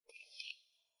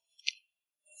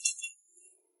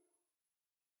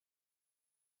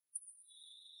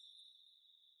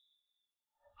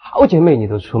好姐妹你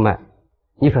都出卖，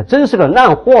你可真是个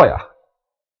烂货呀！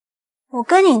我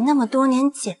跟你那么多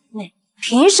年姐妹，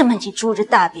凭什么你住着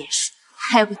大别墅，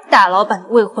还有个大老板的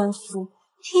未婚夫？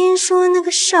听说那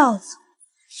个少总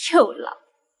又老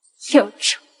又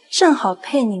丑，正好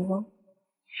配你哦。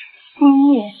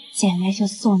今夜姐妹就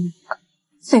送你一个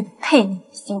最配你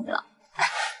的新郎。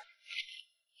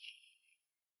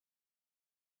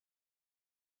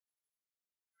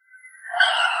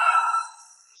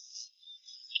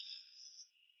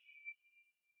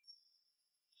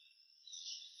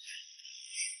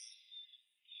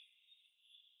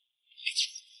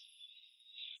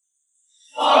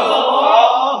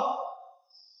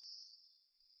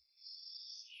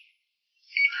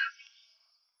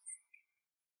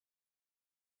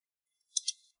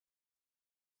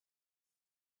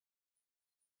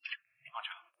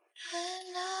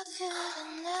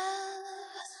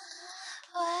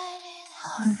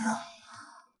好热。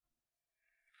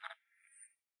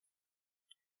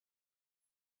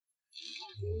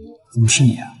怎么是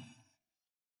你啊？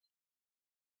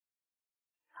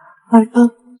儿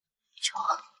子，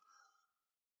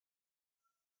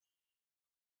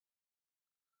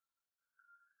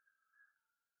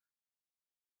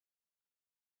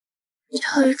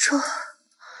小宇宙，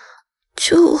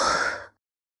救我！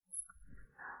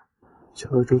小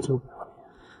宇宙救不了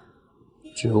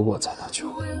你，只有我才能救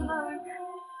你。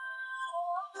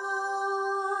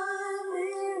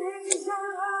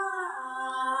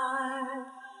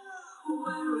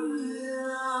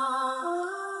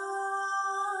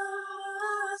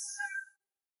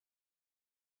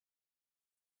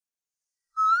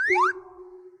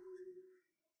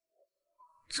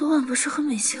昨晚不是和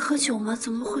美琪喝酒吗？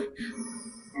怎么会？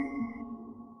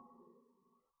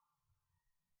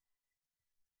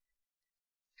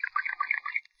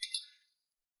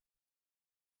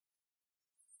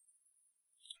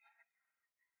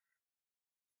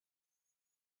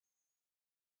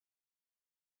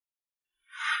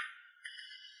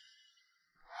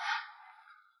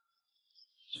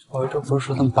小宇宙不是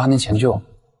说他们8年前就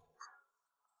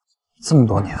这么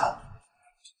多年，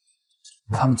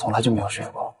他们从来就没有睡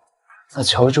过。那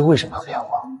乔宇宙为什么要骗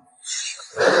我？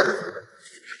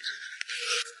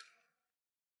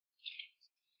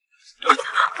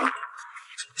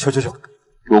小九九，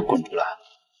给我滚出来！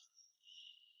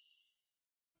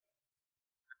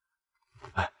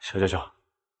哎，小九九，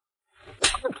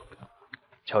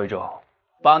乔宇宙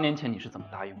，8年前你是怎么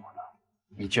答应我的？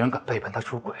你居然敢背叛他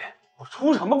出轨！我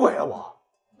出什么轨啊我？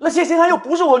那谢欣涵又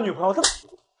不是我女朋友，她……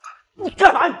你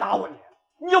干嘛？你打我你？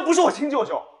你又不是我亲舅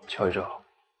舅。乔宇宙，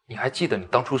你还记得你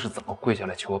当初是怎么跪下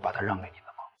来求我把他让给你的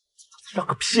吗？让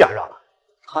个屁啊让！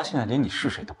他现在连你是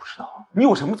谁都不知道，你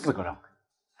有什么资格让给？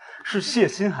是谢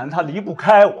欣涵，她离不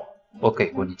开我。我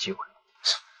给过你机会。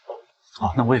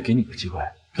好，那我也给你个机会，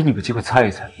给你个机会猜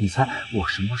一猜，你猜我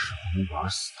什么时候能玩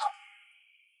死他？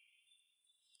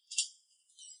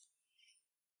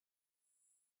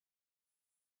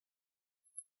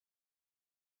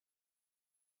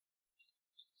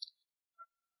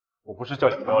我不是叫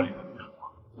你不要理他，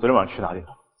昨天晚上去哪里了？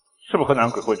是不是和男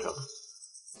人鬼混去了？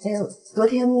没有，昨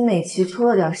天美琪出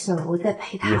了点事，我在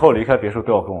陪她。以后离开别墅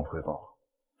都要跟我汇报。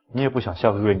你也不想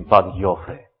下个月你爸的医药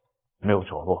费没有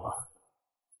着落吧？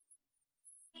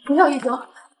不要一泽，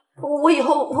我以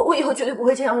后绝对不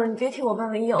会这样的，你别替我办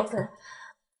了医药费。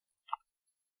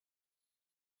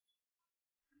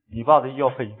你爸的医药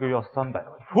费1个月要300万，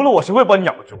除了我谁会帮你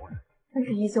养活这种人？但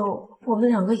是一泽，我们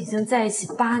2个已经在一起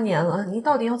8年了，你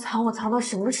到底要藏我藏到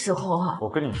什么时候啊？我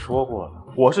跟你说过了，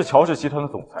我是乔氏集团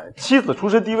的总裁，妻子出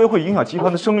身低微会影响集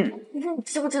团的声誉。你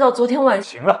知不知道昨天晚上？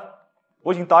行了，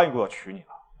我已经答应过要娶你了，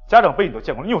家长辈你都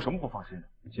见过了，你有什么不放心的？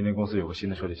今天公司有个新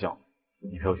的设计项目，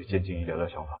你陪我去见经理聊聊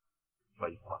想法。把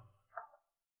衣服换。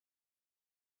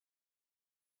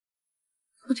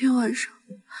昨天晚上，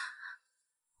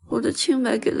我的清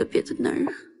白给了别的男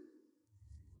人。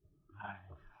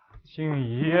静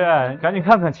怡，你赶紧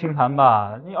看看清谈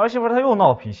吧，你儿媳妇她又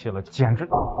闹脾气了，简直……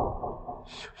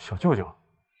小舅舅，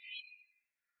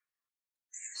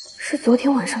是昨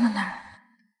天晚上的男人，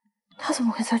他怎么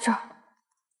会在这儿？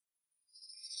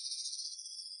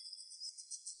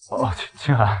哦，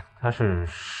清寒，他是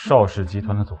邵氏集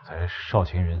团的总裁邵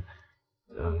晴云。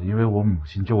因为我母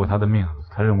亲救过他的命，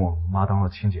他认我妈当了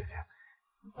亲姐姐。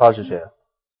他是谁？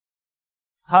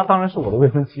他当然是我的未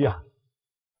婚妻啊。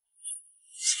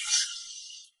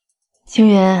清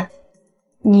云，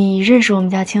你认识我们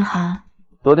家清寒？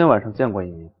昨天晚上见过一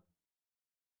面，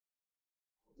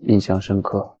印象深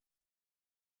刻。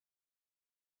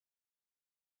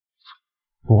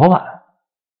昨晚？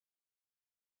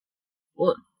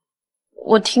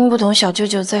我听不懂小舅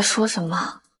舅在说什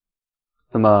么。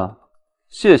那么，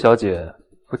谢小姐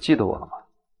不记得我了吗？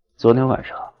昨天晚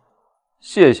上，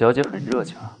谢小姐很热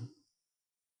情啊。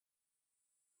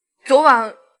昨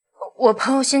晚我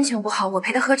朋友心情不好，我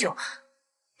陪他喝酒，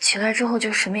起来之后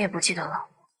就什么也不记得了。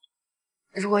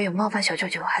如果有冒犯小舅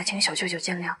舅，还请小舅舅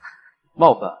见谅。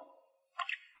冒犯？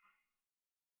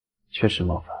确实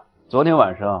冒犯。昨天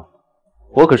晚上，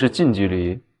我可是近距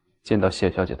离见到谢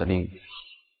小姐的另一面。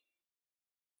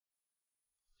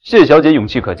谢小姐勇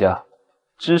气可嘉，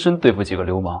只身对付几个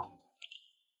流氓。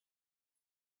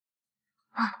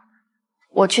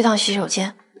我去趟洗手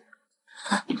间。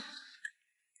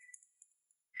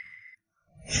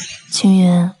青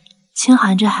云，清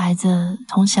寒这孩子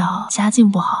从小家境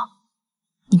不好，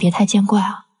你别太见怪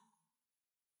啊。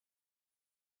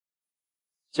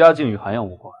家境与涵养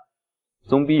无关，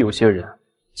总比有些人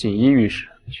锦衣玉食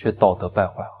却道德败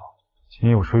坏好。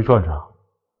秦有出去转转，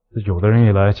有的人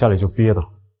一来家里就憋的。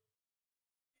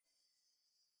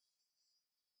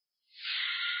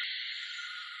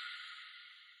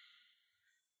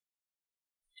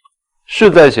是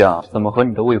在想怎么和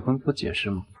你的未婚夫解释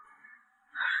吗？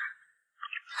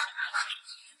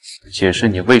解释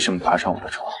你为什么爬上我的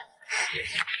床。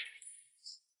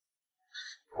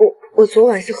我昨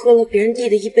晚是喝了别人递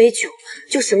的一杯酒，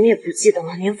就什么也不记得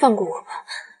了。您放过我吧。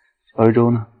而周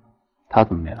呢？他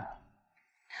怎么没来？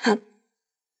他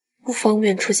不方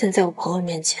便出现在我朋友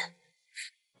面前。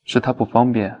是他不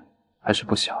方便，还是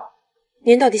不想？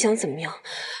您到底想怎么样？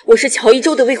我是乔一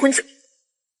舟的未婚妻。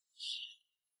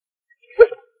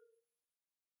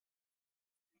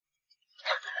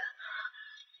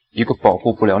一个保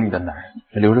护不了你的男人，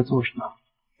还留着做什么？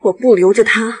我不留着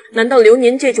他，难道留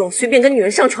您这种随便跟女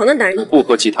人上床的男人？不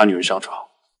和其他女人上床。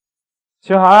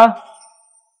清寒，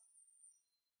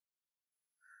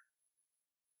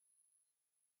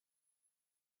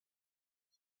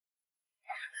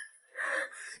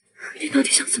你到底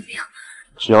想怎么样？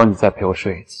只要你再陪我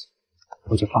睡一次，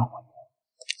我就放过你。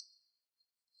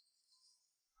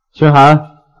清寒，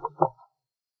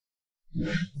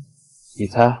你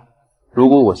猜，如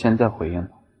果我现在回应了，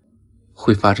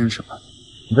会发生什么？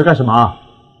你在干什么？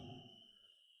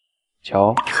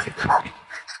乔，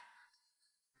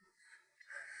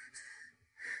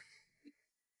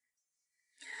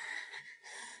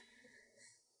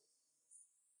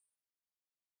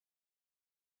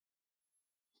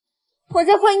我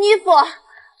在换衣服。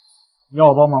你要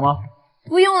我帮忙吗？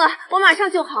不用了，我马上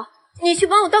就好。你去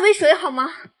帮我倒杯水好吗？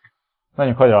那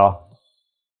你快点啊！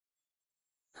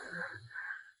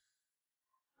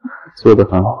做得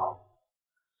很好。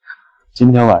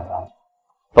今天晚上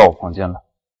到我房间来。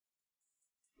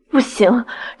不行，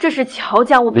这是乔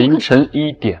家，我不可凌晨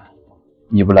1点，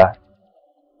你不来，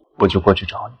我就过去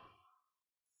找你。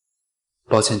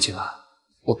抱歉，静安，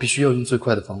我必须要用最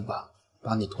快的方法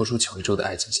把你拖出乔一舟的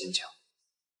爱情陷阱。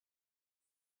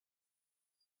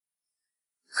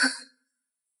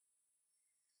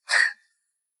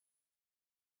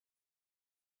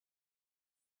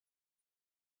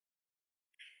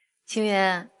清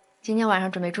云，今天晚上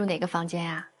准备住哪个房间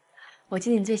呀？我记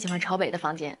得你最喜欢朝北的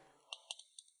房间。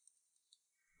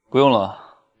不用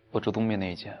了，我住东边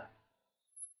那一间。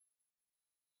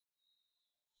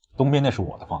东边那是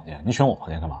我的房间，你选我房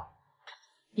间干嘛？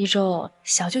一周，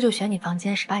小舅舅选你房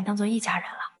间是把你当做一家人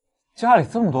了。家里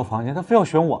这么多房间，他非要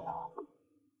选我的。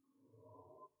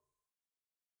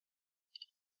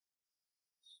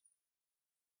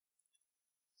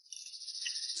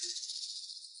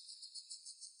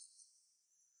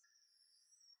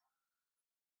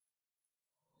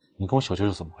你跟我小舅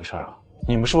舅怎么回事啊？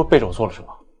你们是不是背着我做了什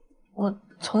么？我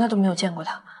从来都没有见过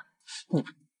他。你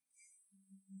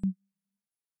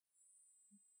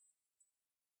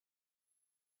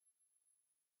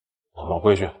老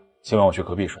规矩，今晚我去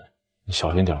隔壁睡，你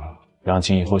小心点啊，别让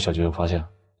秦以后小舅舅发现。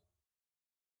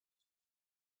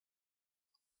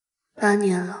8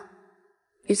年了，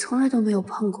你从来都没有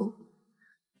碰过我。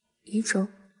一周，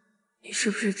你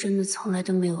是不是真的从来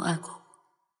都没有爱过我？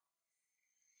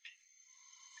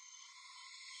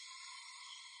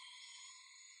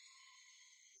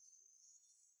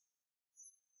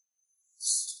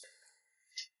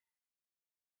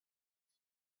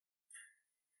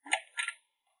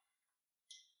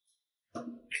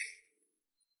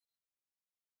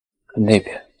看那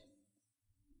边，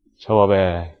小宝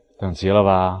贝，等急了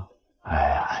吧？哎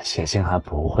呀，谢欣还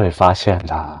不会发现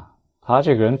的。他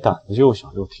这个人胆子又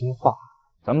小又听话，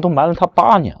咱们都瞒了他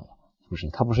8年了，是不是？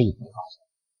他不是也没发现，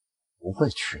不会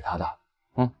娶她的。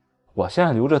我现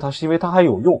在留着他是因为他还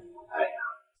有用。哎呀，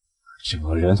整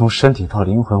个人从身体到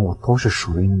灵魂，我都是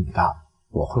属于你的，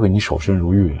我会为你守身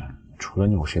如玉，除了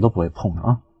你，我谁都不会碰的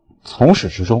啊！从始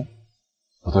至终，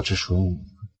我都只属于你。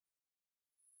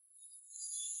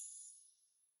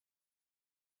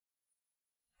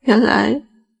原来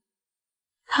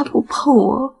他不碰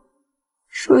我，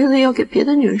是为了要给别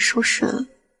的女人收身。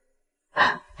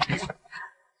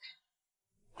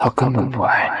他根本不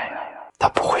爱你，他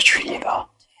不会娶你的。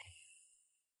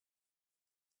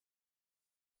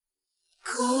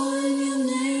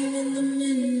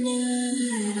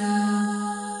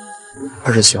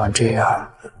他是喜欢这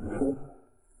样，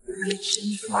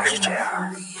还是这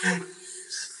样？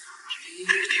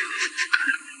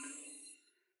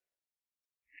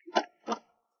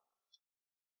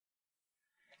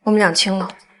我们俩清了。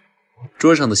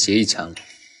桌上的协议墙。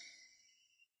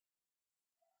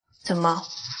怎么，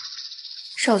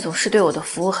邵总是对我的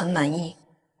服务很满意，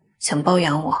想包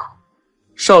养我？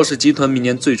邵氏集团明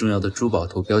年最重要的珠宝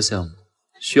投标项目，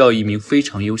需要一名非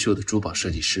常优秀的珠宝设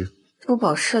计师。珠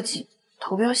宝设计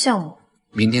投标项目，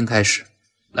明天开始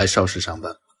来邵氏上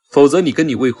班，否则你跟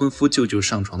你未婚夫舅舅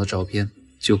上床的照片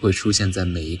就会出现在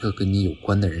每一个跟你有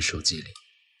关的人手机里。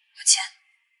有钱。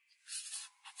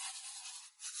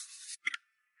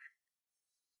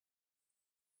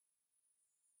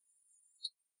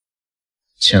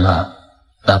秦寒，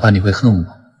哪怕你会恨我，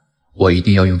我一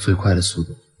定要用最快的速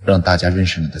度让大家认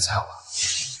识你的才华。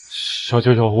小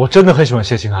舅舅，我真的很喜欢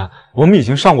谢清安，我们已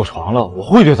经上过床了，我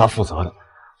会对他负责的。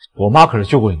我妈可是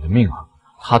救过你的命啊，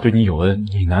她对你有恩，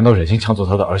你难道忍心抢走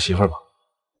她的儿媳妇吗？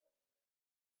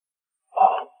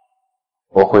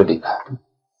我会离开。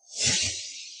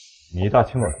你一大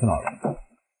清早去哪儿了？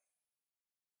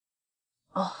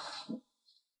哦，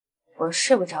我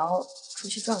睡不着，出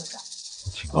去转了转。我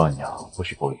警告你啊，不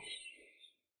许勾引。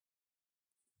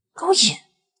勾引？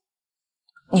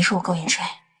你说我勾引谁？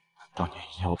当年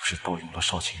要不是盗用了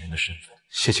邵清云的身份，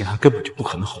谢清安根本就不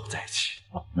可能和我在一起。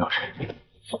没有事，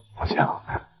抱歉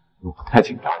啊，我太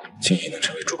紧张了。静怡能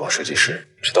成为珠宝设计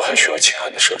师，这都还需要秦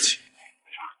安的设计。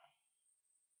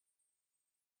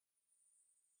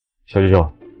小舅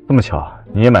舅，这么巧，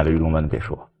你也买了玉龙湾的别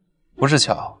墅？不是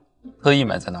巧，特意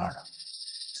买在那儿的。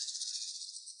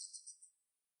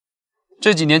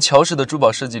这几年乔氏的珠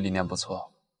宝设计理念不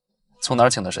错，从哪儿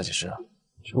请的设计师啊？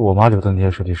就我妈留的那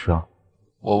些设计师啊。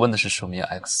我问的是手面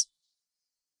X。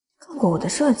看过我的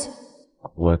设计？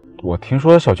我听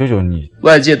说小舅舅你……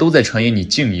外界都在传言你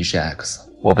静怡是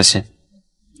X， 我不信。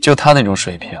就他那种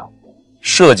水平，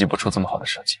设计不出这么好的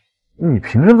设计。你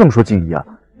凭什么这么说静怡啊？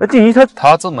那静怡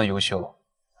她这么优秀，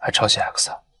还抄袭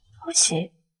X 啊？抄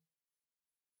袭？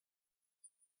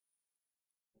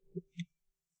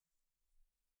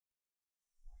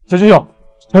小舅舅，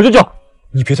小舅舅，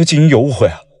你别对静怡有误会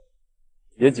啊！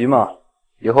别急嘛，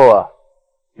以后啊，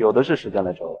有的是时间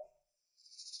来找我。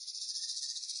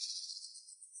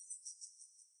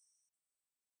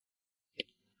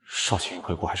邵清云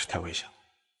回国还是太危险了，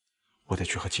我得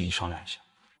去和静怡商量一下。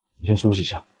你先休息一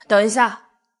下。等一下，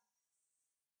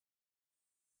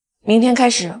明天开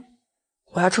始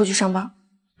我要出去上班。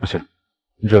不行，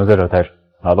你只能在这儿待着，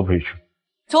哪都不许去。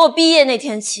从我毕业那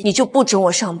天起，你就不准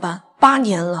我上班，8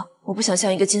年了，我不想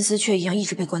像一个金丝雀一样一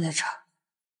直被关在这儿。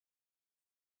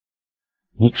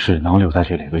你只能留在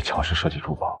这里为乔氏设计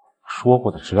珠宝。说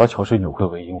过的，只要乔氏扭亏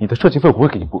为盈，你的设计费我会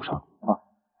给你补上啊。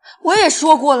我也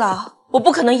说过了，我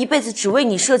不可能一辈子只为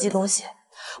你设计东西，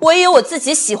我也有我自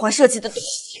己喜欢设计的东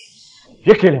西。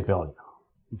别给脸不要脸啊！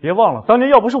你别忘了，当年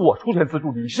要不是我出钱资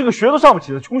助你，你是个学都上不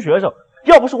起的穷学生；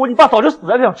要不是我，你爸早就死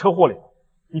在这场车祸里。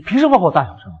你凭什么和我大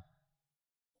小声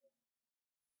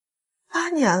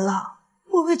？8年了，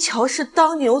我为乔氏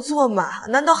当牛做马，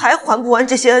难道还还不完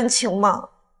这些恩情吗？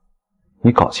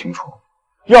你搞清楚，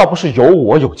要不是有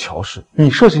我有乔氏，你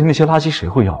设计的那些垃圾谁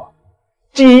会要啊？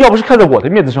静怡要不是看在我的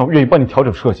面子上愿意帮你调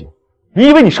整设计，你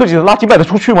以为你设计的垃圾卖得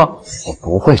出去吗？我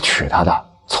不会娶她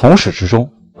的，从始至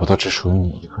终我都只属于你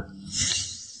一个人。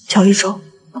乔一舟，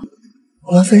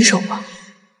我们分手吧。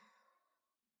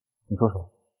你说什么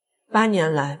？8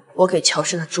年来，我给乔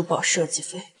氏的珠宝设计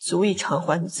费足以偿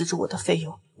还你资助我的费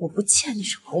用，我不欠你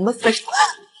什么，我们分手。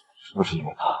是不是因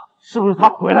为他？是不是他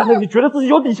回来了，你觉得自己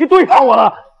有底气对抗我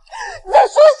了？你在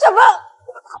说什么？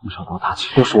从小到大，其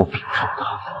实都是我逼不上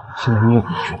他。现在你也这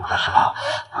么觉得了是吧？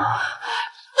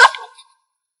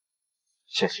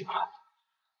谢欣寒，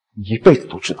你一辈子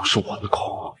都知道是我的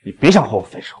口，你别想和我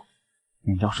分手。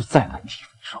你要是再敢提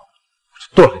分手，我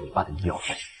就断了你爸的医药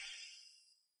费。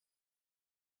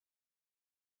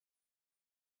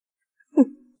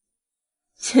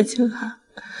谢清寒，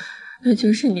那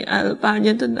就是你爱了8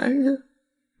年的男人。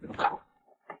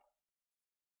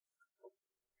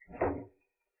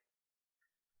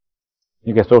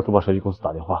你给所有珠宝设计公司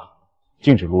打电话，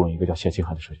禁止录用一个叫谢清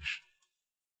寒的设计师。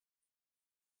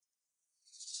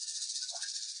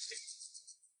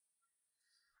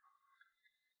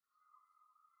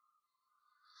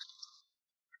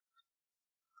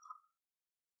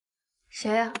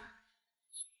谁呀？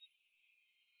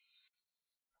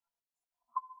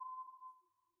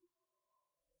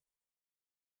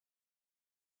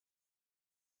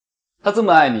他这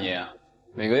么爱你，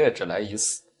每个月只来一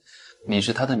次，你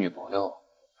是他的女朋友，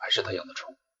还是他养的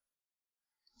宠物？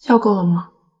笑够了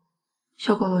吗？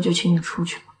笑够了就请你出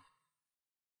去吧。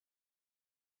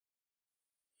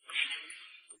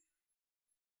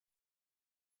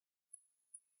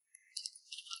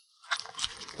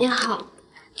您好，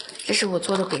这是我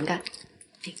做的饼干。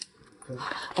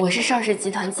我是邵氏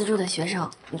集团资助的学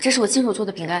生，这是我亲手做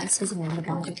的饼干，谢谢您的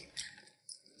帮助。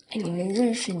哎，你们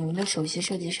认识你们的首席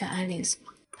设计师爱丽丝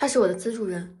吗？她是我的资助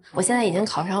人，我现在已经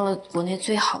考上了国内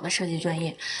最好的设计专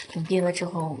业。等毕业了之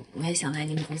后，我也想来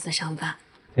你们公司上班。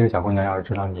这个小姑娘要是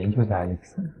知道您就在爱丽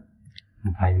丝，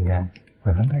那她应该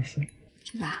会很开心，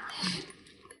是吧？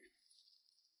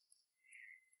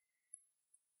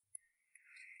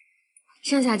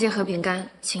剩下这盒饼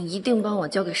干，请一定帮我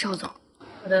交给邵总。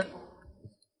好的。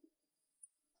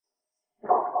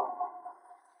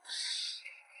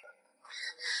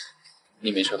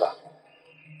你没事吧？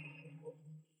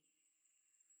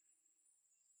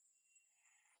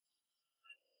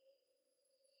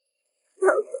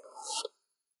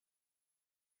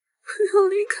不要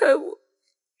离开我！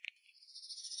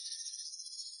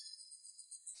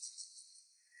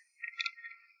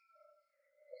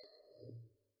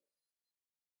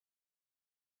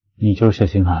你就是谢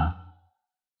星寒。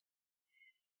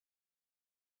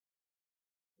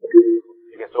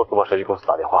你给所有珠宝设计公司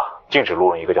打电话，禁止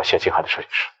录用一个叫谢星寒的设计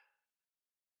师。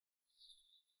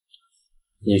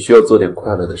你需要做点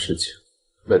快乐的事情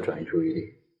来转移注意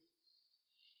力，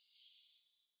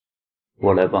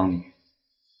我来帮你。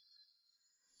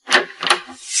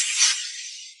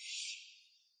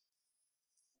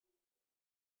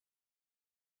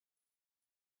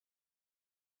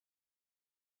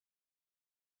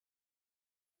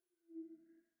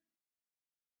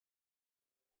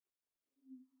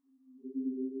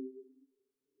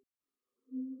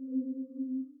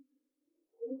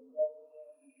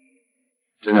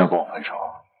真的要跟我分手？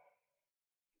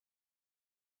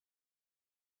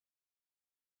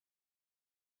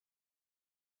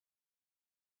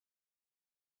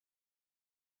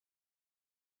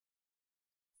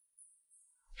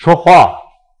说话！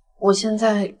我现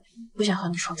在不想和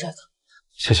你说这个。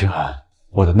谢星寒，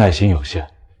我的耐心有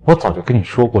限，我早就跟你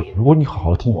说过了，如果你好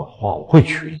好听我的话，我会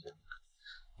娶你的。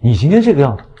你今天这个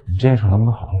样子，你这件事能不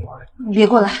能好好玩？你别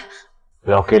过来！不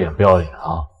要给脸不要脸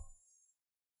啊！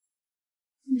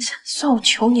算我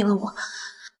求你了，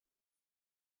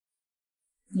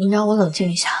你让我冷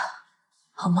静一下，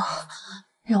好吗？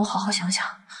让我好好想想。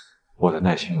我的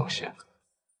耐心有限。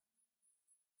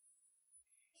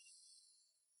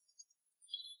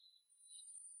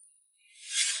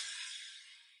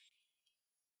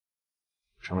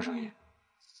什么声音？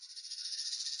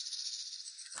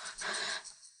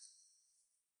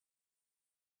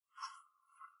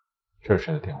这是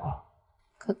谁的电话？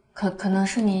可能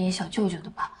是你小舅舅的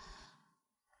吧？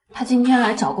他今天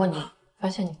来找过你，发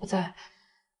现你不在，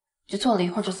就坐了一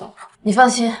会儿就走了。你放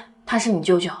心，他是你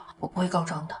舅舅，我不会告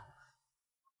状的。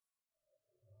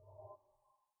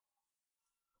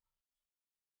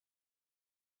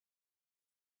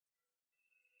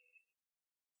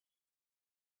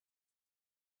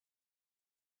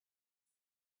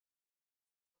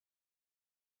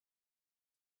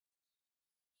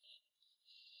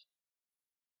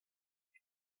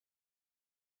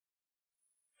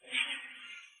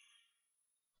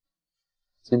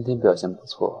今天表现不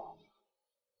错，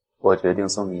我决定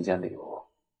送你一件礼物。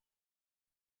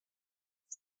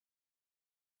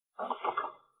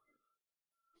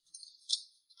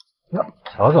呀，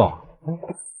乔总，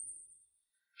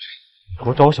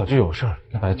我找我小舅有事，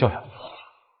你把他叫下来。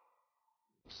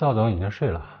邵总已经睡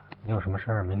了，你有什么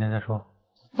事儿明天再说。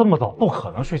这么早不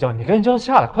可能睡觉，你赶紧叫他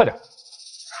下来，快点。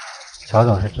乔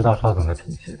总是知道邵总的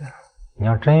脾气的，你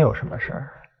要真有什么事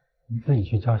儿，你自己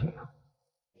去叫醒他。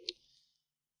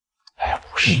哎呀，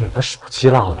不是，他手机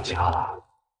落我家了，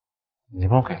你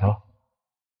帮我给他吧。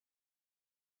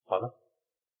好的。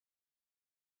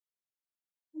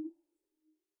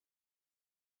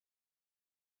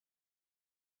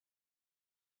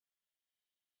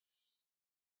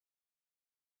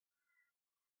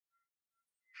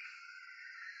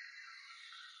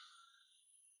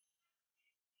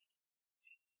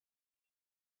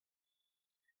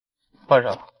换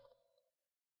上。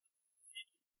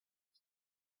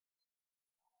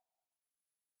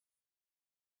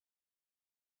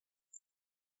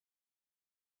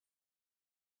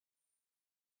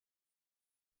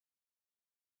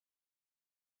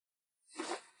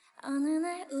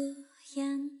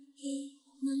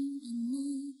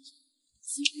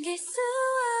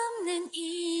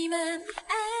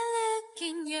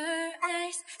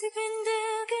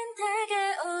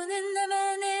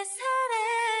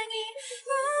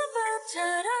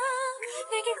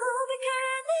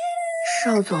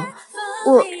邵总，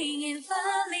我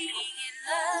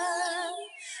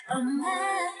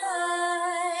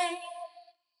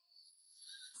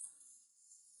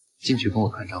进去跟我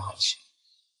看场好戏。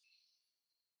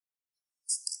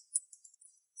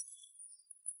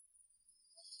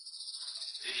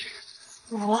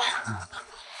怎么了？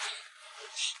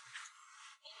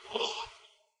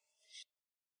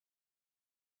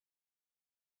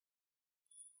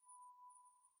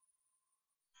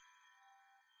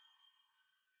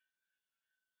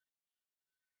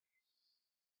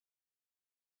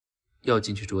要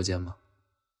进去捉奸吗？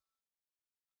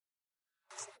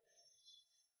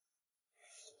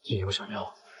姐姐，我想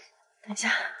要。等一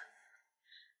下，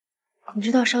你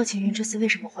知道邵晴云这次为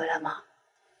什么回来吗？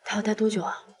他要待多久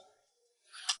啊？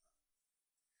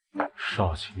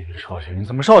邵晴云，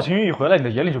怎么邵晴云一回来，你的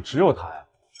眼里就只有他呀？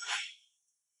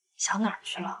想哪儿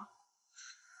去了？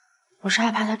我是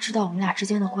害怕他知道我们俩之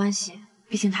间的关系，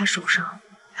毕竟他手上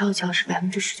还有乔氏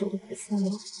19%的股份呢。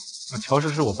那乔氏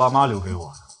是我爸妈留给我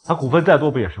的，他股份再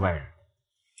多不也是外人？哎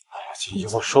呀，姐姐，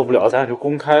我受不了，咱俩就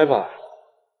公开吧。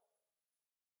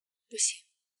不行，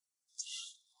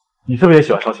你是不是也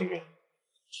喜欢邵晴云？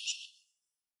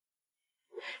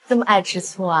这么爱吃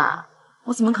醋啊？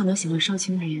我怎么可能喜欢邵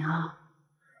晴云啊？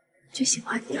就喜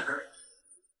欢点儿，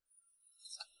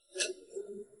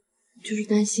就是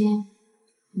担心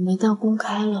你们一旦公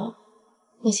开了，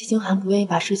那谢清寒不愿意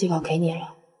把设计稿给你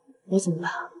了，我怎么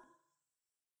办？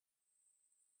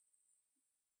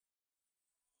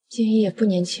静怡也不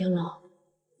年轻了，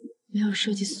没有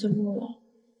设计思路了，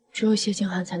只有谢清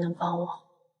寒才能帮我。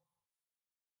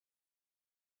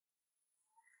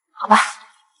好吧，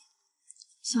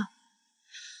算了，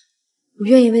我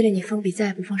愿意为了你封笔，再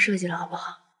也不封设计了，好不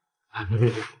好？哎，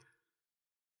别！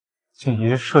静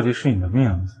怡，设计是你的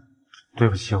命，对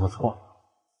不起，我错了。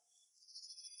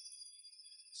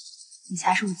你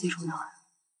才是我最重要的。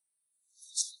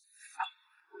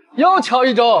又瞧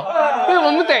一周，被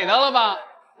我们逮到了吧？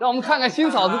让我们看看新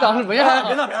嫂子长什么样。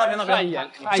别闹，看一眼，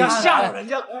吓唬人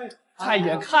家。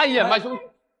看一眼吧，兄弟。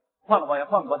换个方向，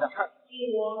看。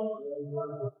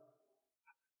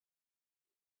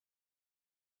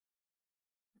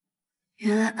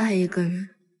原来爱一个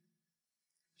人，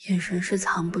眼神是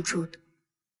藏不住的。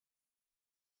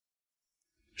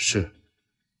是，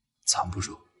藏不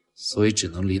住，所以只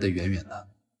能离得远远的，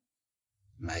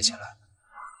埋起来。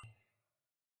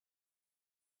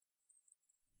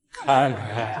看，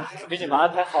给你们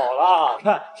安排好了，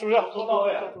看是不是都到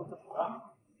位？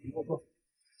坐。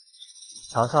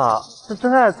乔少，这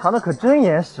真爱藏的可真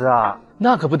严实啊！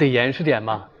那可不得严实点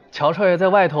嘛。乔少爷在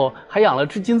外头还养了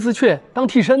只金丝雀当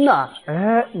替身呢。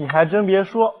哎，你还真别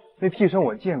说，那替身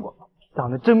我见过，长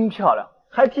得真漂亮，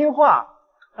还听话，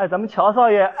爱咱们乔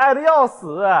少爷爱的要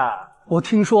死啊！我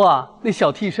听说啊，那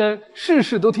小替身事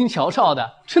事都听乔少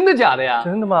的，真的假的呀？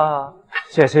真的吗？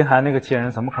谢清寒那个贱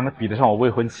人怎么可能比得上我未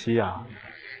婚妻呀？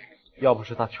要不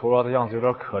是他求饶的样子有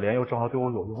点可怜，又正好对我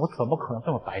有用，我怎么可能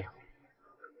这么白养？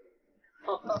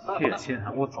谢清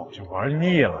寒，我早就玩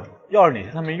腻了。要是哪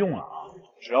天他没用了啊，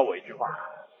只要我一句话，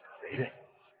谁愿意？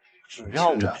只要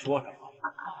我说什么，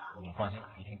你放心，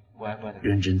一定乖乖的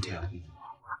认真听，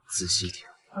仔细听。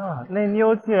啊，那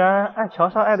妞既然爱乔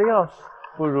少爱的要死，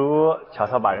不如乔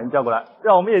少把人叫过来，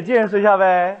让我们也见识一下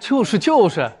呗。就是，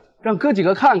让哥几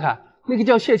个看看那个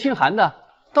叫谢清寒的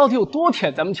到底有多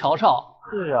舔咱们乔少。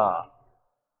是啊，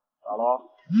咋了？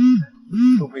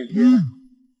都被奸。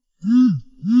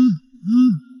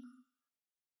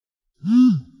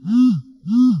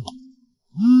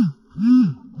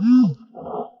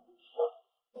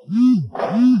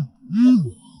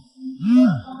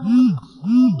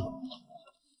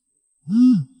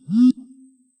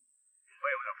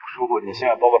舒服，你现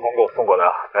在包个风给我送过来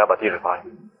啊！等下把地址发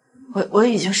你。我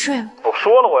已经睡了。我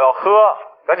说了我要喝，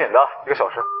赶紧的，1个小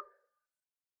时。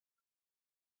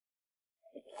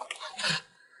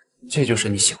这就是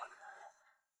你喜欢的。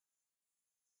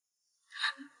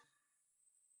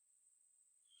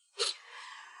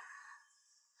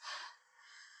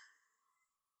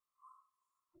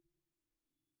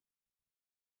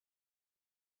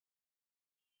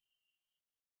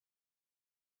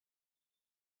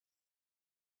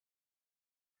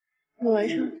我晚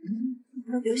上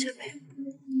要留下陪我。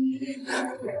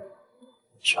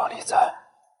只要你在，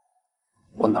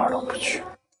我哪儿都不去。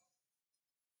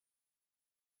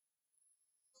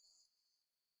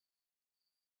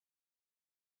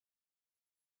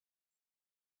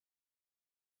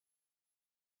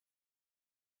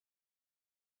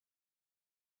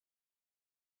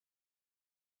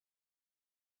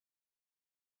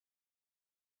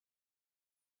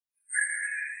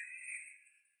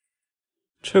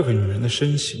这个女人的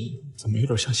身形怎么有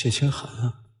点像谢清寒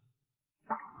啊？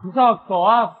你少走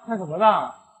啊，看什么呢？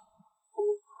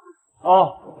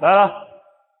哦，来了。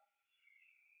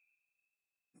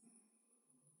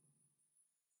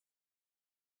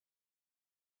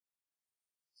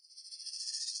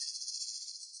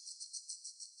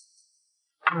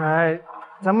哎，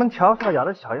咱们乔少衙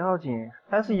的小妖精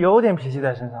还是有点脾气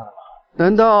在身上的吧？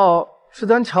难道是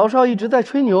咱乔少一直在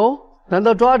吹牛？难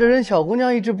道抓着人小姑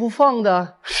娘一直不放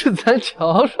的是咱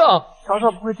乔少？乔少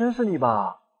不会真是你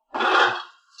吧？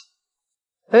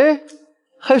哎，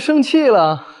还生气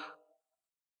了？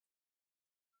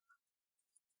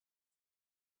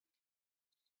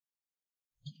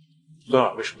昨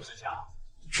晚为什么不在家？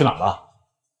去哪儿了？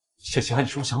谢清寒，你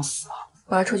是不是想死啊？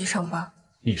我要出去上班。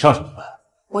你上什么班？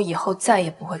我以后再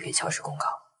也不会给乔氏公告，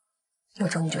有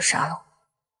种你就杀了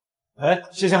我。哎，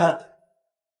谢清寒。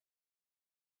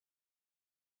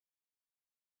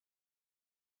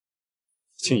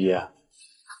静怡，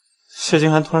谢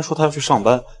清寒突然说他要去上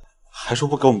班，还说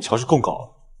不给我们乔氏供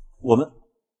稿，我们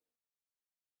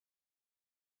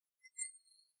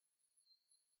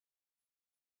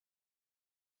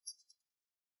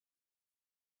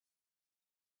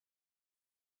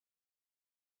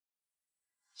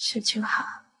谢清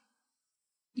寒，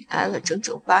你爱了整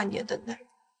整8年的男人，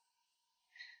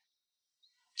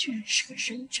居然是个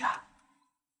人渣，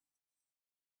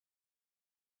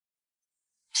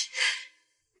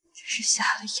真是瞎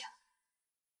了眼。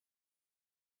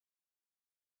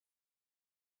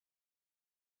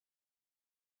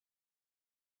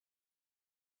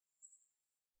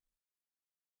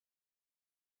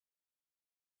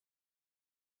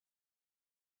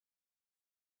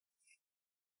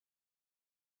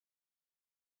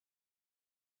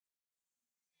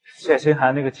谢清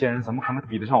寒那个贱人怎么可能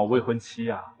比得上我未婚妻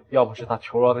啊？要不是他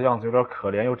求饶的样子有点可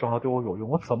怜，又正好对我有用，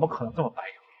我怎么可能这么白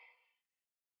养？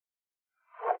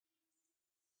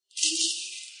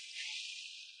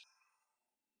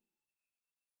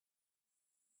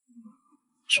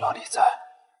只要你在，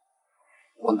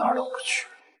我哪儿都不去。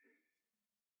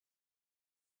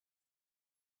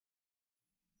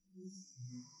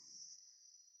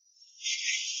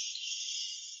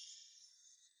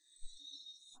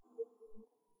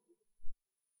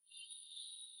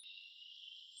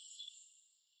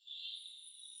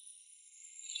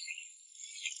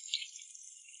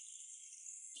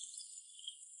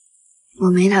我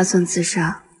没打算自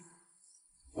杀。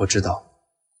我知道。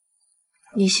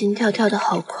你心跳跳得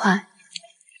好快，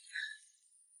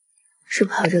是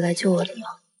跑着来救我的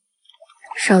吗？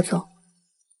邵总，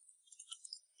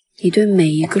你对每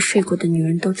一个睡过的女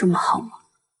人都这么好吗？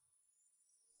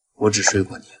我只睡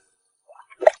过你。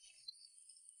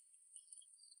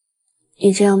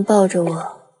你这样抱着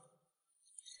我，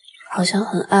好像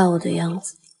很爱我的样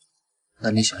子。那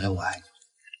你想要我爱你？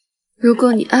如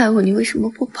果你爱我，你为什么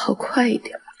不跑快一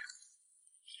点？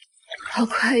跑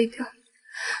快一点，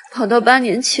跑到8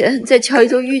年前，在乔一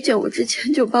舟遇见我之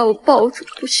前就把我抱住，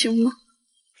不行吗？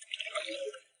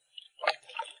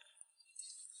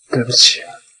对不起。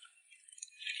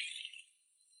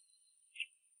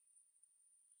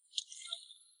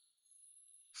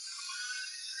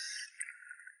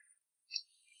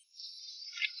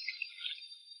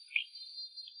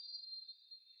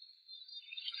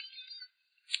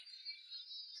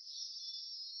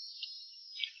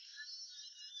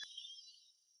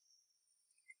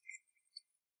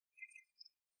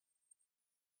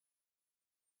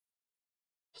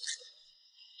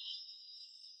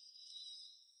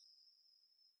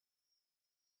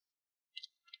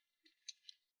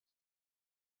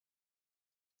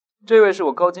这位是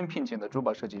我高薪聘请的珠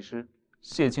宝设计师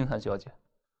谢清寒小姐，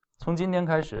从今天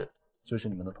开始就是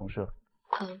你们的同事了。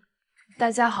大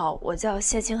家好，我叫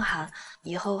谢清寒，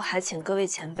以后还请各位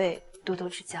前辈多多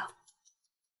指教。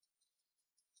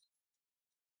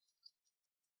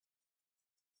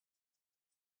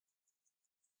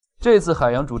这次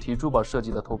海洋主题珠宝设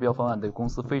计的投标方案对公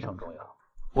司非常重要，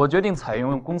我决定采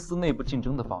用公司内部竞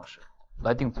争的方式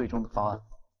来定最终的方案，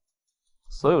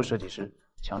所有设计师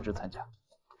强制参加。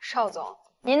邵总，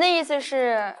您的意思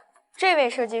是这位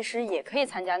设计师也可以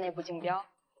参加内部竞标？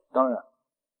当然。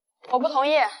我不同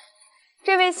意，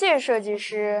这位谢设计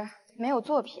师没有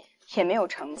作品，也没有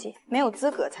成绩，没有资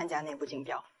格参加内部竞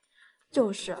标。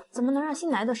就是，怎么能让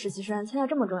新来的实习生参加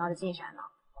这么重要的竞选呢？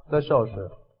在邵氏，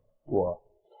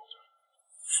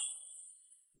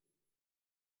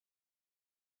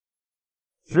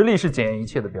实力是检验一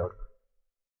切的标准。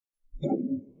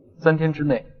3天之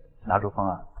内拿出方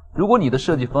案，如果你的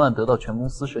设计方案得到全公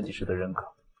司设计师的认可，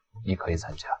你可以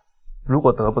参加；如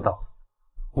果得不到，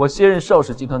我卸任邵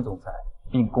氏集团总裁，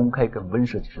并公开跟温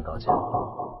设计师道歉。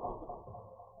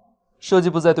设计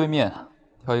部在对面，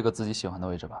挑一个自己喜欢的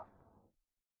位置吧。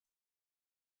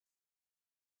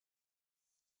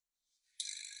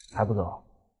还不走？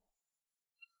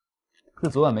是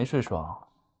昨晚没睡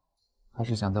爽，还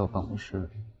是想在我办公室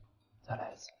再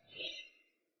来一次？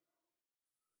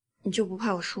你就不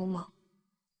怕我输吗？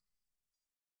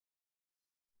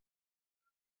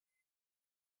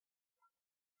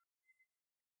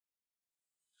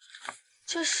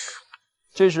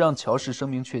这是让乔氏声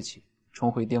名鹊起、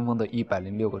重回巅峰的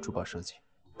106个珠宝设计，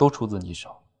都出自你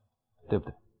手，对不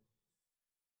对？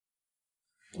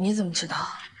你怎么知道？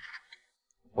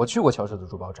我去过乔氏的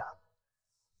珠宝展，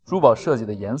珠宝设计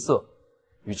的颜色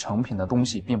与成品的东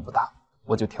西并不大，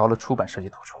我就调了出版设计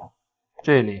图出。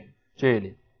这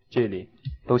里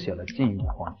都写了近一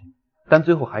的黄金，但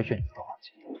最后还选择了黄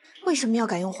金。为什么要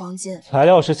改用黄金？材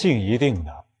料是静怡定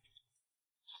的。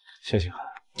谢谢涵，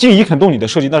静怡肯动你的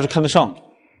设计，那是看得上你。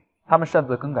他们擅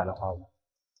自更改了花纹，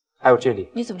还有这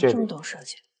里。你怎么这么懂设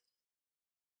计？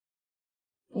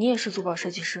你也是珠宝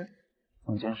设计师？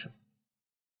总监是。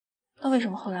那为什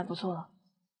么后来不做了？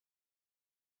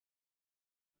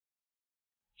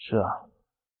是啊，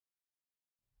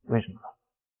为什么呢？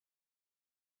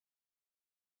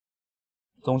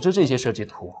总之，这些设计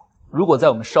图如果在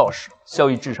我们邵氏，效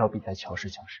益至少比在乔氏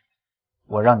强10倍。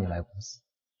我让你来公司，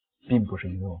并不是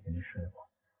因为我跟你睡过，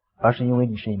而是因为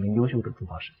你是一名优秀的珠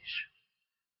宝设计师。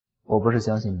我不是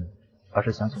相信你，而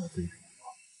是相信我自己的眼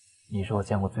光。你是我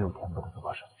见过最有天赋的珠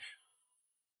宝设计师。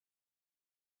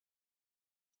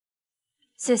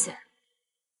谢谢，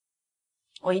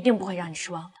我一定不会让你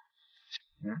失望的。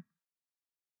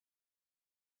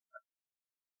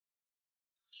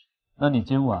那你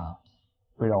今晚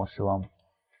会让我失望吗？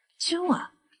今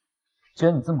晚？既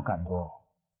然你这么感动，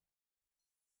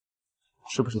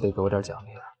是不是得给我点奖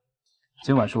励了？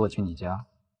今晚是我去你家，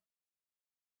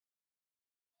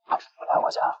不来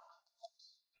我家。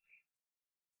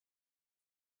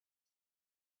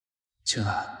青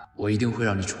海，我一定会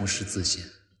让你重拾自信，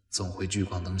走回聚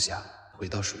光灯下，回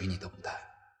到属于你的舞台。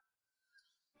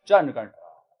站着干啥？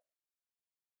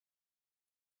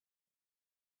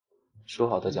说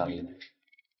好的奖励呢？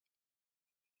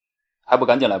还不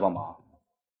赶紧来帮忙！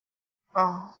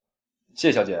哦，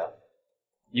谢小姐，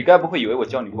你该不会以为我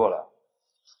叫你过来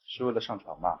是为了上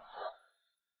床吧？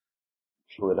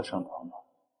是为了上床吧？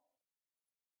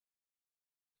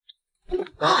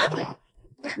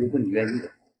如果你愿意的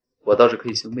话，我倒是可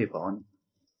以兄妹保你，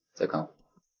再干活。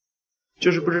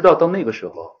就是不知道到那个时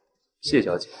候，谢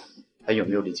小姐还有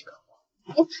没有力气干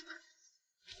活？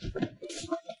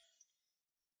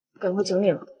赶快整理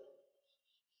了。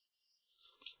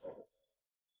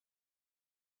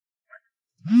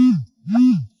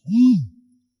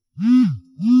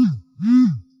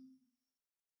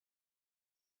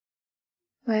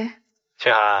喂，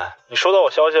秦涵，你收到我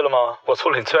消息了吗？我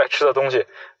做了你最爱吃的东西，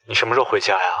你什么时候回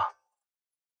家呀？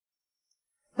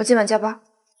我今晚加班。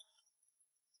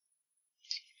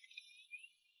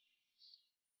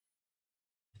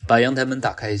把阳台门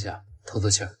打开一下，透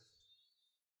透气儿。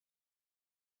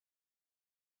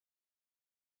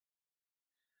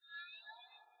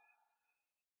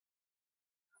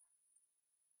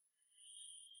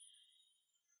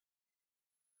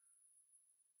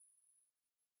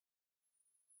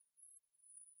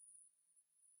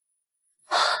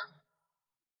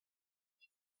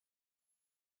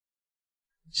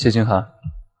谢金涵，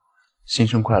新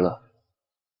生快乐。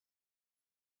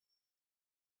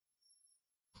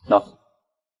喏。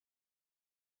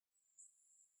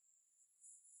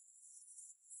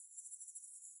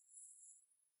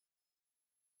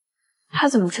他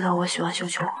怎么知道我喜欢绣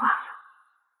球花？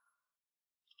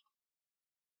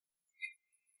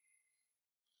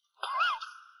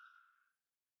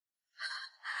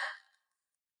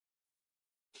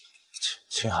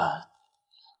秦涵，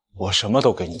我什么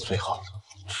都给你最好的，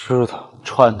吃的、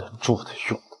穿的、住的、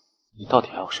用的，你到底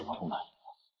还有什么不满意？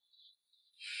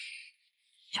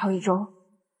乔一舟，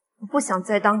我不想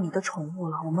再当你的宠物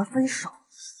了，我们分手。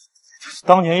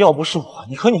当年要不是我，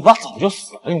你和你爸早就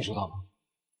死了，你知道吗？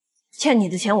欠你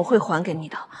的钱我会还给你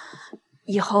的，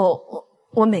以后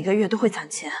我每个月都会攒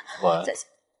钱。还？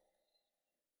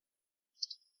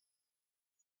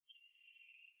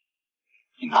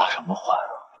你拿什么还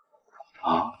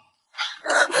啊？啊？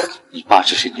你爸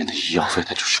这些年的医药费，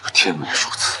那就是个天文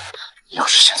数字。你要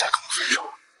是现在跟我分手，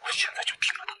我现在就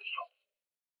拼了他的药。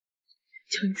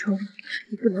乔一舟，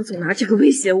你不能总拿这个威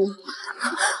胁我。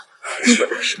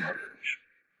是，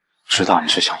知道你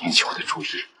是想引起我的注意。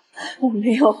我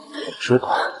没有。知道。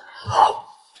好，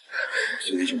我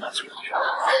现在就满足你的愿望。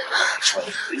说你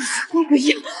的意思。我不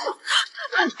要。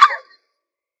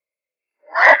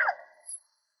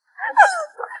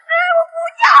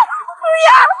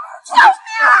救命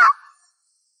啊！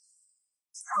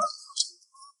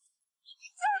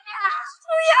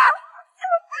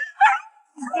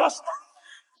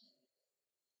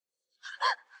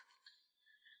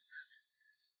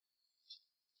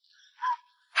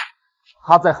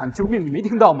他在喊救命，你没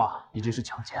听到吗？你这是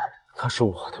强奸！他是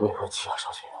我的未婚妻啊，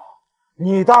少卿。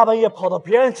你大半夜跑到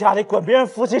别人家里管别人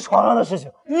夫妻床上的事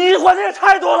情，你管的也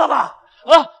太多了吧？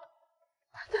啊！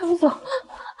带我走。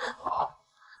好，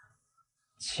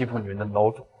欺负女人的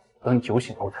孬种，等你酒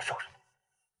醒了我再收拾你。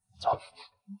走。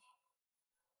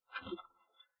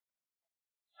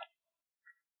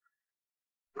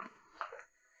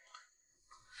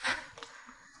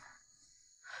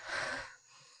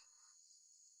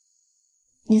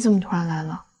你怎么突然来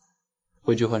了？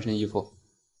回去换身衣服，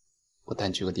我带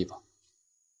你去个地方。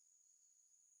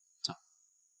走。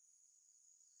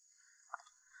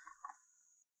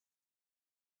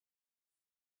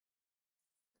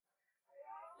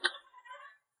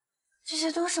这些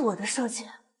都是我的设计，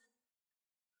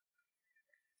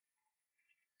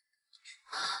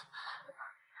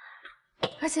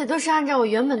而且都是按照我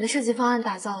原本的设计方案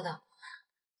打造的。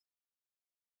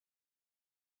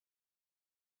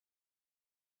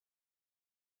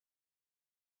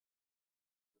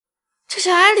这是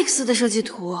爱丽丝的设计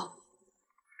图。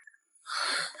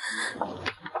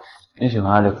你喜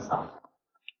欢爱丽丝啊？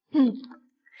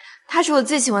他是我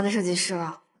最喜欢的设计师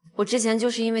了。我之前就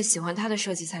是因为喜欢他的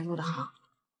设计才入的行，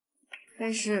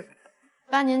但是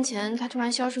8年前他突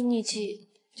然销声匿迹，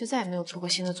就再也没有做过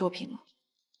新的作品了。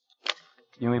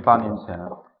因为8年前，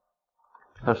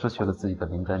他失去了自己的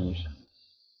灵丹女神。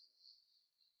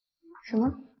什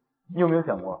么？你有没有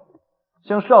想过，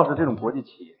像邵氏这种国际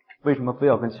企业，为什么非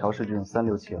要跟乔氏这种三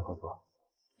流企业合作？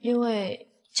因为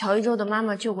乔一舟的妈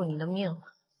妈救过你的命，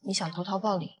你想投桃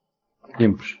报李？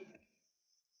并不是。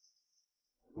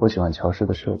我喜欢乔氏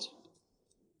的设计。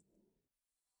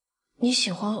你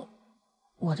喜欢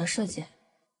我的设计？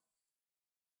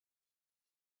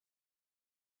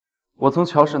我从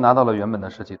乔氏拿到了原本的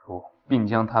设计图，并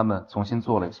将它们重新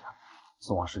做了一下，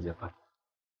送往世界范。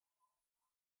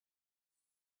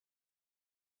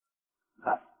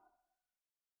来，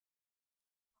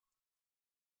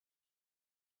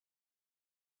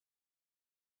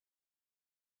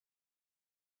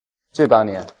这8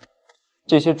年，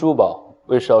这些珠宝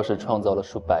为邵氏创造了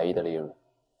数百亿的利润，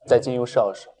再经由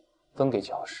邵氏分给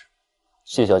乔氏。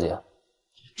谢小姐，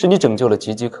是你拯救了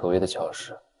岌岌可危的乔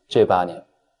氏。这8年，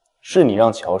是你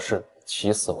让乔氏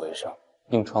起死回生，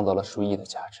并创造了数亿的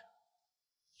价值。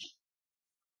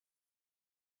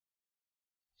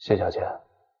谢小姐，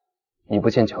你不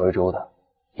欠乔一舟的，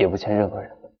也不欠任何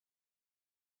人的。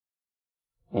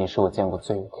你是我见过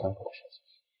最有天赋的设计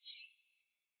师。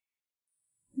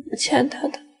不欠他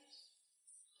的，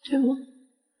对吗？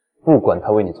不管他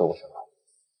为你做过什么，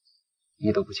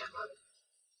你都不欠他的。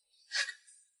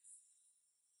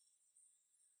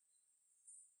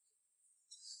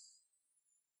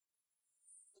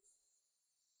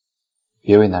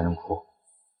别为男人哭，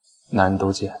男人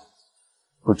都贱，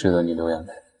不值得你流眼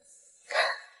泪。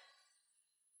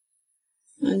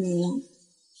那你呢？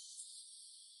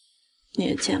你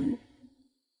也贱吗？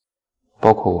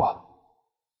包括我。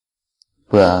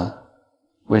不然，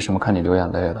为什么看你流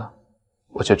眼泪了，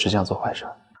我却只想做坏事？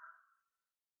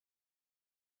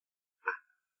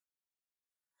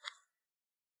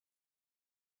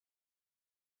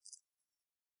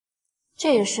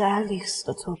这也是爱丽丝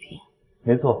的作品。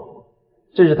没错，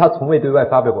这是他从未对外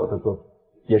发表过的作品，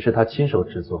也是他亲手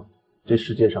制作，这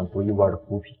世界上独一无二的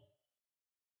孤品。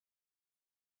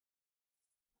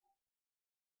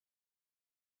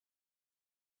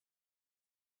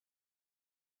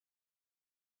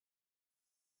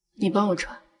你帮我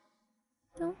穿。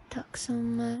Don't talk so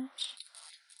much.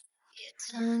 Your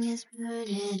tongue is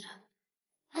burning up.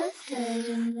 I've had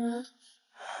enough.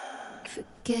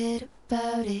 Forget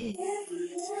about it.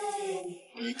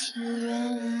 Let you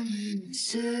run in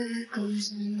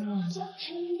circles and run.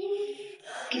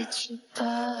 Get your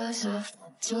paws off.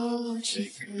 I told you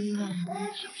to run.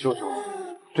 舅舅，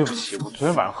对不起，我昨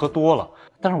天晚上喝多了，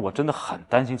但是我真的很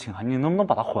担心清寒，你能不能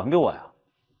把它还给我呀？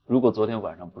如果昨天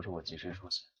晚上不是我及时出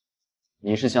现，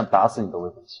你是想打死你的未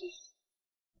婚妻，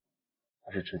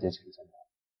还是直接请见他？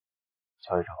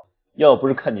乔一舟，要不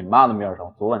是看你妈的面上，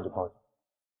我昨晚就报警。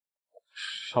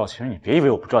少卿，你别以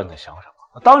为我不知道你在想什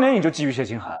么。当年你就觊觎谢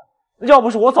清寒，要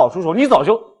不是我早出手，你早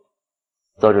就……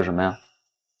早就什么呀？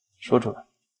说出来。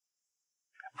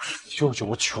舅舅，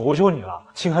我求求你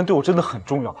了，清寒对我真的很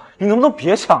重要，你能不能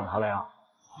别抢他了呀？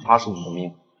他是你的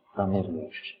命，那那个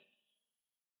人是谁？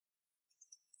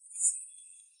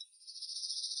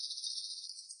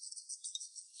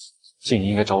静怡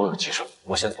应该找我有急事，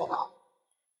我先走了。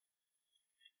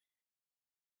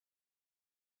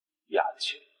雅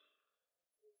静，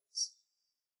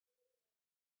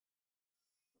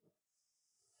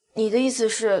你的意思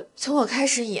是，从我开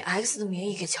始以 X 的名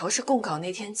义给乔氏供稿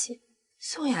那天起，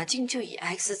宋雅静就以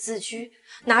X 自居，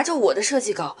拿着我的设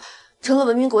计稿，成了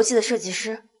闻名国际的设计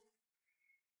师。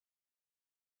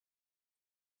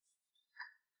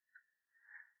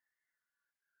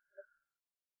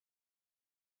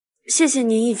谢谢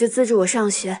您一直资助我上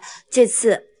学，这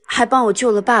次还帮我救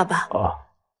了爸爸。啊，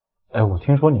哎，我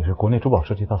听说你是国内珠宝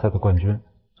设计大赛的冠军，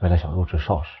未来想入职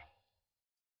邵氏。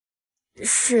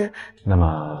是。那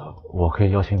么我可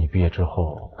以邀请你毕业之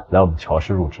后来我们乔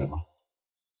氏入职吗？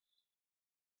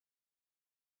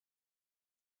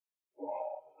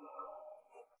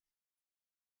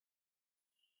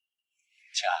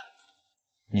亲爱，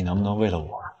你能不能为了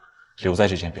我留在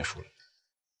这间别墅里？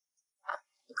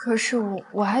可是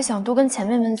我还想多跟前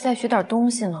辈们再学点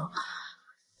东西呢。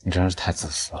你真是太自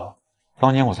私了。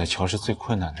当年我在乔氏最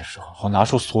困难的时候，我拿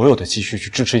出所有的积蓄去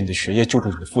支持你的学业，救助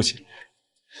你的父亲。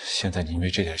现在你因为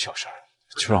这点小事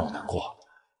就让我难过。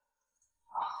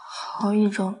好，一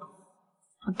中，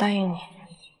我答应你。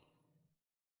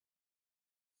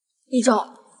一中，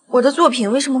我的作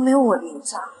品为什么没有我的名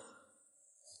字啊？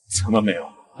怎么没有？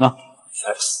那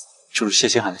X 就是谢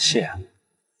清寒的谢。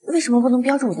为什么不能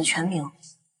标注我的全名？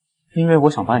因为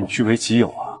我想把你据为己有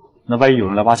啊。那万一有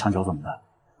人来挖墙脚怎么办？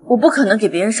我不可能给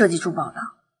别人设计珠宝的。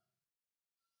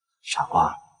傻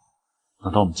瓜，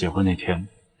等到我们结婚那天，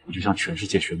我就向全世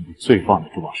界宣布最棒的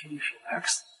珠宝设计师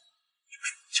X 就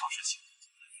是我乔氏集团，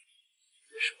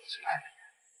也是我最爱的人。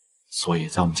所以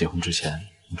在我们结婚之前，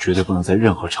你绝对不能在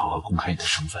任何场合公开你的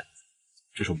身份，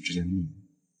这是我们之间的秘密。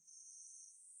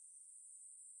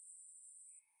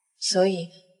所以，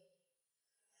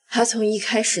他从一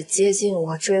开始接近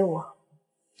我、追我，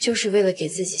就是为了给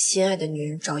自己心爱的女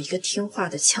人找一个听话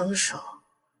的枪手。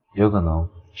有可能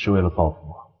是为了报复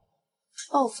我。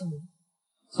报复你？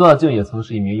宋雅静也曾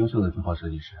是一名优秀的珠宝设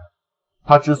计师，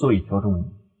她之所以挑中你，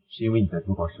是因为你在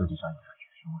珠宝设计上有着举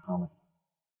世无双的。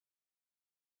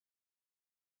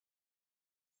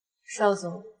邵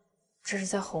总，这是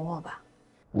在哄我吧？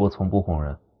我从不哄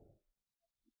人。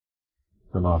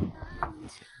怎么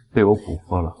被我蛊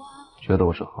惑了？觉得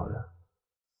我是好人？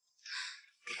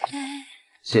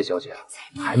谢小姐，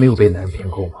还没有被男人骗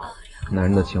够吗？男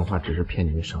人的情话只是骗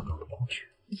你们上当的工具。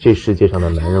这世界上的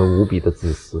男人无比的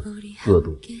自私、恶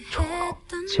毒、丑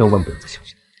陋，千万不要再相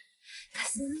信。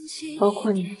包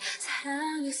括你。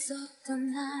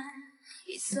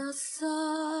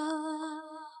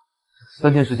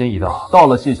3天时间已到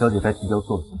了谢小姐该提交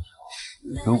作品的时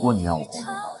候，如果你让我公正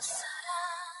道歉，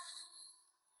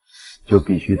就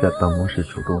必须在办公室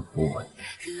主动服务我。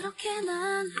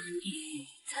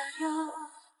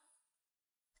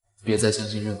别再相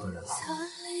信任何人了，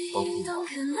包括我。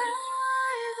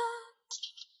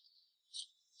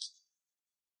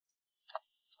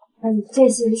这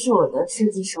些是我的设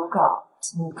计手稿，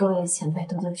请各位前辈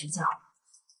多多指教。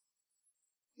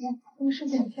这个设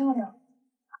计很漂亮。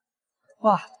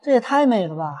哇，这也太美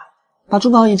了吧！把珠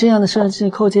宝以这样的设计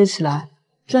扣接起来，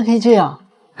居然可以这样。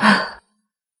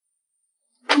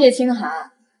叶清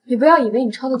寒，你不要以为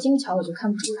你抄的精巧我就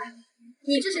看不出来，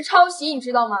你这是抄袭，你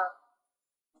知道吗？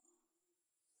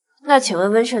那请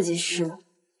问温设计师，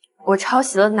我抄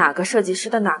袭了哪个设计师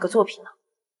的哪个作品呢？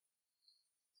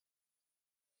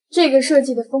这个设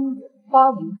计的风格、花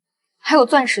纹，还有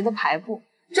钻石的排布，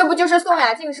这不就是宋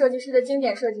雅静设计师的经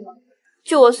典设计吗？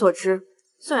据我所知，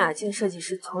宋雅静设计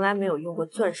师从来没有用过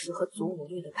钻石和祖母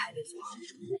绿的排列组合。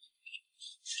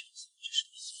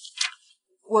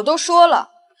我都说了，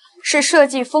是设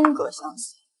计风格相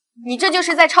似，你这就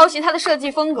是在抄袭他的设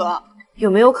计风格。有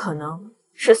没有可能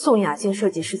是宋雅静设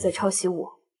计师在抄袭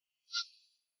我？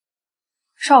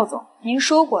邵总，您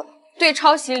说过的，对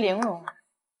抄袭零容忍。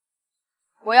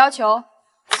我要求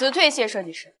辞退谢设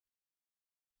计师。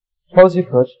抄袭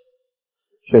可耻，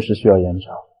确实需要严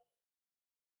查。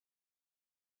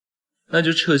那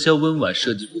就撤销温婉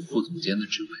设计部副总监的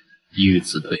职位，一律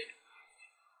辞退。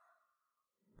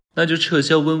那就撤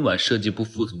销温婉设计部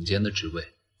副总监的职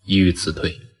位，一律辞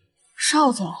退。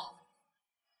邵总，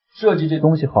设计这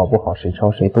东西好不好，谁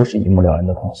抄谁都是一目了然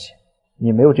的东西。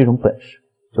你没有这种本事，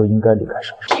就应该离开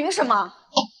邵氏。凭什么？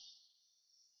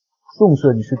宋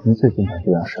设计师的确经常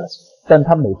这样设计，但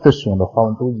他每次使用的花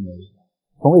纹都一模一样，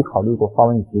从未考虑过花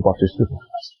纹与珠宝是否和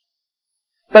谐。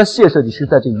但谢设计师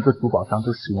在这一个珠宝上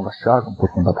就使用了12种不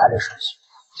同的排列顺序，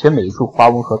且每一处花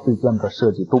纹和对钻的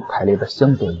设计都排列的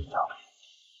相得益彰。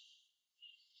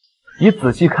你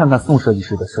仔细看看宋设计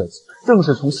师的设计，正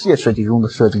是从谢设计中的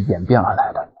设计演变而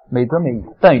来的。美则美矣，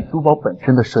但与珠宝本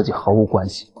身的设计毫无关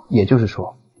系。也就是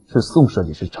说，是宋设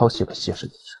计师抄袭了谢设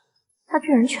计师。他居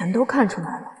然全都看出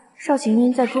来了。邵晴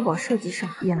云在珠宝设计上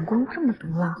眼光这么毒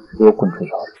辣，给我滚出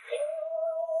去！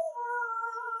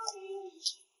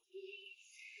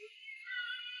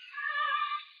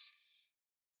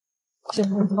先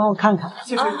生，帮我看看。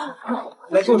谢谢。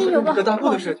来这里有个可大陆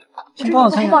的设计，请帮我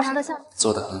看看。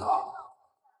做得很好，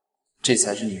这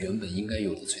才是你原本应该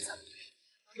有的璀璨美。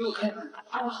给我看看。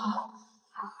啊，好。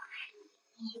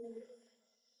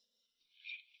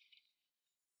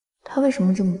他为什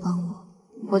么这么帮我？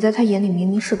我在他眼里明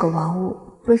明是个玩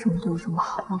物，为什么对我这么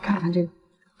好？我看看这个，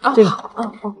这个，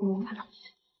我看看。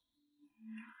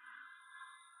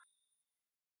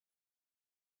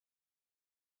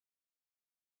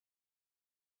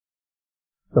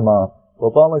怎么，我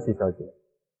帮了谢小姐？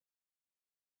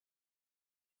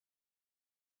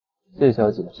谢小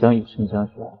姐想以身相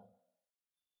许。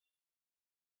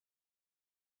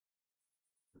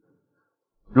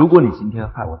如果你今天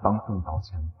害我当众道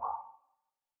歉的话，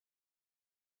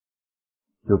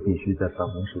就必须在办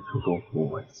公室出动服务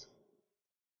我一次。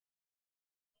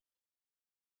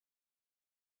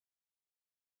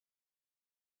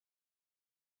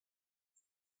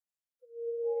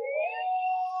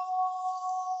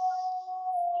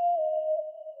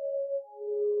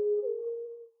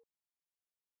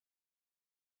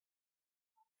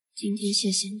今天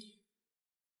谢谢你，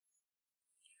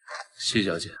谢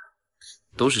小姐，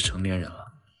都是成年人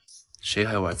了，谁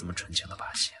还玩这么纯情的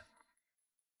把戏？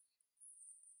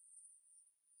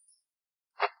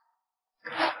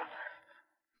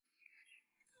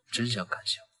真想感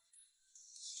谢我，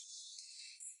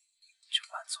就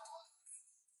满足我。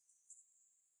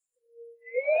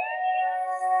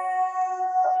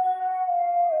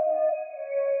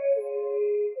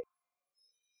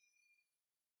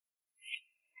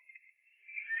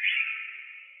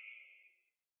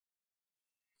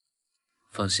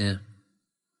放心，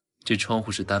这窗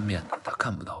户是单面的，他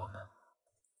看不到我们。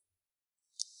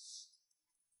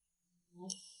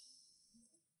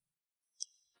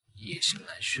夜行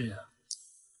来讯啊，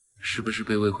是不是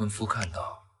被未婚夫看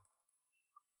到？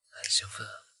很兴奋。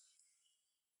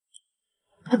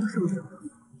他不是我的。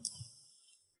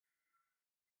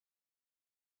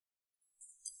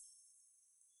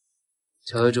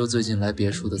乔一舟最近来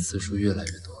别墅的次数越来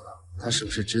越多了，他是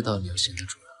不是知道你有新的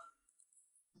主人了？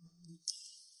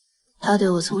他对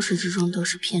我从始至终都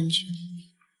是骗局，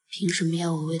凭什么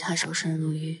要我为他守身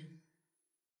如玉？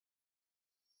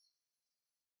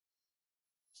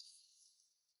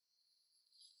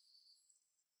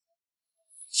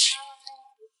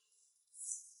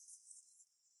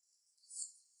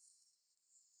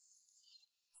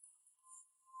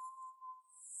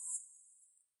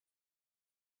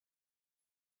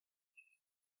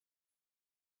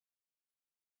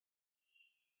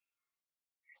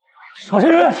邵晴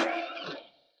云，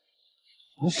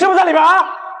你是不是在里边啊？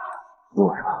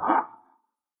做什么？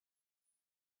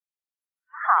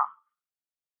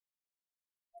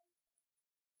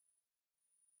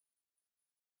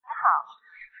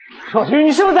邵晴云，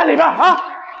你是不是在里边啊？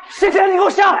谁请你给我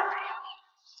下来！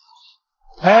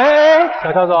哎，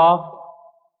小总，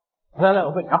来，我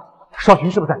问你啊，邵晴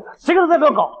云是不是在里边？谁跟他在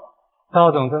这搞？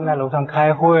邵总正在楼上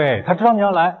开会，他知道你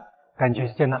要来，赶紧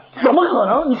去见他。怎么可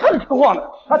能？你看这情况的，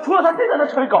除了他谁在那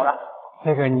城里搞的？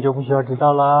这个你就不需要知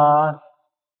道啦。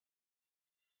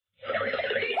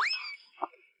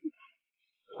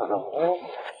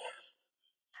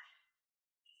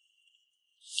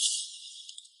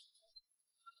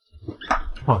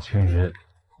邵晴云，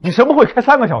你什么会开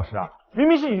3个小时啊？明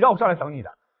明是你让我上来等你的。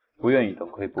不愿意等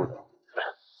可以不等。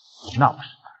那不是，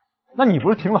那你不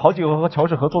是停了好几个和乔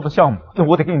氏合作的项目？这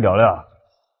我得跟你聊聊。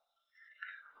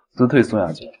辞退宋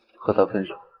亚姐，和她分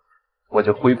手，我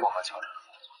就恢复和乔氏的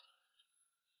合作。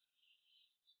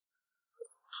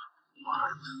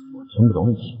我听不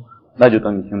懂你说，那就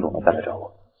等你听懂了再来找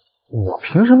我。我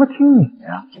凭什么听你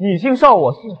呀？你姓邵，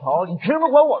我姓乔，你凭什么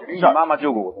管我的事？你妈妈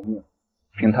救过我的命，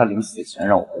凭她临死前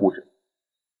让我护着你。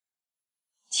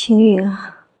青云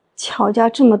啊，乔家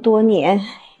这么多年，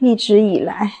一直以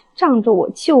来仗着我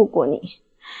救过你，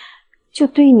就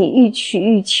对你欲取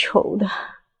欲求的，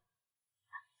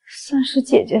算是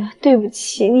姐姐对不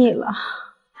起你了。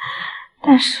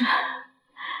但是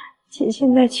姐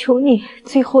现在求你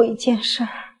最后一件事儿。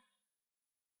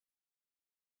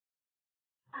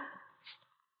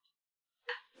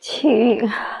青云，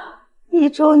一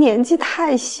周年纪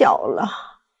太小了，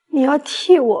你要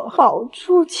替我保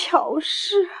住乔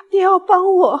氏，你要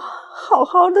帮我好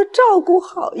好的照顾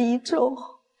好一周，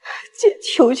姐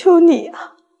求求你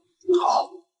啊！好，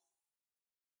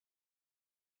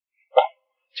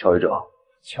乔一舟，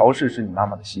乔氏是你妈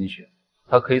妈的心血，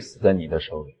她可以死在你的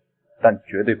手里，但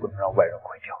绝对不能让外人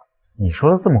毁掉。你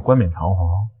说的这么冠冕堂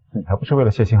皇，你还不是为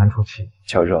了谢清寒出气？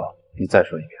乔少，你再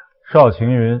说一遍。邵晴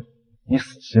云，你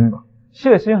死心吧。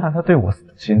谢清寒他对我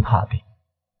死心塌地，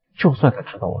就算他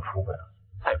知道我出轨了，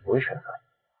他也不会选择你。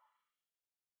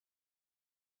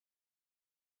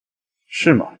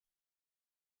是吗？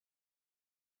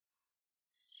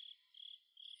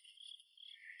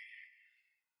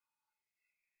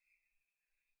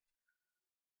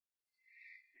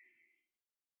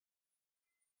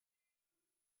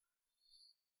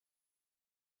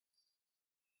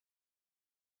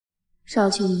邵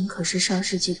庆云可是邵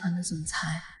氏集团的总裁，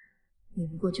你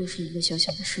不过就是一个小小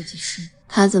的设计师，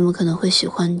他怎么可能会喜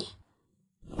欢你？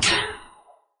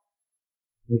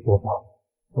你说吧，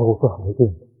让我做好一个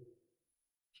人。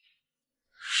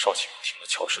邵庆云听了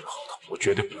乔氏的合同，我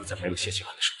绝对不能再没了谢清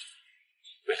寒的手机。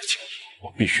为了情谊，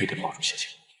我必须得保住谢清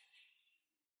寒。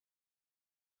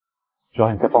只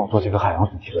要你再帮我做几个海洋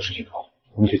主题的设计图，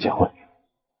我们就结婚。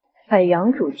海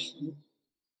洋主题？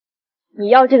你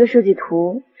要这个设计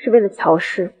图是为了乔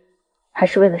氏，还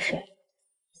是为了谁？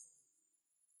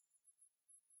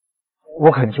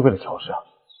我肯定是为了乔氏啊！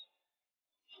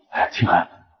哎，清寒，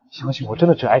相信我，真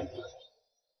的只爱你一个人。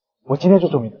我今天就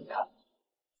证明给你看。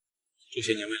这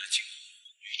些年为了情谊，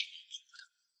我一直保护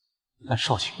他，但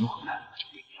邵晴云回来了就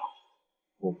不一样了。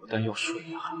我不但要水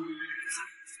呀，还要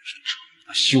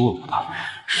他羞辱他，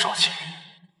邵晴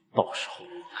云，到时候我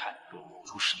看你会露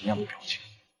出什么样的表情。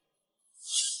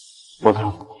脖子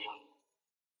上怎么回事？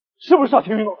是不是邵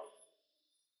晴云弄的？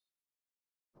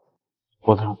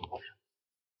脖子上怎么回事？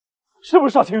是不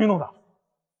是邵晴云弄的？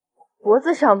脖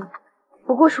子上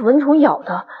不过是蚊虫咬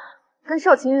的，跟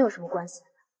邵晴云有什么关系？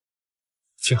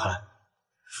清寒，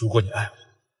如果你爱我，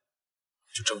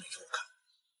就证明给我看。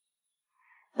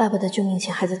爸爸的救命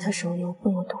钱还在他手里，我不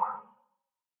能动。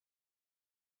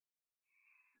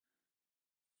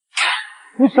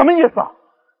你什么意思啊？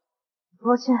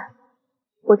抱歉，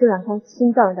我这2天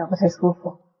心脏有点不太舒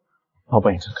服。老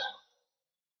板也真开。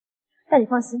但你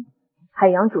放心，海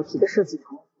洋主题的设计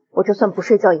图，我就算不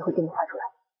睡觉也会给你画出来。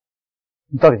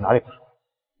你到底哪里不舒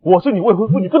服？我是你未婚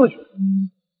夫，你不能觉得。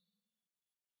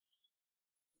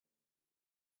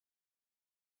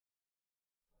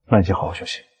那你先好好休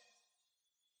息。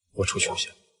我出去休息。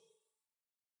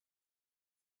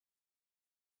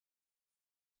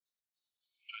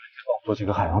帮我做几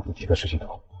个海洋主题的设计图，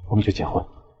我们就结婚。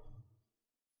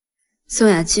宋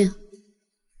雅静，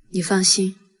你放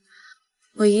心，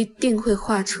我一定会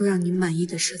画出让你满意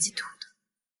的设计图的。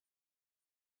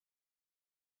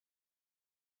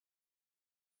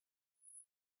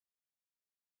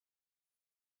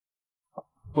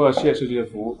为了谢设计的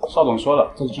服务，邵总说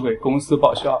了，这是给公司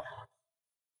报销。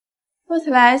说起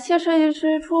来，谢设计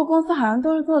师出入公司好像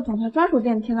都是坐总裁专属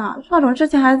电梯呢。邵总之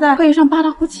前还在会议上霸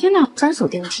道夫妻呢。专属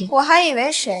电梯？我还以为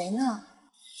谁呢？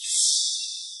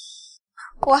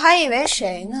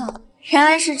原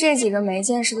来是这几个没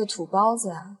见识的土包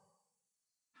子啊！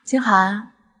金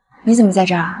涵，你怎么在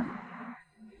这儿？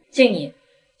敬你。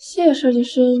谢设计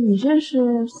师，你认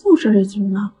识宋设计师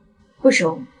吗？不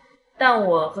熟，但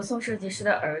我和宋设计师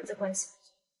的儿子关系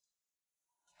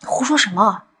不错。胡说什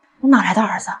么？我哪来的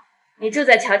儿子？你住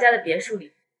在乔家的别墅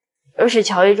里，又是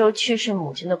乔一舟去世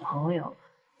母亲的朋友，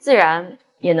自然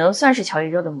也能算是乔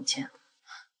一舟的母亲。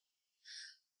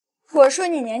我说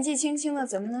你年纪轻轻的，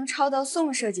怎么能抄到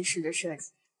宋设计师的设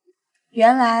计？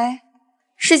原来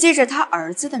是借着他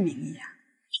儿子的名义啊！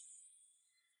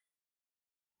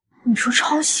你说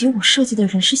抄袭我设计的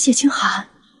人是谢清寒，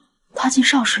他进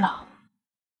邵氏了，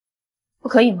不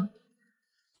可以吗？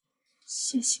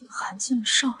谢清寒进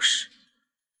邵氏，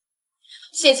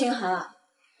谢清寒啊，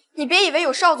你别以为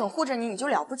有邵总护着你，你就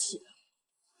了不起了。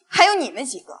还有你们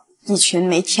几个，一群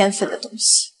没天分的东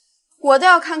西！我倒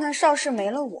要看看邵氏没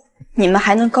了我，你们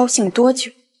还能高兴多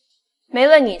久？没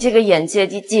了你这个眼界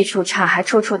低、技术差，还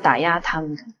处处打压他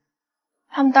们的，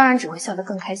他们当然只会笑得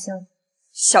更开心了。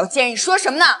小贱人，你说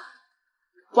什么呢？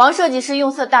王设计师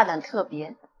用色大胆特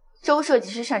别，周设计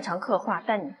师擅长刻画，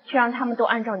但你却让他们都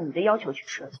按照你的要求去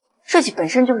设计。设计本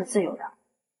身就是自由的，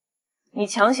你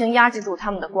强行压制住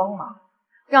他们的光芒，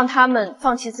让他们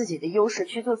放弃自己的优势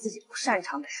去做自己不擅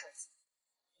长的设计。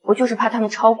我就是怕他们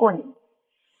超过你。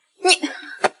你，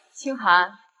清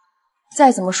寒，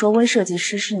再怎么说温设计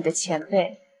师是你的前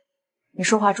辈，你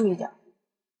说话注意点。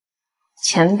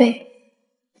前辈，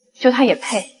就他也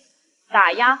配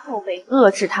打压后辈，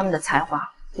遏制他们的才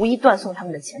华，无疑断送他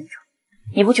们的前程。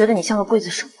你不觉得你像个刽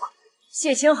子手吗？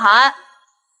谢清寒，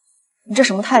你这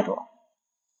什么态度？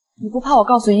你不怕我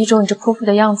告诉一周你这泼妇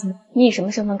的样子吗？你以什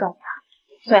么身份告诉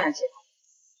他？宋雅洁，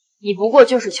你不过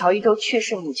就是乔一舟去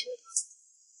世母亲的儿子，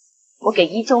我给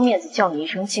一舟面子叫你一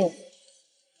声庆子，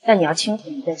但你要清楚，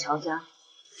你在乔家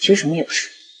其实什么也不是。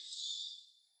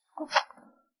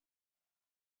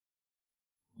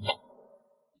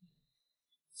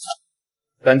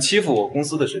敢欺负我公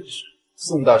司的设计师，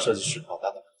宋大设计师老大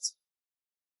的儿子，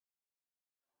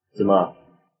怎么？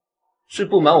是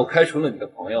不满我开除了你的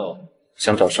朋友，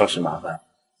想找邵氏麻烦？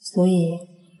所以，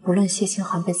无论谢清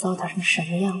寒被糟蹋成什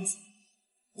么样子，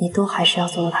你都还是要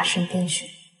走到他身边去，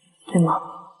对吗？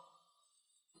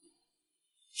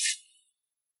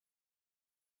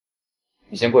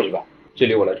你先过去吧，这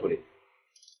里我来处理。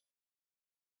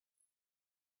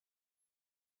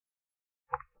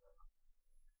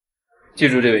记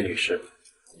住这位女士，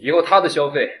以后她的消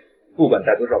费不管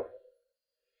带多少，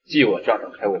记我账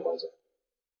上开尾保险。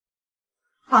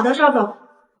好的，邵总。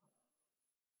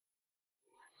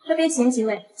这边请几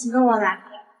位，请跟我来。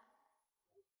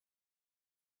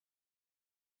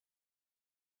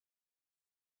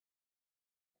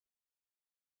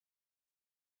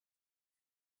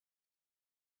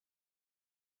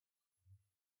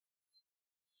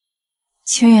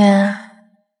清源。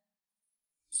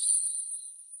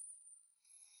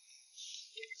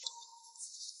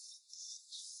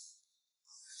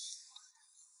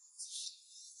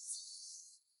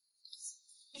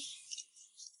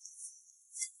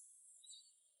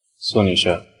宋女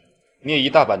士，你也一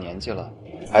大把年纪了，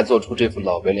还做出这副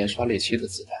老白莲刷猎妻的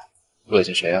姿态，恶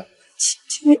心谁啊？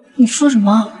你说什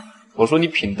么？我说你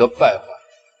品德败坏，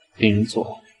令人作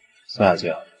呕。宋小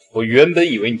姐，我原本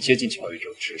以为你接近乔玉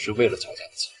舟只是为了乔家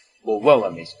的钱，我万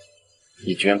万没想到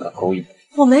你居然敢勾引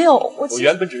我。我没有，我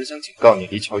原本只是想警告你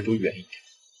离乔玉舟远一点，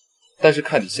但是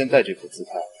看你现在这副姿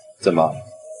态，怎么，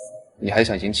你还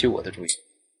想引起我的注意？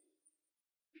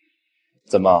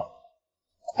怎么，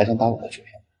还想打我的主意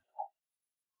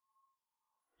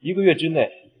？1个月之内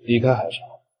离开海城，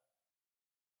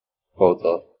否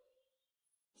则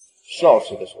邵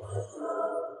氏的手段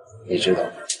你知道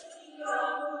吗？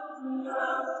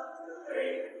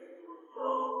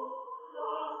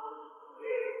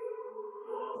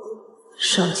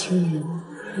邵青云，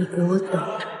你给我等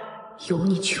着，有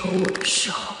你求我的时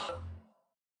候。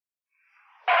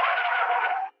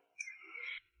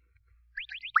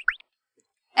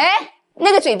哎，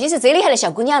那个嘴皮子贼厉害的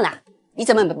小姑娘呢？你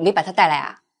怎么没把她带来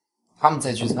啊？他们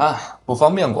在聚餐，不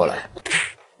方便过来。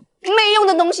没用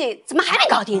的东西，怎么还没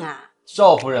搞定啊？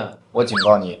邵夫人，我警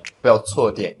告你，不要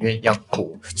错点鸳鸯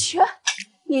谱。去，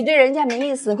你对人家没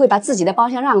意思，会把自己的包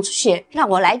厢让出去，让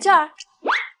我来这儿，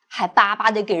还巴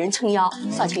巴的给人撑腰。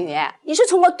邵清源，你是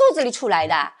从我肚子里出来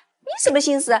的，你什么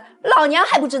心思，老娘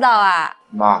还不知道啊？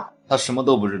妈，她什么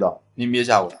都不知道，您别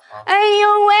吓唬她啊！哎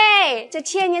呦喂，这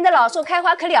1000年的老树开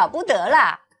花可了不得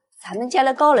了，咱们家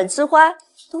的高冷之花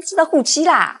都知道护妻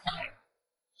啦。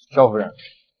邵夫人，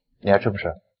你还吃不吃？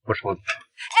不吃我。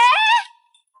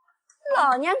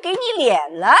老娘给你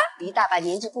脸了，一大把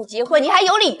年纪不结婚，你还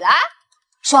有理了？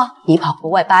说你跑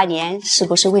国外8年，是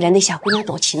不是为了那小姑娘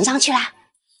躲情上去了？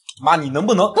妈，你能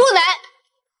不能？不能，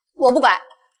我不管。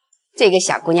这个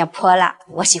小姑娘泼辣，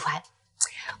我喜欢，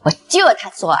我就要她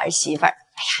做儿媳妇儿。哎呀，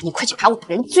你快去把我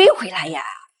人追回来呀！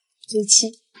追妻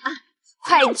啊，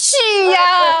快去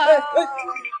呀！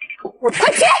我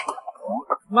快去！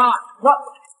妈。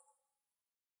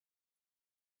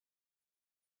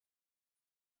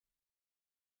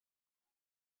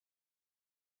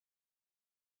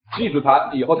记住他，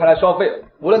以后他来消费，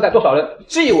无论带多少人，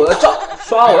记我的账，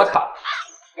刷我的卡。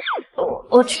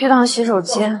我去趟洗手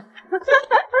间。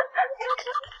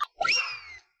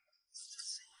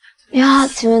你好，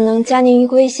请问能加您一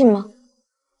个微信吗？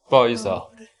不好意思啊，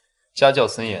家教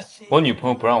森严，我女朋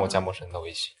友不让我加陌生人的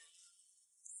微信。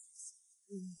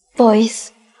不好意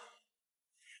思。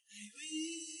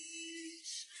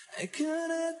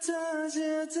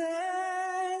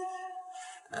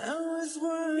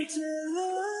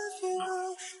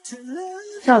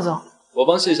邵总，我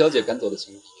帮谢小姐赶走了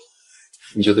情敌，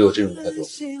你就对我这种态度？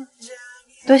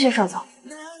多谢邵总。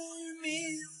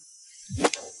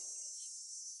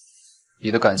你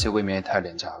的感谢未免也太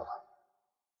廉价了吧？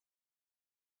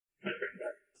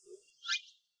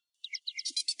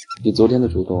你昨天的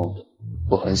主动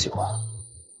我很喜欢，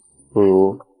不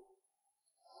如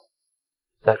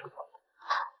再主动。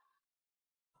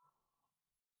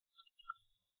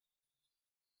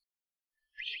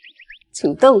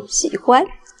主动喜欢，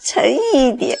诚意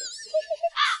一点。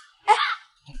哎，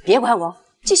别管我，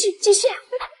继续继续。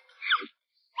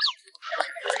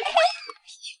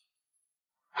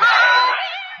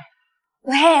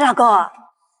喂，老公，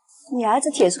你儿子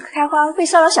铁树开花会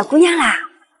骚扰小姑娘啦？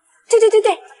对，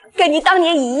跟你当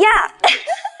年一样。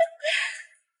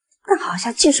但好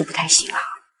像技术不太行啊。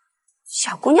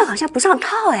小姑娘好像不上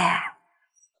套哎。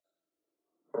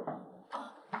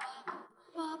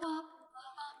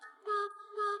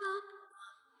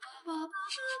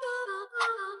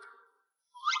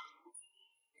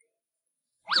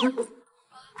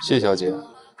谢小姐，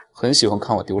很喜欢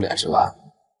看我丢脸是吧？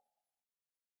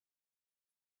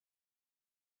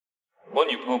我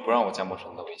女朋友不让我加陌生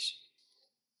人的微信。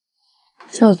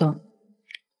邵总，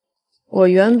我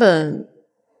原本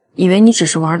以为你只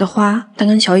是玩的花，但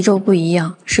跟乔一舟不一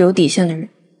样，是有底线的人。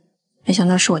没想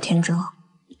到是我天真了。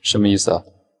什么意思啊？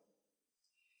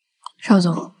邵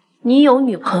总，你有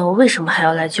女朋友，为什么还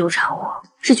要来纠缠我？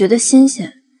是觉得新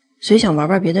鲜，所以想玩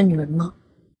玩别的女人吗？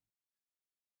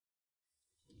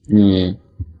你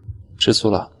吃醋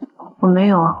了？我没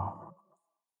有啊。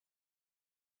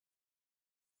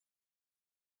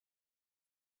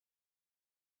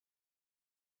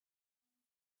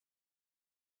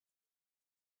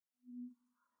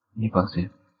你放心，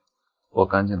我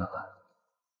干净的很。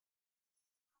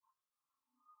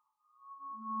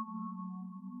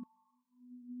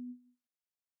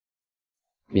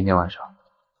明天晚上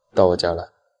到我家来。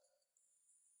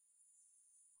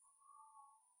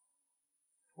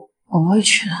我不会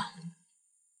去的。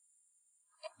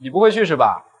你不会去是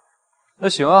吧？那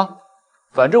行啊，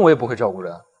反正我也不会照顾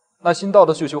人。那新到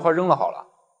的绣球花扔了好了。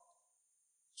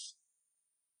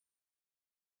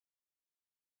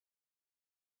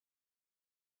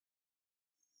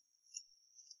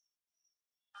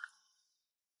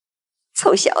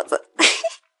臭小子！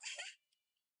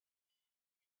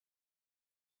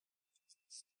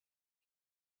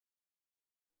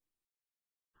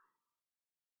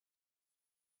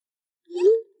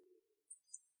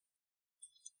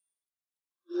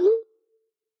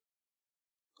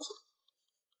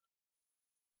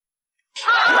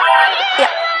呀，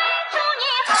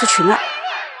他是群儿。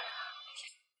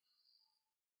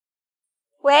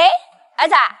喂，儿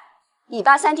子，你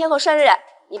爸3天后生日，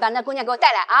你把那姑娘给我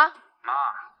带来啊！妈，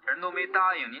人都没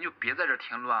答应，您就别在这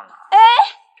添乱了。哎，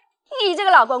你这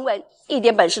个老公公一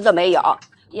点本事都没有，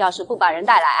要是不把人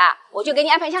带来啊，我就给你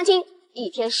安排相亲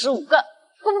，1天15个，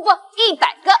不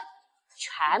，100个，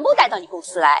全部带到你公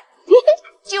司来，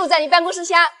就在你办公室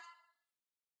下。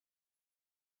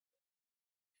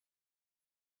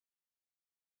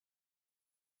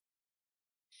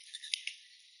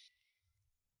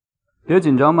别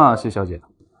紧张嘛，谢小姐。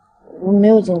我没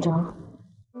有紧张。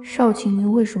邵晴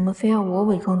明为什么非要我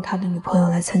伪装他的女朋友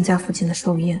来参加父亲的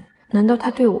寿宴？难道他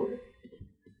对我……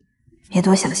别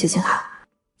多想，谢清寒，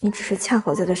你只是恰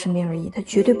好在他身边而已，他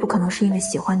绝对不可能是因为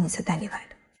喜欢你才带你来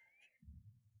的。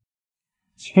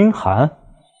清寒，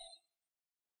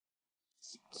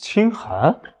清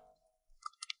寒，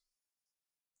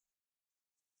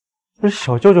这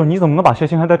小舅舅，你怎么能把谢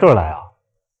清寒带这儿来啊？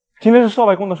今天是少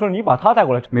外公的生日，你把他带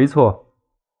过来？没错，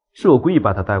是我故意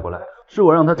把他带过来，是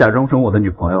我让他假装成我的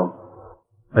女朋友，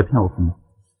来骗我父母。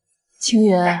清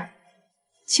源，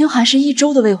清寒是一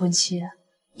周的未婚妻，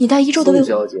你带一周的未婚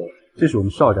小姐，这是我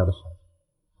们邵家的事，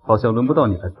好像轮不到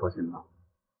你来操心吧？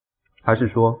还是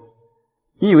说，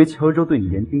你以为乔一舟对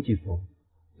你言听计从，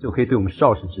就可以对我们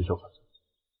邵氏指手画脚？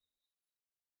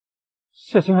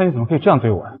谢清寒，你怎么可以这样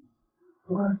对我呀？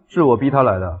是我逼他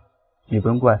来的，你不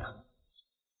用怪他。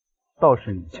倒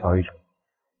是你乔一舟，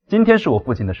今天是我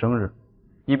父亲的生日，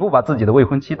你不把自己的未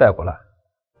婚妻带过来，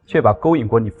却把勾引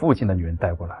过你父亲的女人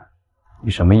带过来，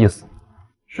你什么意思？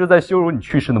是在羞辱你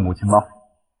去世的母亲吗？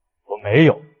我没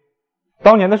有，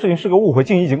当年的事情是个误会，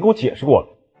静怡已经跟我解释过了，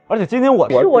而且今天是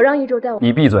我让一周带我。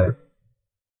你闭嘴，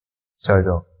乔一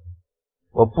舟，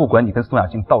我不管你跟宋雅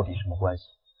静到底什么关系，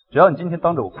只要你今天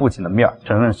当着我父亲的面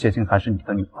承认谢清寒是你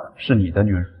的女朋友，是你的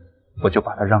女人，我就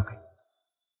把她让给你。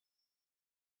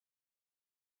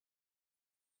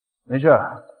没事，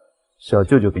小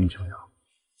舅舅给你撑腰。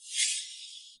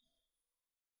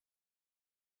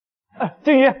哎，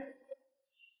静怡，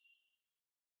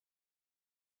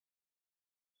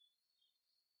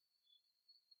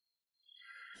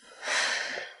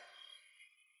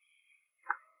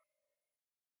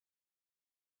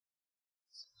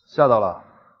吓到了？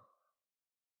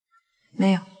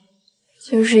没有，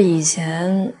就是以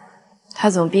前他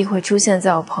总避讳出现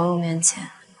在我朋友面前，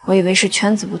我以为是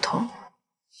圈子不同。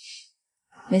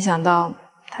没想到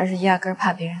他是压根儿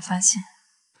怕别人发现。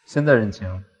现在认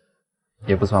清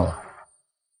也不算晚。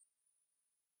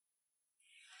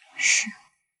是。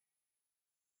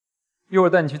一会儿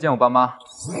带你去见我爸妈。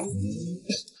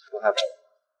不害怕？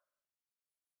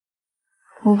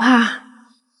不怕。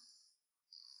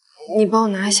你帮我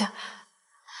拿一下，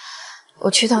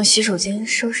我去趟洗手间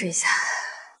收拾一下。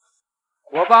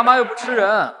我爸妈又不吃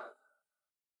人，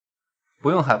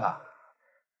不用害怕。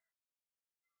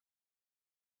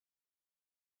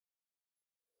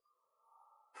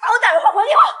还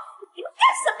给我！你们干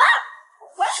什么？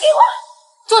还给我！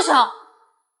住手！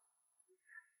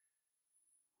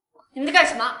你们在干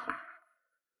什么？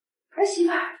儿媳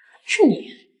妇儿，是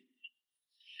你。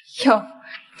哟，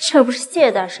这不是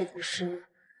谢大设计师？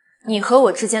你和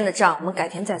我之间的账，我们改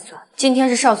天再算。今天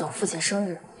是邵总父亲生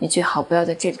日，你最好不要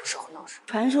在这种时候闹事。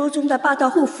传说中的霸道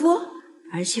护肤，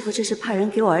儿媳妇这是怕人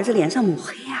给我儿子脸上抹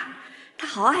黑呀！他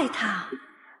好爱他。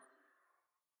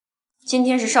今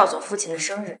天是邵总父亲的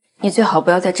生日，你最好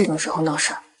不要在这种时候闹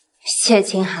事。谢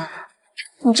清寒，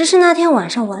你这是那天晚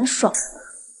上玩爽了，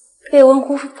被未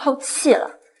婚夫抛弃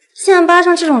了，现在扒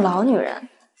上这种老女人，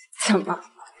怎么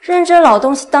认这老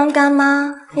东西当干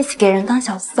妈，一起给人当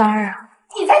小三儿啊？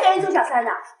你才给人做小三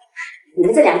呢！你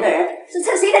们这2个人是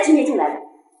趁谁的亲戚进来的？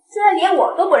虽然连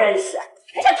我都不认识，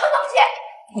还想偷东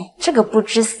西！你这个不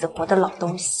知死活的老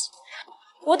东西！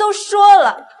我都说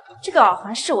了，这个耳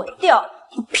环是我掉的，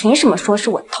你凭什么说是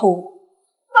我偷的？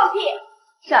放屁！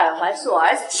这耳环是我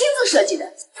儿子亲自设计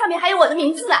的，上面还有我的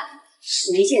名字呢。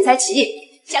是你见财起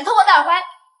意，想偷我的耳环。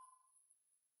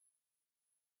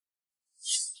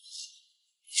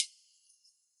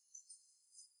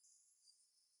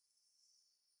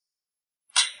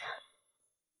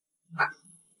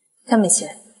江美琪，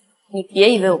你别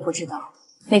以为我不知道，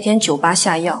那天酒吧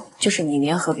下药就是你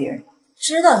联合别人的。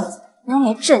知道你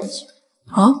没证据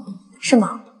啊？是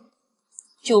吗？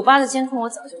酒吧的监控我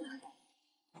早就拿到，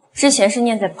之前是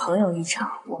念在朋友一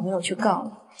场，我没有去告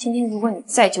你。今天如果你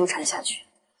再纠缠下去，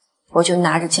我就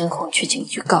拿着监控去警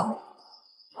局告你。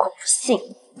我不信，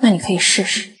那你可以试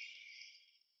试。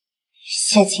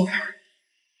谢清寒，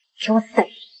给我等！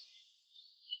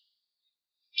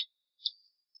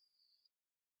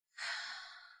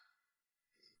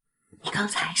你刚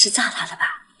才是炸他的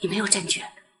吧？你没有证据。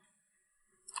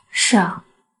是啊，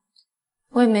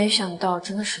我也没想到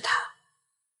真的是他。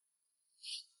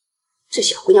这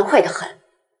小姑娘坏得很，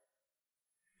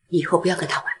你以后不要跟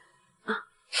她玩啊！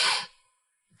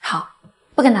好，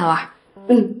不跟她玩。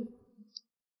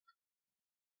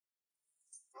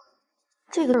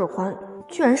这个耳环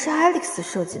居然是 Alex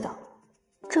设计的，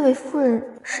这位夫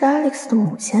人是 Alex 的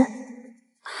母亲。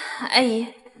阿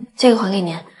姨，这个还给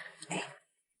您。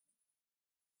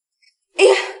哎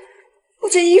呀，我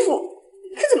这衣服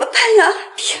可怎么办呀？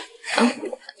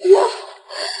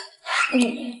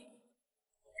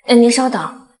您稍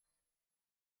等。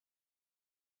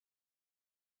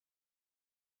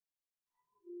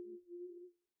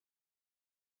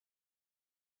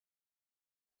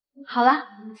好了，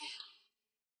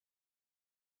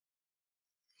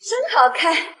真好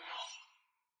看，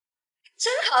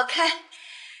真好看！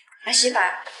儿媳妇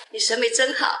儿，你审美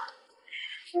真好，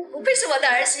不愧是我的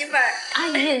儿媳妇儿。阿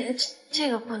姨，这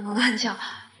个不能乱叫，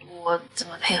我怎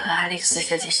么配合 Alex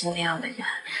设计师那样的人？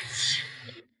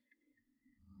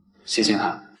谢清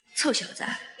寒，臭小子，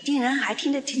竟然还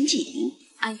听得挺紧。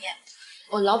阿姨，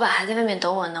我老板还在外面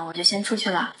等我呢，我就先出去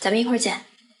了，咱们一会儿见。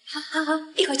好，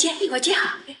一会儿见，一会儿见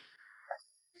哈。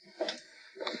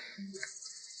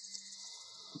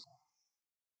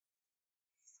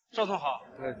邵总好，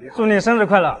祝你生日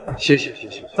快乐！谢谢谢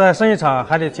谢。在生意场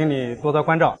还得请你多多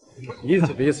关照。意思。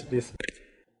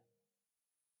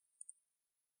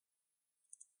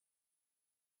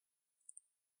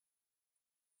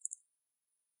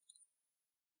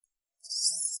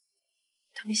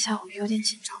等一下，我有点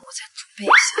紧张，我再准备一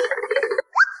下。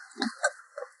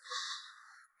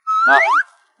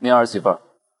您儿媳妇儿。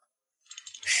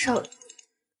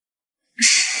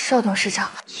邵董事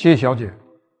长。谢小姐，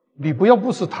你不要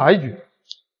不识抬举，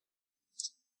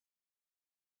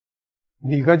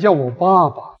你该叫我爸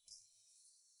爸。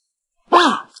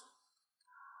爸。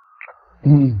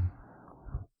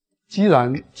既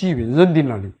然季云认定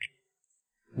了你，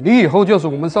你以后就是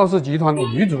我们邵氏集团的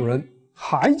女主人，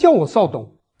还叫我邵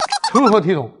董，成何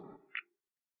体统？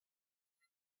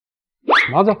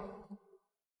拿着。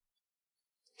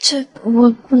这我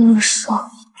不能说。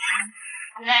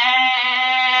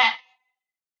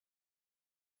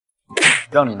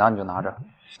让你拿你就拿着。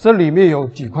这里面有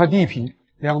几块地皮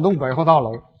，2栋百货大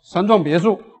楼，3幢别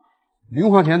墅，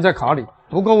零花钱在卡里，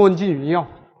都够问季云要。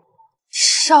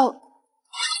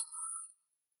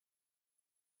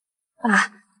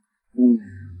爸，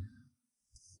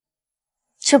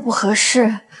这不合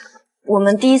适。我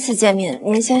们第一次见面，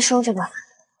您先收着吧。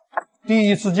第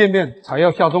一次见面才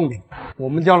要下重点。我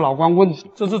们家老光棍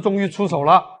这次终于出手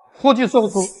了，货季售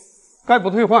出，概不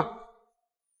退换。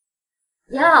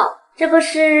哟，这不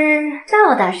是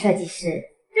赵大设计师，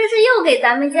这是又给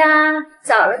咱们家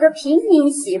找了个平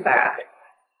民媳妇儿。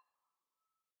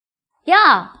哟，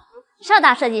邵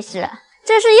大设计师，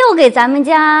这是又给咱们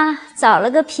家找了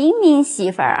个平民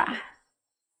媳妇儿啊。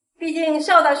毕竟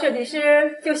邵大设计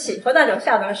师就喜欢那种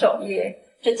下等手艺，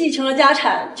这继承了家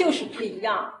产就是不一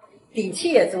样，底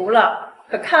气也足了，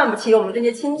可看不起我们这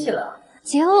些亲戚了。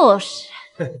就是，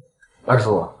二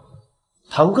叔，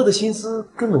堂哥的心思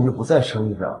根本就不在生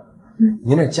意上，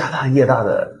您这家大业大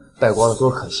的败光了多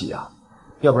可惜啊！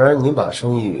要不然您把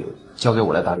生意交给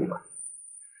我来打理吧。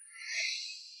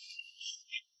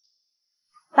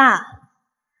爸，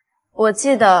我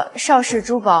记得邵氏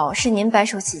珠宝是您白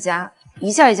手起家，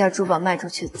一件一件珠宝卖出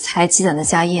去才积攒的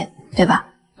家业，对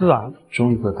吧？是啊，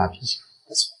终于会发脾气。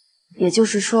也就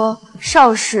是说，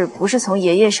邵氏不是从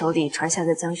爷爷手里传下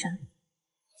的江山。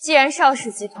既然邵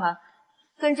氏集团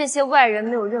跟这些外人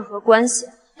没有任何关系，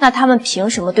那他们凭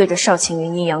什么对着邵青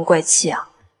云阴阳怪气啊？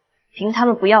凭他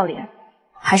们不要脸，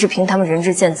还是凭他们人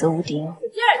质见责无敌呢？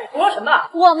燕儿，你说什么？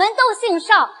我们都姓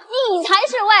邵，你才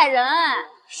是外人。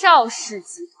邵氏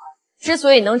集团之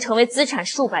所以能成为资产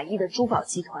数百亿的珠宝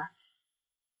集团，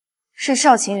是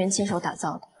邵晴云亲手打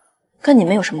造的，跟你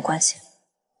们有什么关系？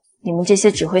你们这些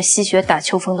只会吸血打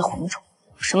秋风的蝗虫，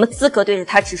有什么资格对着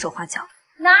他指手画脚？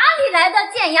哪里来的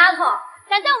贱丫头，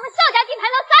敢在我们邵家地盘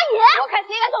上撒野？我看谁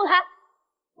敢动他！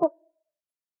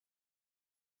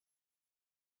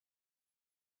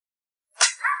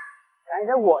敢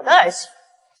惹我的儿媳妇，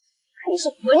看你是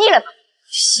活腻了吧？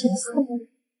媳妇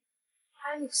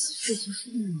，Alex设计师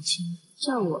的母亲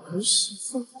叫我儿媳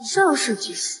妇。邵设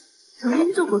计师曾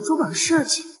经做过珠宝设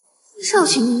计，邵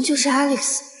晴云就是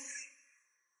Alex。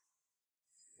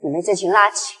你们这群垃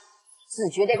圾，自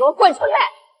觉得给我滚出去！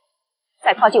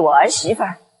再靠近我儿媳妇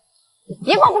儿，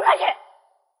别跟我不客气。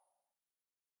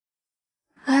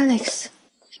Alex，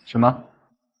 什么？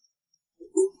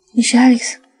你是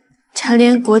Alex， 蝉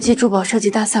联国际珠宝设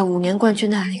计大赛5年冠军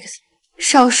的 Alex，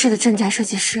 邵氏的镇宅设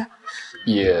计师。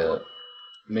也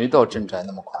没到镇宅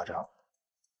那么夸张。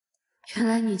原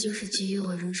来你就是给予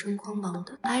我人生光芒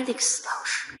的 Alex 老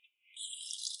师。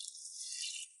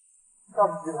上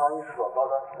市集团一直走高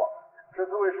端珠宝，这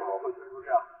次为什么会推出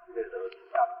这样系列的平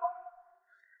价珠宝？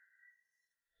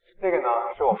这个呢，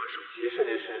是我们首席设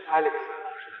计师 Alex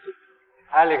老师的作品。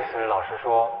Alex 老师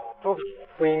说，珠宝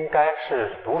不应该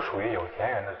是独属于有钱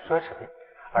人的奢侈品，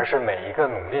而是每一个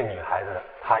努力女孩子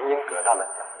她应得到的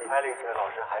奖励。Alex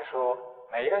老师还说，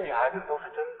每一个女孩子都是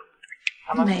珍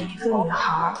宝，每一个女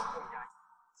孩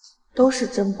都是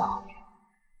珍宝。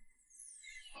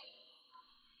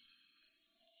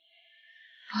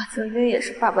我曾经也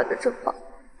是爸爸的珍宝，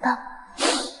爸爸，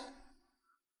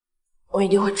我一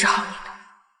定会治好你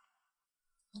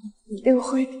的，一定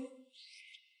会的。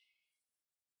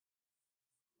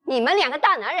你们两个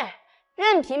大男人，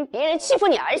任凭别人欺负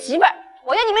你儿媳妇儿，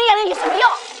我要你们两人有什么用？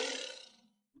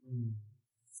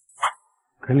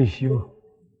给你希望。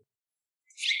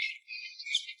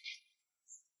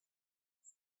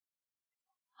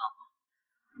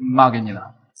妈给你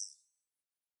的，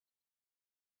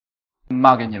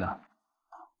妈给你的。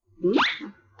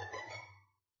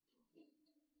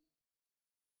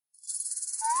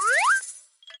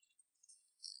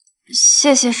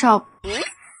谢谢少，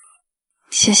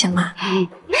谢谢妈。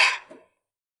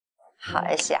好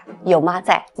儿媳啊，有妈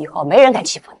在，以后没人敢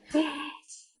欺负你。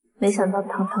没想到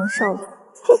堂堂少总，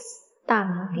大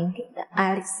名鼎鼎的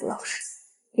Alex 老师，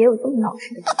也有这么老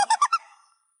实的一面。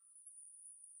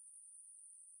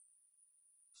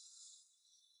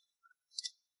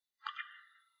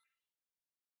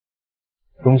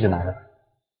东西拿着。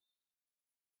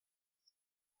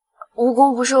无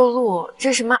功不受禄，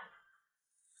这是妈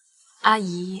阿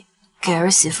姨给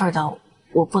儿媳妇的，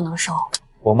我不能收。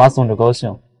我妈送着高兴，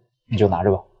你就拿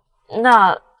着吧。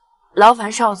那劳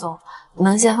烦邵总，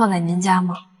能先放在您家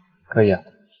吗？可以啊。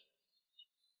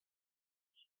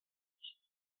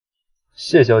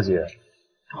谢小姐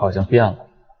好像变了，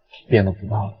变得不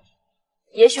怕了。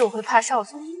也许我会怕邵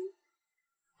总，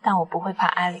但我不会怕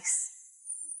Alex。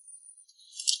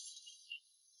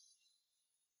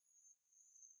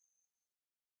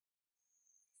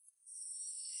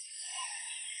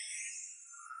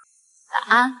晚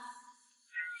安。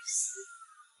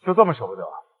就这么舍不得？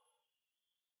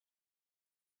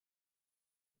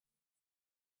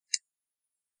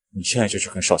你现在就去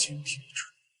跟邵晴提离职，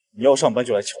你要上班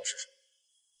就来乔氏上，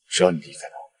只要你离开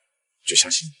他，就相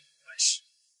信你没关系。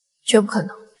绝不可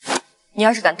能！你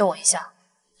要是敢动我一下，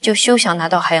就休想拿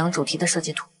到海洋主题的设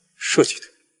计图。设计图？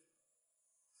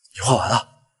你画完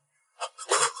了？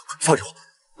快放给我！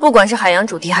不管是海洋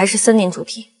主题还是森林主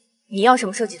题，你要什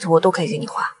么设计图我都可以给你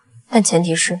画，但前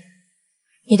提是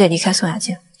你得离开宋雅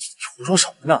静。你胡说什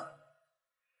么呢？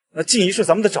那静怡是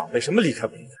咱们的长辈，什么离开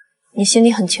不离开？你心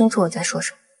里很清楚我在说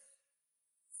什么。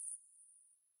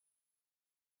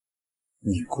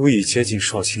你故意接近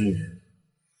邵青云，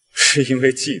是因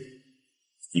为嫉妒。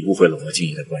你误会了我和静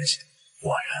怡的关系，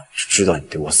果然我知道你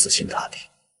对我死心塌地，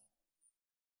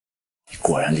你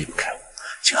果然离不开我，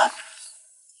静安。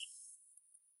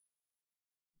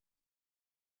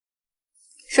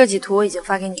设计图我已经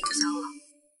发给你邮箱了。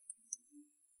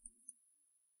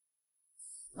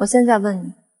我现在问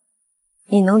你，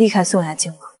你能离开宋雅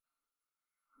静吗？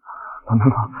能，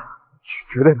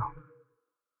绝对能。哇，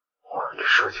这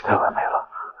设计太完美了。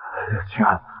秦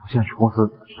安，我现在去公司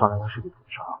商量设计图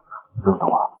上，你不用等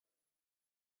我了。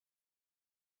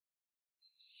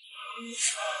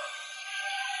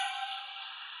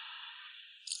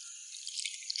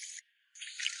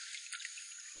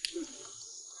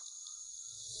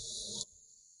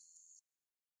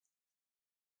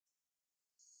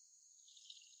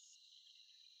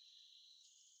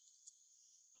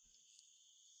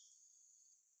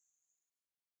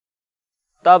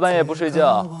大半夜不睡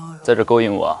觉，在这勾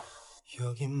引我？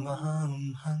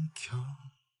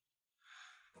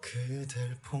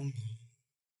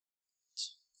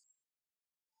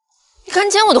你敢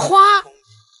捡我的花？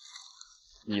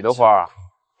你的花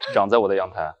长在我的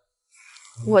阳台，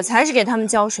我才是给他们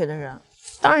浇水的人，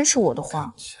当然是我的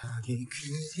花。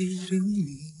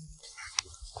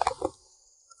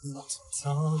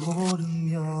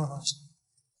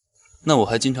那我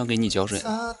还经常给你浇水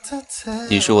呢。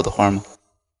你是我的花吗？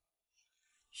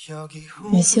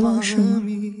你希望是吗？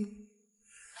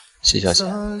谢小姐，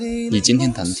你今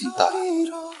天胆子挺大。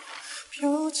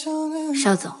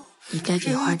邵总，你该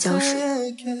给花浇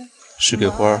水。是给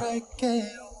花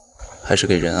还是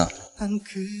给人啊？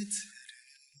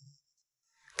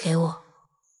给我。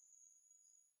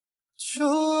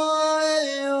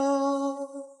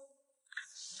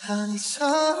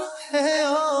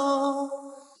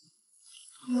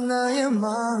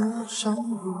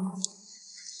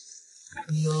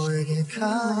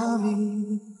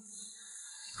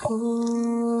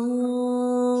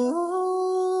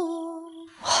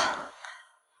哇，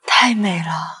太美了，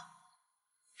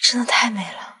真的太美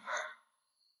了。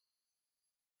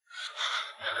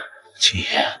秦怡，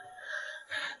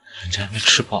人家还没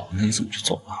吃饱呢，你怎么就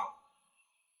走了？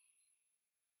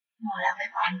我俩没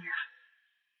帮你啊。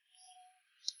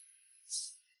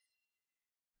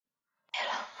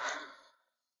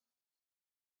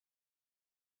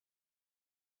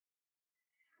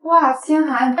哇，清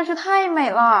寒真是太美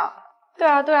了！对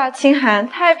啊，清寒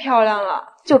太漂亮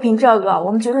了。就凭这个，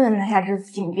我们绝对能拿下这次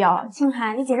竞标。清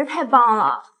寒，你简直太棒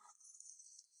了！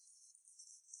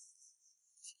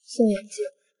宋元静，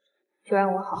就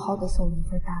让我好好的送你一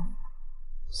份大礼。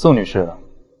宋女士，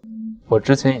我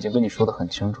之前已经跟你说的很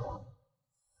清楚。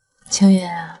青云，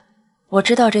我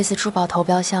知道这次珠宝投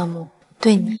标项目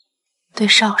对你、对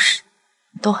邵氏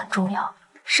都很重要。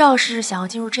邵氏想要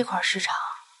进入这块市场，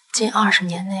近20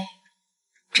年内，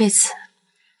这次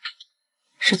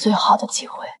是最好的机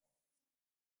会。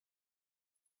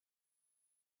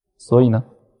所以呢？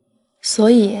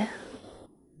所以，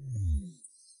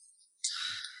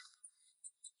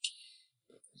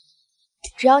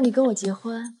只要你跟我结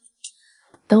婚，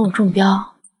等我中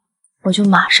标，我就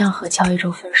马上和乔一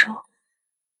舟分手，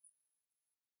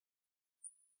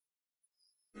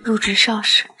入职邵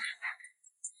氏。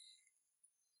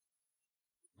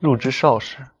入职邵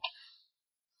氏？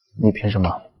你凭什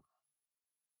么？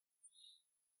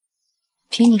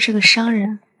凭你是个商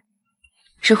人，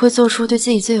只会做出对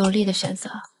自己最有利的选择。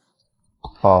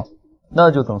好，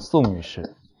那就等宋女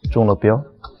士中了标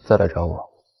再来找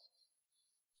我。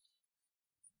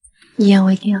一言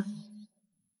为定。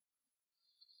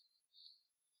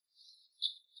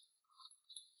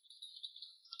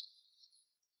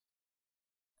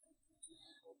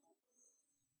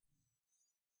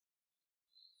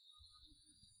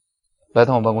来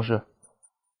趟我办公室。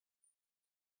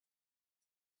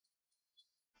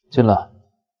进来。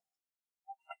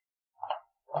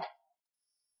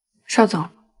邵总，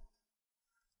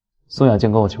宋雅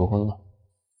静跟我求婚了。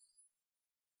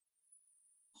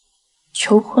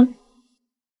求婚？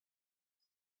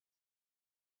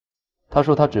她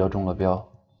说她只要中了标，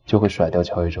就会甩掉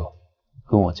乔一舟，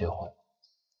跟我结婚，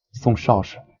送邵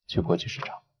氏去国际市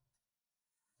场。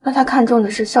那他看中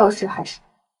的是邵氏还是？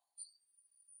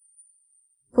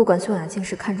不管宋雅静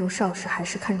是看中邵氏还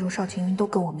是看中邵晴云，都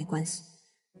跟我没关系。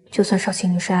就算邵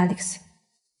晴云是 Alex，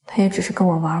 他也只是跟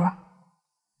我玩玩，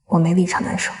我没立场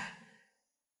难受。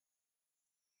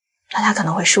那他可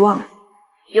能会失望。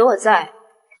有我在，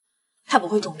他不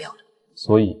会中标的。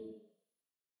所以，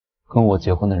跟我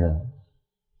结婚的人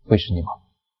会是你吗？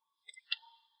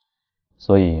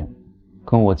所以，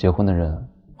跟我结婚的人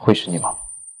会是你吗？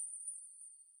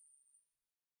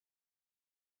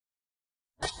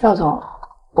邵总，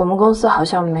我们公司好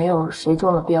像没有谁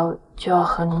中了标就要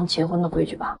和您结婚的规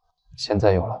矩吧？现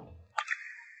在有了。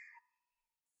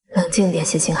冷静点，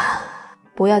谢清寒，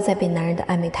不要再被男人的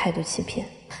暧昧态度欺骗。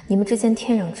你们之间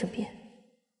天壤之别，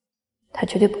他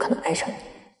绝对不可能爱上你。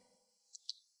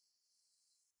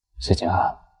谢清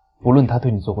寒，无论他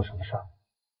对你做过什么事儿，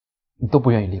你都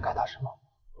不愿意离开他，是吗？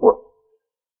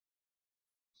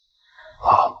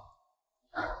好，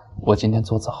我今天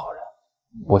做次好人。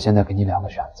我现在给你2个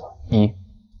选择：一，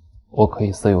我可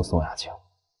以色诱宋雅晴，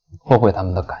破坏他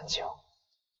们的感情，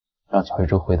让乔一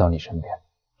舟回到你身边。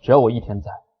只要我一天在，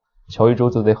乔一舟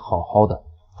就得好好的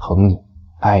疼你、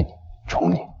爱你、宠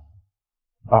你。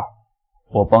2，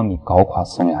我帮你搞垮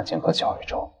宋雅晴和乔一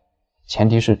舟，前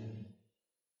提是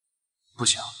不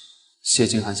行。谢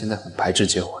清寒现在很排斥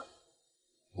结婚，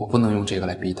我不能用这个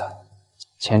来逼他。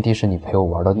前提是你陪我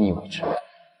玩到腻为止。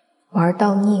玩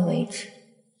到腻为止。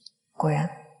果然，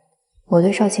我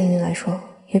对邵青云来说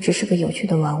也只是个有趣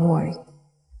的玩物而已。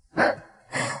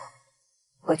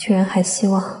我居然还希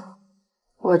望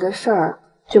我的事儿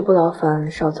就不劳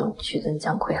烦邵总屈尊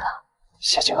降贵了。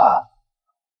谢清寒，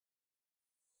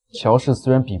乔氏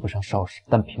虽然比不上邵氏，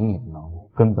但凭你的能力，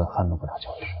根本撼动不了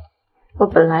乔氏。我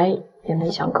本来也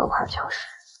没想搞垮乔氏，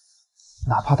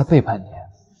哪怕他背叛你，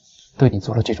对你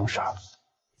做了这种事儿。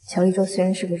乔一舟虽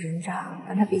然是个人渣，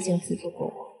但他毕竟资助过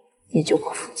我，也救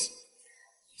过父亲，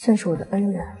算是我的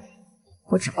恩人。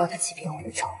我只报他几遍我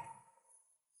的仇。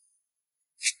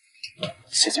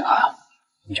谢清寒，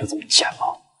你就这么贱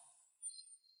吗？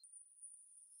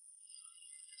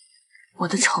我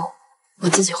的仇我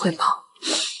自己会报，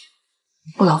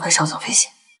不劳烦邵总费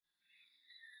心。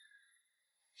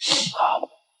好，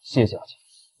谢小姐，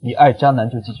你爱渣男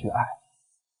就继续爱，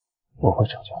我会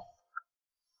成全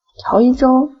你。乔一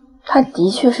舟他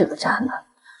的确是个渣男，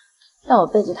但我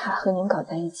背着他和您搞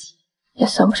在一起，也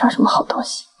算不上什么好东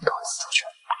西。给我死出去！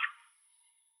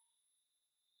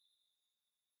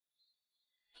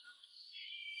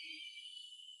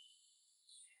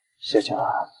谢清寒，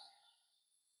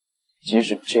即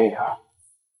使这样，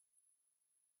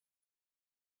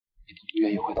你不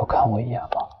愿意回头看我一眼吗？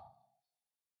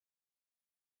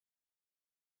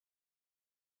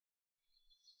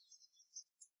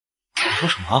你说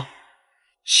什么？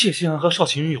谢欣然和邵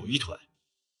晴云有一腿？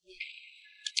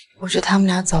我觉得他们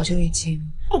俩早就已经……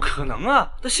不可能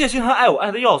啊！那谢欣然爱我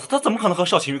爱的要死，他怎么可能和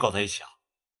邵晴云搞在一起啊？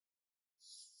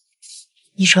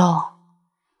一舟，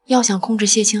要想控制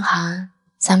谢清寒，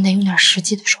咱们得用点实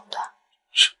际的手段。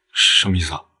什么意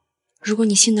思啊？如果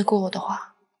你信得过我的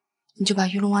话，你就把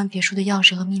玉龙湾别墅的钥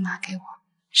匙和密码给我，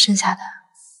剩下的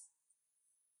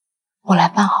我来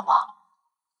办，好不好？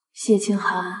谢清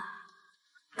寒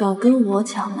敢跟我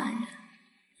抢男人，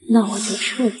那我就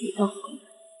彻底的毁了。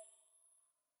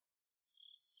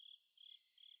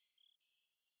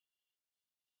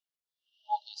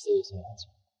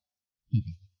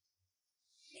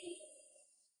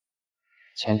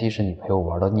前提是你陪我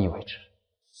玩到腻为止。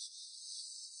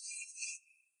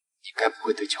你该不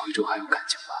会对乔一舟还有感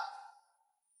情吧？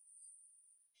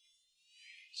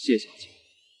谢小姐，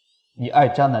你爱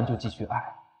渣男就继续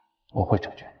爱，我会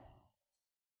成全你。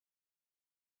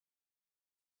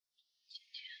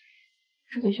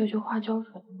是给秀秀花胶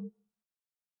水吗？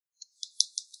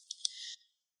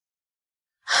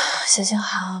谢清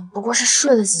寒不过是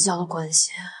睡了几觉的关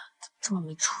系，怎么这么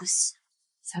没出息？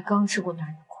才刚吃过男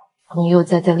人的苦，你又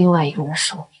栽在另外一个人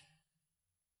手里。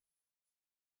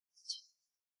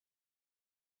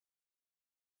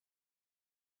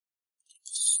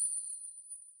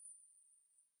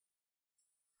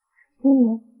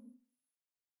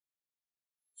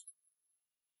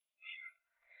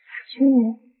去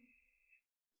年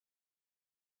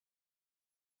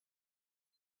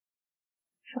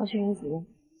邵青云怎么？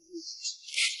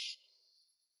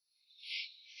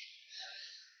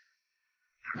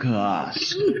大哥，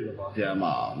是这个房间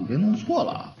吗？你别弄错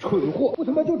了。蠢货，不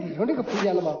他妈就只剩这个房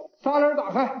间了吗？纱帘打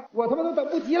开，我他妈都等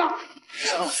不及了。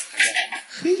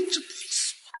嘿，这不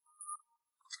死我！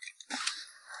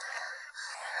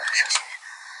邵青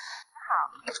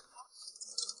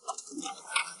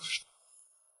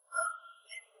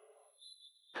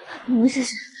云，你们是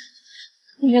谁？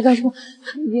你在干什么？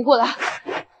你别过来！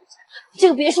这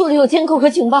个别墅里有监控和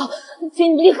情报，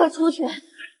请你立刻出去。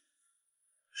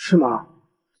是吗？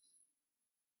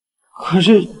可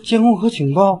是监控和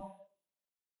情报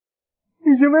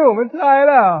已经被我们拆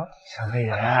了。小美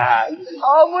人，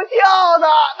逃不掉的，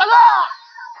大哥！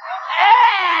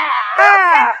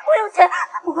我有钱，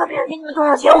不管别人给你们多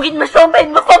少钱，我给你们双倍，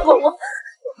你们放过我。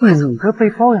你个被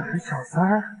包养的小三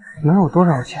儿能有多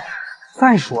少钱？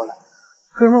再说了，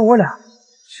哥们儿，我俩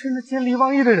是那见利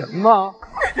忘义的人吗？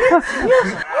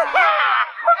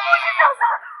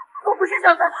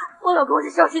想法，我老公是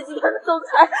邵氏集团的总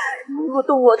裁，如果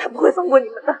动我，他不会放过你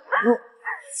们的。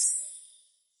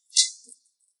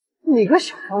你个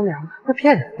小双娘，快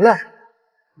骗人了！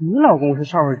你老公是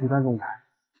邵氏集团总裁，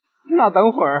那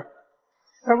等会儿，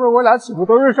要不我俩岂不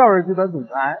都是邵氏集团总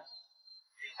裁？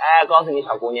哎，告诉你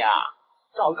小姑娘，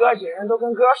找哥几人都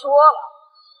跟哥说了，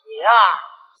你呀，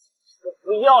这个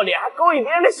不要脸还勾引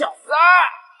别人的小三儿，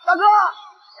大哥，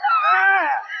哎，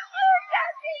我想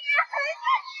金月很想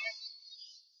你，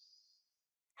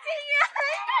金月很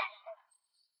想你。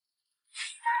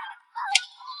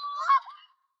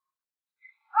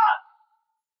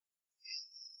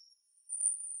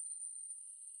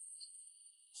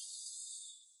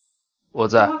我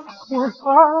在。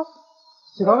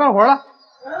起床干活了。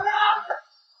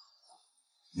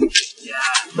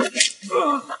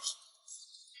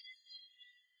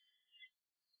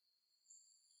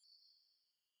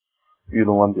玉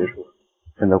龙湾别墅，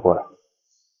现在过来。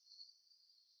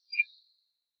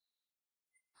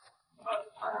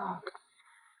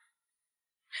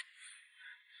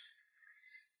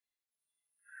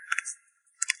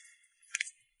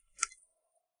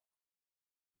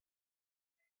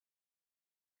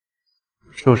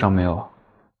受伤没有？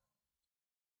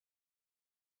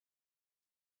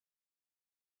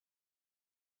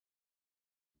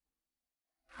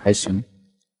还行，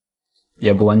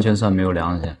也不完全算没有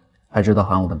良心，还知道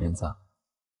喊我的名字。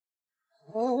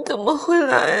你怎么会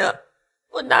来呀？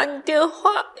我打你电话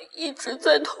一直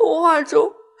在通话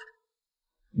中。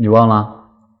你忘了，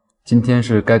今天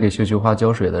是该给绣球花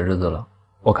浇水的日子了。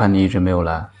我看你一直没有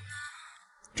来，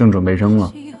正准备扔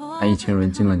了，还一群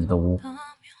人进了你的屋，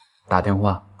打电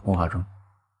话通话中。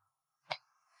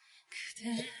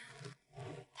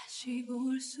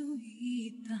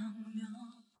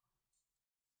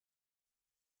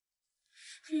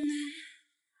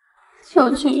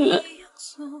小情人，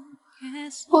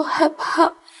我害怕，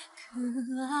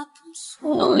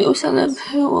你能留下来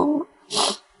陪我吗？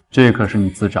这可是你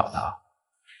自找的。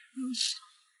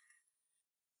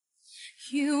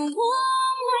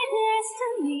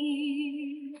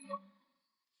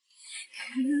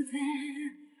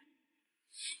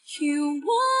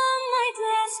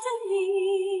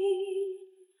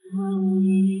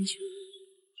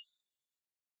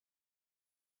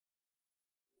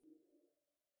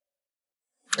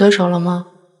得手了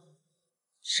吗？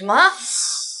什么？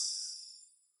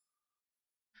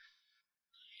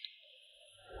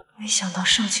没想到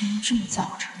邵青云这么在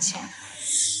乎这个钱。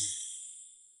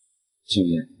静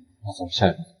言，那咱们下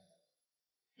一步。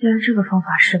既然这个方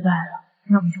法失败了，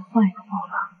那我们就换一个方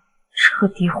法，彻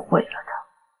底毁了他。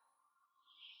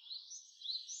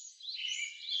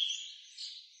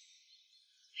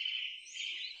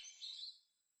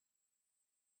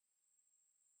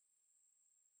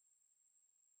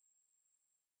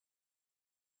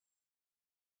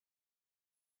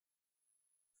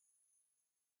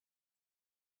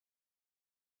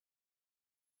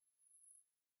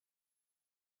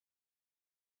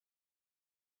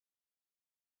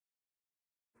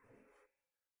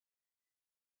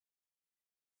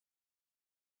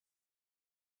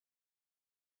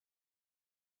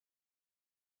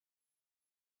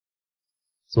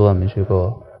昨晚没睡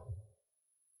够。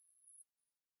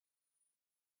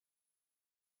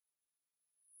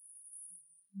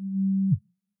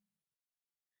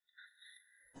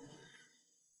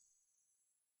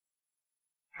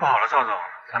不好了，赵总，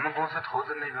咱们公司投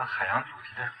资那个海洋主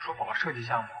题的珠宝设计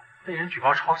项目被人举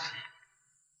报抄袭。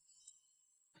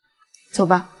走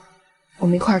吧，我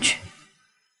们一块儿去。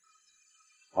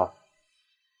好。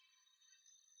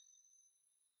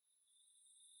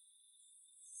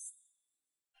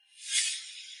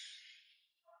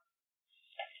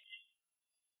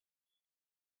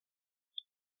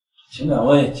请两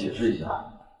位解释一下。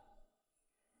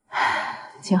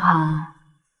秦寒，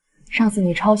上次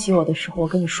你抄袭我的时候，我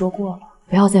跟你说过了，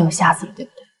不要再有下次了，对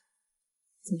不对？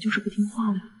怎么就是不听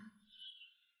话了？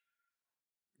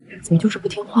怎么就是不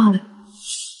听话了？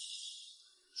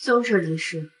宋设计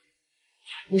师，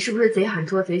你是不是贼喊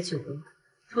捉贼久了，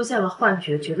出现了幻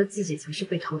觉，觉得自己才是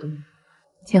被偷的人？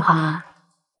秦寒，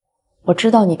我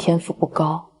知道你天赋不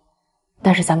高，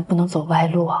但是咱们不能走歪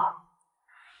路啊。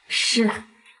是，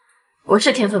我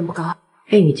是天分不高，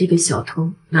被你这个小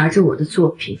偷拿着我的作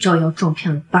品照妖撞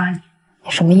骗了8年。你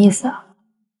什么意思啊？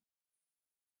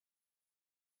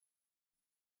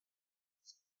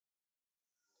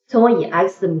从我以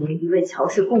X 的名义为乔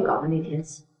氏供稿的那天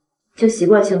起，就习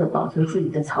惯性的保存自己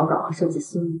的草稿和设计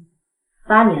思路。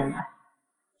8年来，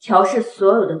乔氏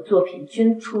所有的作品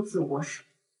均出自我手，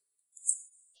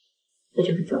这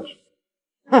就是证据。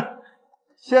哼，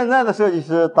现在的设计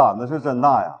师胆子是真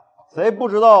大呀！谁不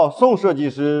知道宋设计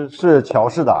师是乔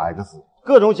氏的 X，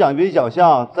 各种奖杯奖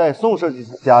项在宋设计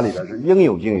师家里边是应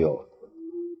有尽有，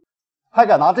还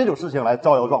敢拿这种事情来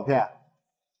招摇撞骗？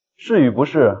是与不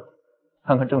是，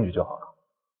看看证据就好了。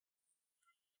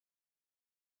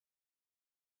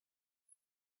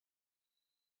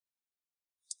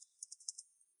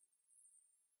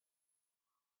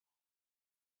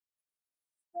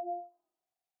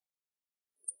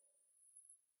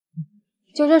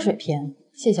就这水平，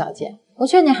谢小姐，我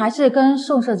劝你还是跟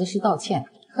宋设计师道歉。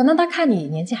可能他看你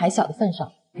年纪还小的份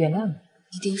上，原谅你。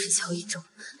一定是乔一中，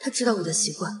他知道我的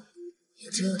习惯，也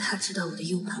只有他知道我的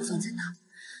U 盘放在哪。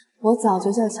我早就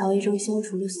叫乔一中消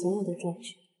除了所有的证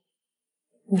据，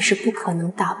你是不可能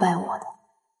打败我的。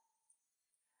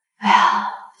哎呀，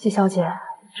谢小姐，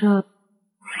这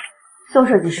宋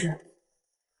设计师，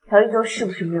乔一中是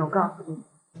不是没有告诉你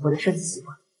我的设计习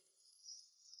惯？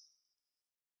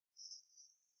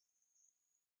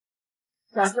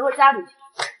小时候家里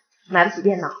买不起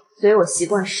电脑，所以我习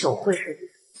惯手绘设计。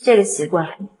这个习惯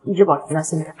一直保持到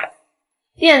现在。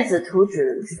电子图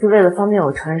纸只是为了方便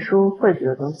我传输绘制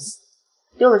的东西，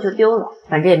丢了就丢了，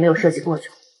反正也没有设计过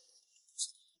程。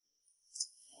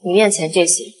你面前这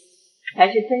些才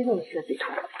是真正的设计图。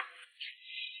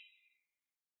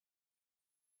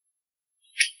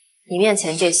你面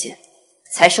前这些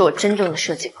才是我真正的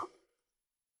设计稿。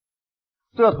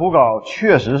这图稿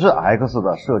确实是 X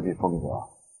的设计风格。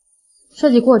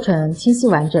设计过程清晰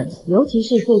完整，尤其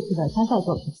是这次的参赛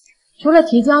作品，除了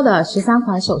提交的13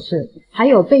款首饰，还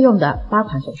有备用的8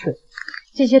款首饰。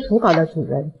这些图稿的主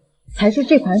人才是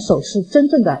这款首饰真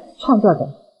正的创作者。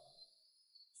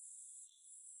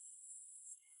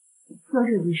宋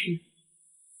设计师，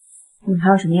你还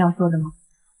有什么要说的吗？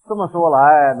这么说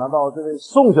来，难道这位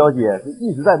宋小姐是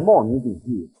一直在冒名顶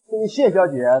替？这位谢小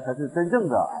姐才是真正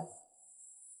的 X？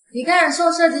 你看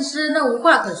宋设计师那无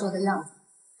话可说的样子，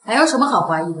还有什么好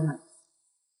怀疑的呢？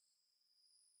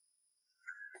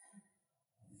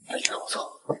我走。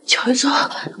乔一中，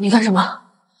你干什么？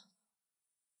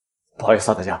不好意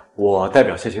思啊，大家，我代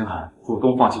表谢清寒主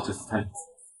动放弃这次参与。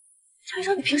乔一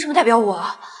中，你凭什么代表我？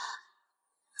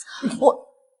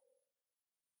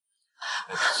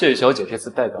谢小姐这次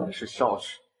代表的是邵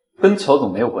氏，跟乔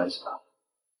总没有关系吧？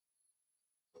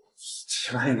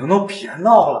清寒，你能不能别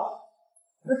闹了？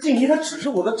那静怡她只是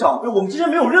我的长辈，我们之间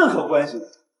没有任何关系。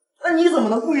那你怎么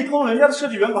能故意偷了人家的设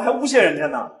计原稿，还诬陷人家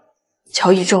呢？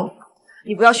乔一中，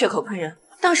你不要血口喷人。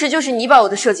当时就是你把我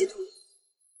的设计图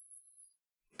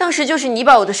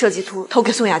投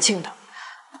给宋雅静的。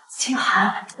清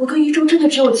寒，我跟一中真的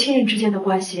只有亲人之间的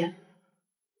关系，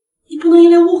你不能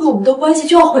因为误会我们的关系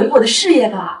就要毁了我的事业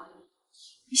吧？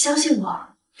你相信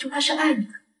我，中他是爱你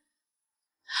的。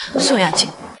宋雅静，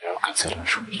不要敢再乱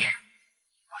说一句，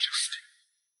我就死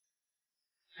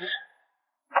定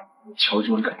了。乔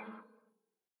中敢。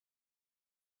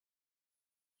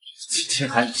清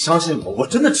寒，你相信我，我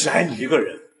真的只爱你一个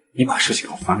人。你把设计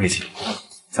稿还给静怡，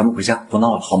咱们回家不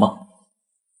闹了，好吗？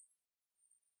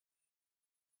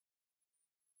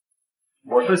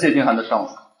我是谢清寒的上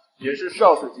司，也是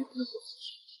邵氏集团的首席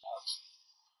设计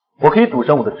师。我可以赌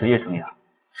上我的职业生涯。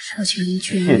邵晴云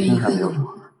居然愿意为了我，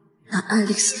拿爱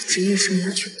丽丝的职业生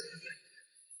涯去赌。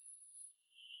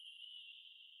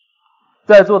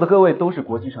在座的各位都是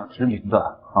国际上知名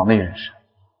的行内人士，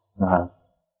那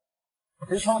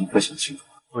你可想清楚，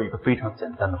做一个非常简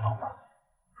单的方法。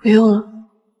不用了。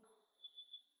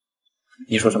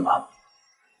你说什么？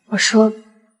我说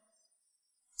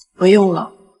不用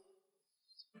了。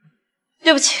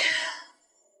对不起，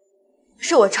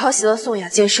是我抄袭了宋雅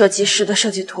静设计师的设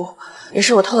计图，也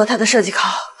是我偷了她的设计稿，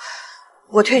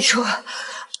我退出。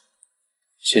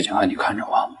谢景安，你看着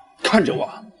我，看着我，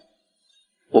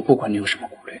我不管你有什么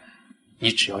顾虑，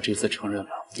你只要这次承认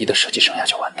了，你的设计生涯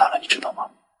就完蛋了，你知道吗？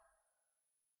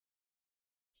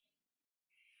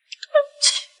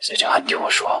谢景安，你听我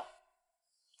说，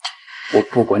我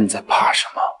不管你在怕什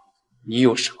么，你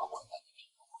有什么困难，你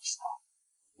跟我说，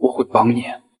我会帮你。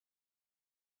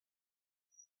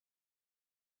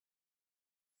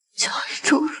小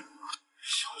周，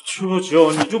小舅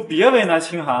舅，你就别为难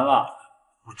清寒了。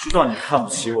我知道你看不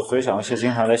起我，所以想用谢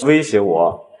清寒来威胁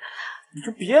我。你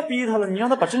就别逼他了，你让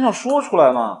他把真相说出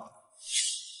来嘛。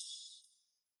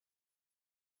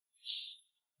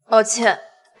抱歉，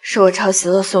是我抄袭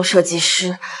了宋设计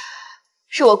师，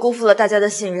是我辜负了大家的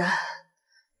信任，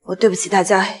我对不起大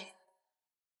家，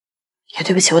也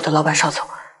对不起我的老板邵总，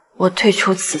我退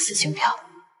出此次竞标。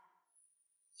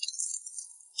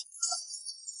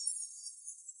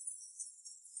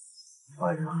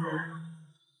哎呀。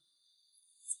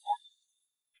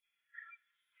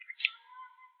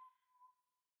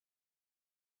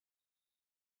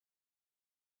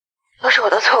都是我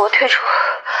的错，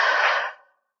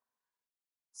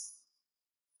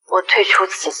我退出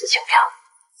此次请票。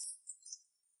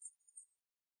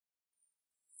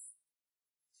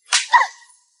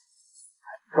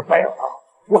可没有啊！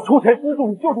我出钱资助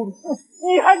你救助你父亲，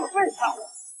你还是废他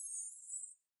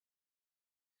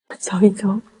我！交一交，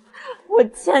我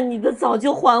欠你的早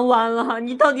就还完了，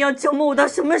你到底要折磨我到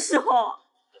什么时候？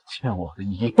欠我的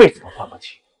你一辈子都还不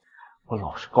起。我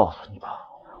老实告诉你吧，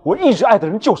我一直爱的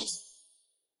人就是你。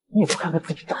你也不看看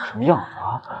自己长什么样子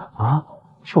啊！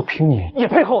就凭你也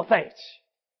配和我在一起？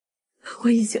我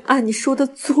已经按你说的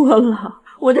做了，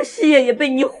我的事业也被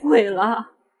你毁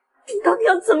了。你到底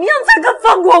要怎么样才肯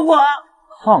放过我？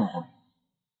放过你？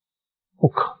不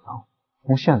可能！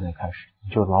从现在开始，你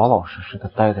就老老实实的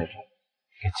待在这里，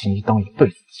给锦衣当一辈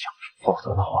子的强手，否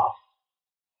则的话，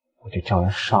我就叫人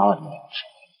杀了你。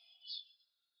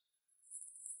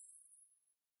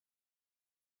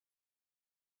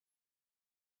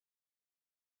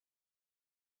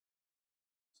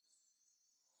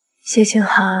谢清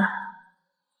寒，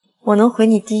我能回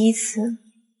你第一次，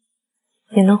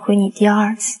也能回你第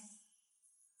二次。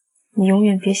你永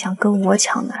远别想跟我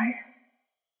抢男人。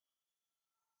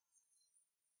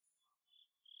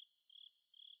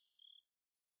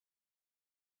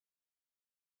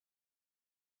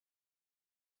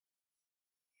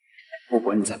不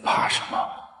管你在怕什么，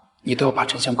你都要把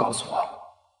真相告诉我，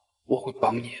我会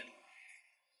帮你。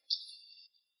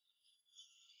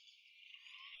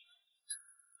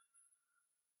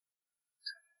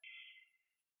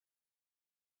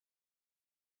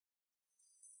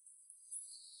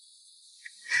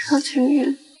邵清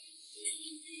云，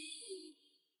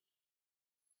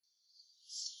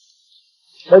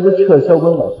那就撤销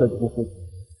温老设计的婚礼。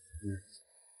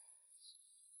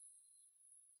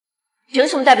凭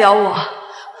什么代表我？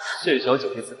谢小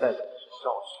姐这次代表的是邵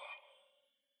氏。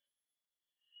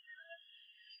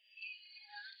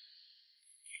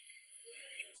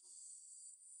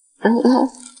难道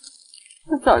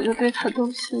我早就对他动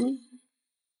心了？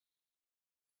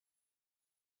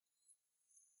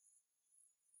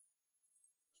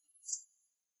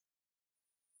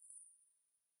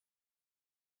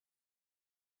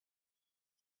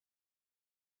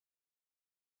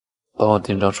帮我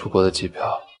订张出国的机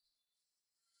票。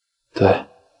对，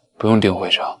不用订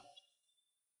回程，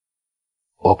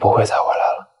我不会再回来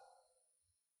了。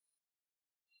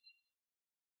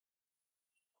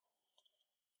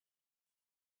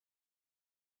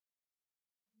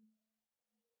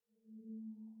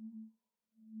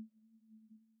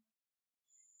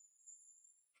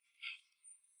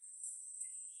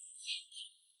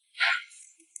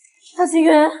大清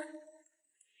云，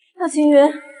大清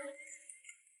云。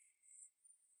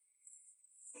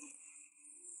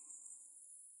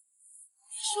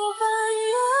说翻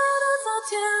越多少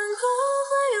天空，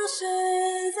会有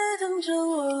谁在等着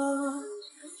我？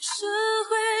是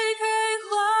会开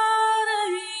花的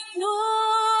云朵。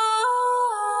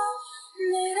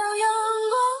每道阳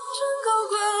光穿高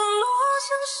滚落，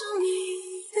像是你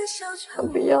的小承诺。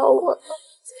他不要我了。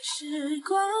在时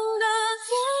光的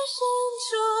天深处，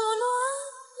暖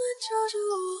暖照着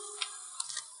我。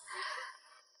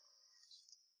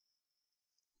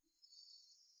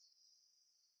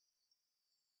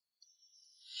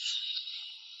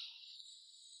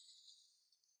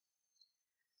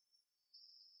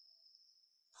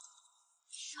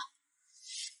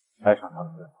爱上他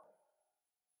了。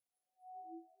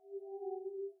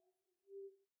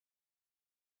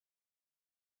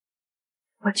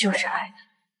我就是爱他。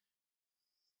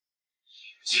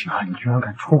秦寒，你居然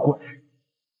敢出轨！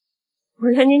我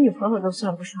连你女朋友都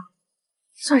算不上，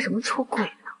算什么出轨呢？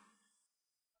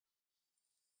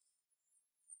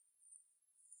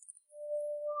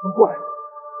出轨！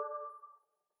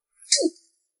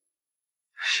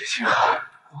谢秦寒，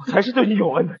我才是对你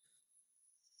有恩的人。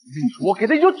那时我给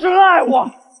的你就只爱我，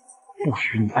不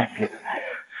许你爱别的男人，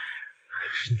可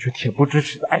是你却恬不知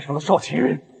耻的爱上了邵晴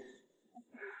云。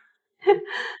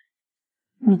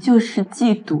你就是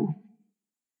嫉妒，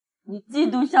你嫉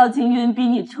妒邵晴云比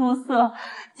你出色，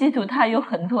嫉妒她有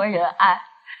很多人爱，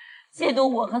嫉妒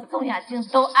我和宋雅静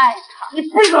都爱她。你闭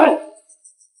嘴！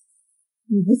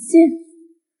你不信？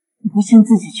你不信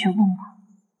自己去问她，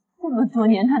这么多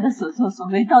年她的所作所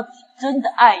为到底是真的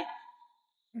爱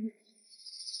你？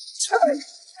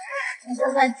你就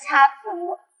算掐死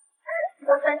我，就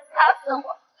算掐死我，我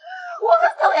和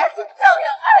宋雅静照样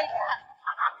爱他。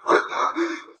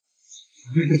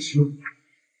为了只有你，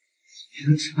你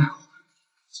能只爱我，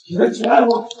你能只爱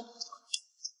我。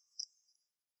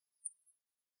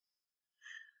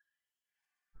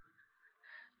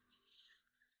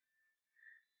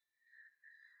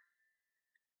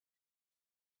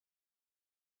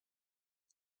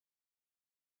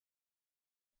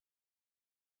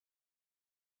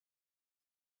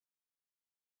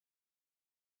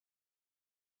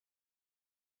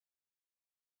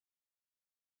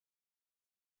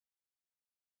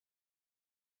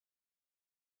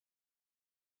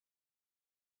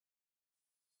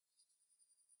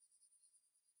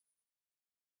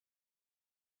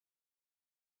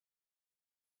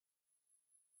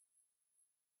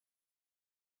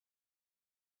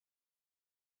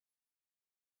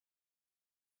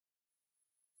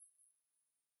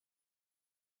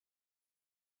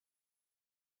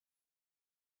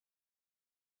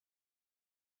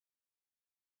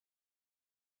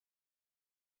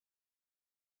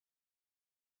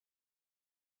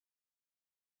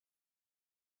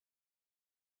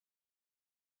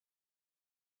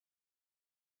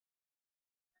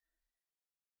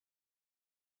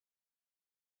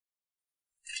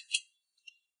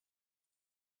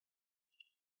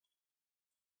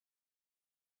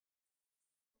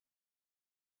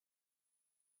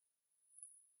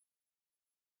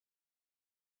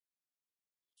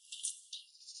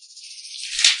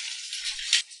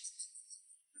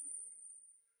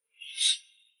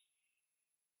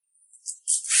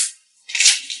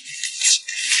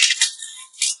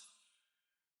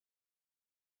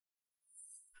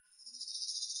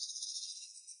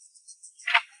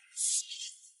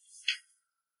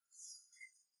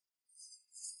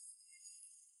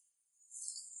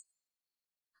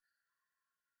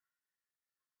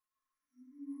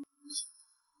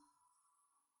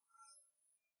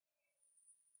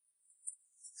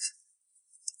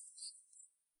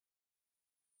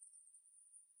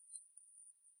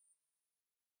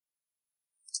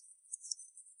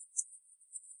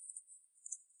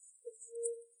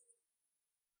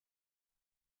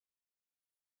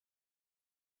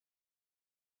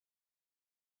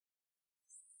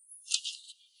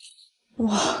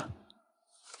哇，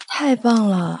太棒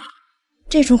了！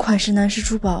这种款式男士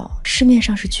珠宝市面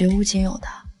上是绝无仅有的。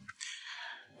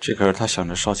这可是他想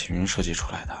着邵庆云设计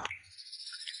出来的。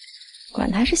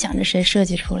管他是想着谁设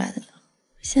计出来的呢，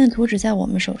现在图纸在我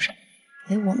们手上，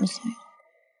为我们所有，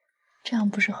这样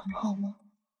不是很好吗？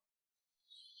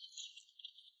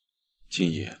静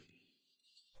怡，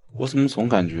我怎么总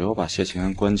感觉我把谢晴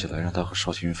安关起来，让他和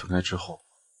邵庆云分开之后，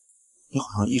你好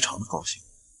像异常的高兴。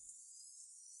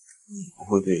你不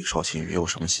会对邵庆云有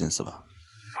什么心思吧？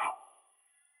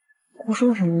胡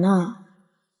说什么呢？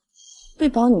为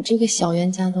保你这个小冤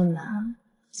家都难，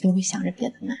怎么会想着别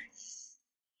的男人？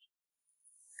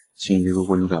静怡，如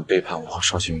果你敢背叛我和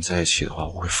邵庆云在一起的话，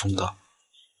我会疯的，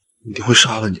一定会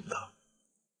杀了你的。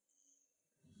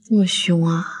这么凶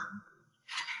啊！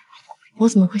我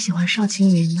怎么会喜欢邵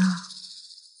青云呢？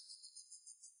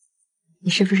你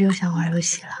是不是又想玩游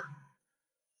戏了？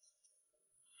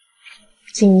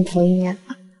静怡同意演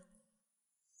吧。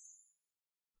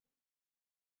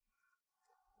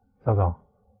赵总，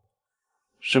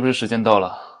是不是时间到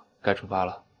了，该出发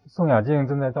了？宋雅静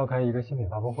正在召开一个新品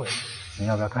发布会，您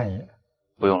要不要看一眼？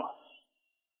不用了，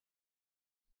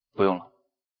不用了。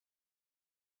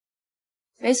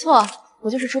没错，我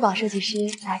就是珠宝设计师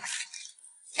X。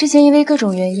之前因为各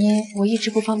种原因，我一直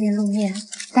不方便露面，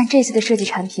但这次的设计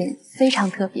产品非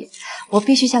常特别，我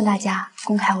必须向大家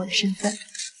公开我的身份。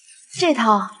这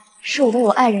套是我为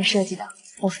我爱人设计的，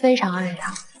我非常爱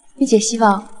他，并且希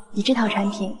望以这套产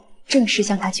品正式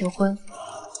向他求婚。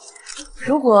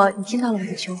如果你听到了我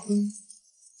的求婚，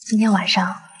今天晚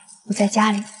上我在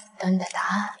家里等你的答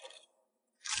案。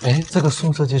哎，这个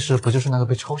宋设计师不就是那个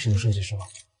被抄袭的设计师吗？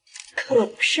可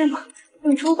不是嘛，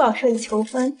用珠宝设计求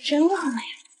婚真忘了呀。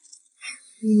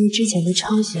因为之前的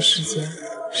抄袭事件，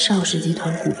邵氏集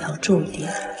团股票骤跌，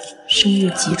声誉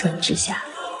急转直下，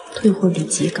退货率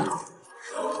极高。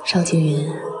邵青云，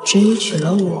只有娶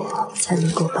了我，才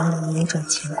能够帮你扭转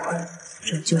乾坤，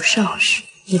拯救邵氏。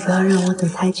你不要让我等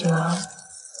太久啊！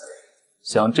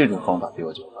想用这种方法逼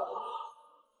我求婚，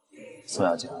宋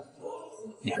雅静，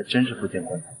你还真是不见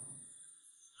棺材。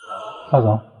邵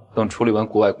总，等处理完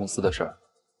国外公司的事儿，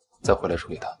再回来处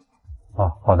理它。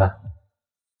哦，好的。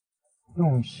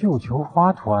用绣球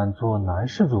花图案做男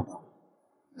士珠宝，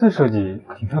这设计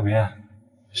挺特别。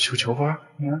绣球花？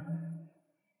嗯。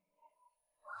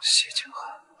谢晴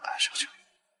涵爱上秋雨。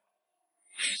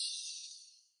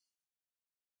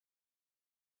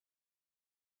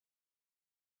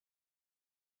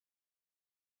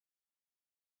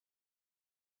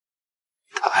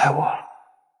他爱我了。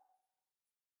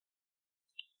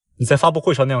你在发布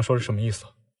会上那样说是什么意思？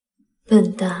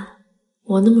笨蛋！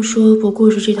我那么说不过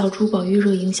是这套珠宝预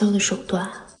热营销的手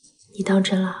段，你当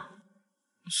真了？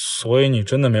所以你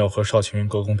真的没有和邵晴云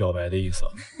隔空表白的意思？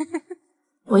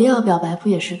我要表白不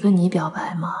也是跟你表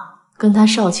白吗？跟他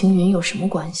邵晴云有什么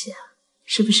关系啊？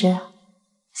是不是？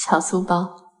小粗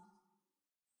包。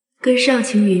跟邵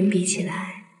晴云比起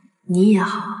来，你也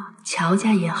好，乔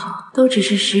家也好，都只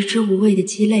是食之无味的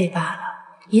鸡肋罢了。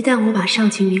一旦我把邵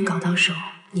晴云搞到手，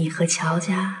你和乔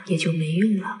家也就没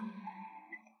用了。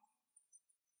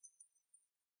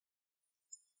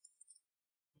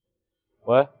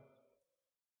喂，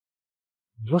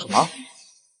你说什么？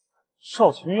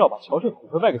邵晴云要把乔氏的股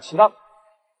份卖给其他？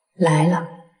来了。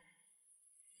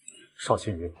邵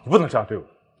晴云，你不能这样对我。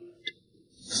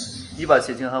你把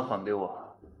谢清涵还给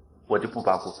我，我就不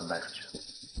把股份卖出去。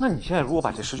那你现在如果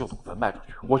把这19股份卖出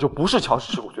去，我就不是乔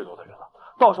氏持股最多的人了。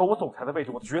到时候我总裁的位置，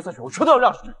我的决策权我全都要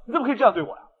让出去。你怎么可以这样对我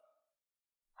呀？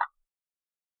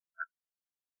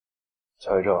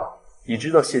乔宇宙，你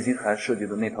知道谢清涵设计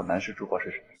的那套男士珠宝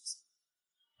是什么意思？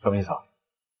什么意思啊？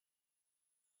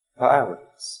他爱我的意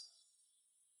思。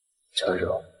乔宇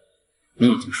宙，你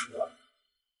已经输了。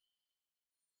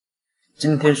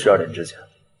今天12点之前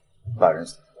把人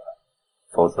送出来，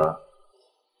否则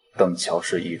等乔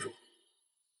氏易主。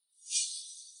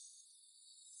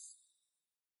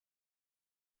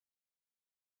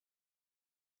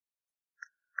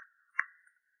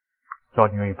只要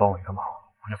你愿意帮我一个忙，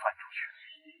我就放你出去。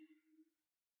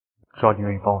只要你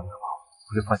愿意帮我一个忙，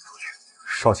我就放你出去。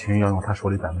邵晴云要用他手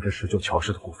里19%乔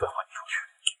氏的股份换你出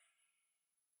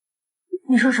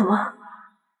你说什么？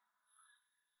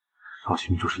邵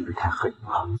晴云就是因为太恨你了，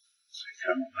所以才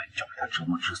让我把你交给他折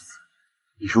磨致死。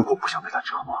你如果不想被他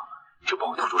折磨，你就帮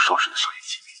我偷出邵氏的商业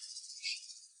机密。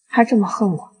他这么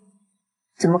恨我，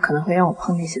怎么可能会让我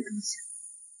碰那些东西？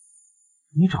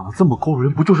你长得这么勾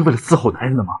人，不就是为了伺候男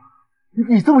人的吗？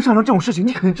你这么善良，这种事情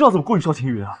你肯定知道怎么过滤邵晴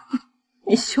云啊！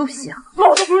你休想！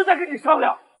老子不是在跟你商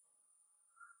量。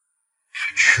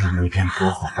去了那边给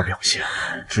我好好表现，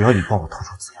只要你帮我偷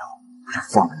出资料，我就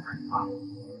放了你不理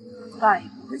了。爸也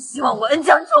不会希望我恩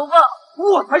将仇报。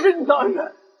我才是你的恩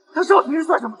人，他少廷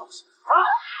算什么东西啊？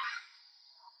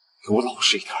给我老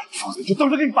实一点，否则就等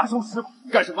着给你爸收尸吧！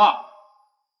干什么？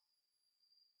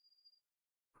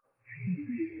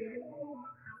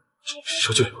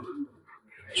小姐，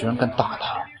居然敢打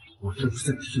他！我这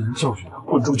是在替人教训他，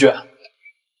滚出去！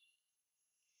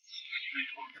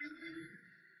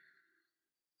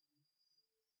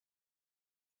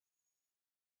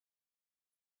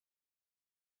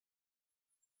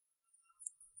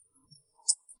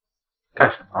干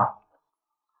什么？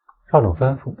少总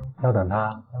吩咐要等他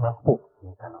让完货，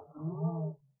你才能。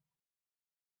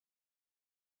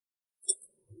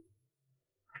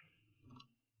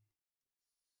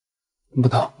不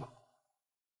疼。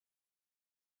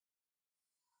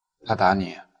他打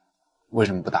你，为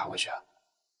什么不打回去啊？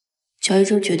乔一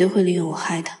舟绝对会利用我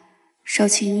害他。邵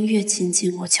青云越亲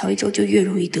近我，乔一舟就越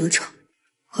容易得逞。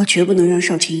我绝不能让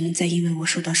邵青云再因为我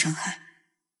受到伤害。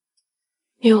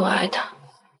因为我爱他，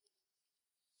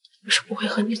我是不会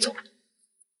和你走的。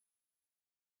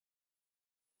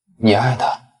你爱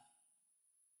他，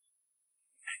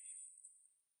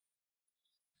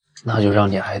那就让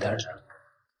你爱的人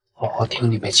好好听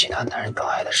你被其他男人更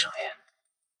爱的声音。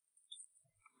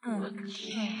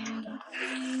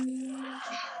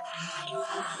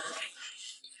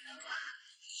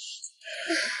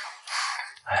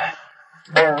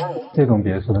这种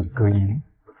别墅的隔音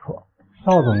不错，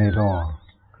邵总那栋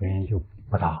隔音就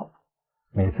不大好。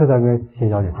每次在跟谢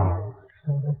小姐上楼，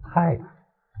声音太大，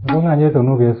我总感觉整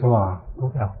栋别墅啊都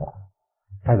在晃，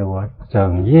害得我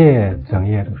整夜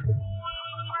都睡不着。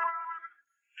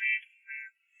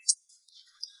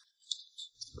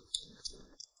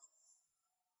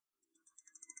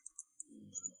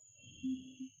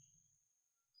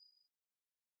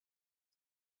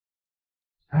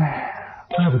哎，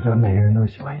怪不得每个人都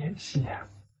喜欢演戏啊。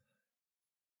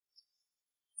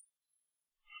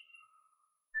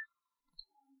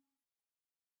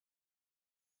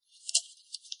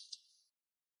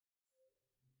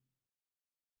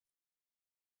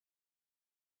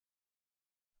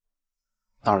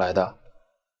哪儿来的？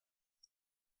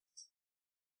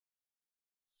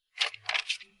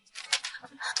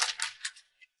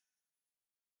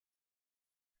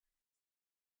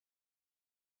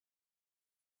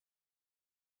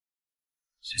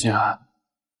谢静涵，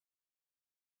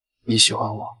你喜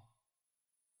欢我？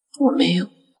我没有。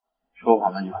说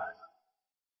谎的女孩子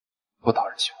不讨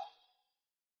人喜欢。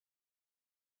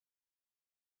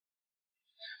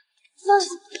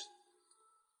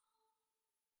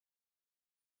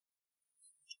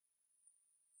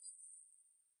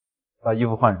把衣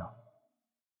服换上。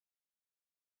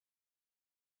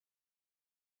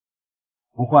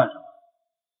不换上，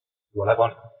我来帮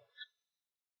你。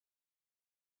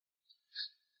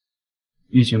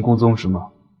欲擒故纵是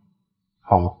吗？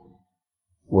好，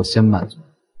我先满足。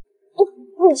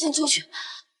你先出去。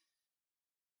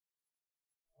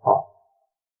好，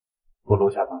我楼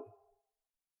下等你。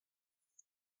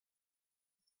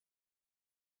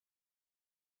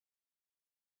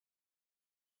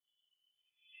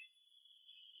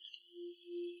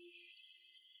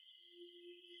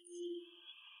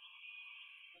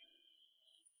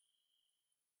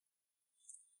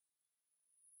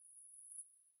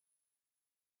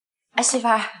儿媳妇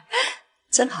儿，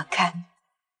真好看。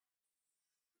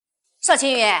邵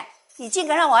青云，你竟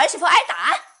敢让我儿媳妇挨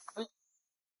打！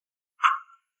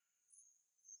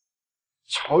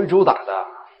乔一舟打的。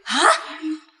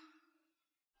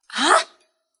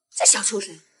这小畜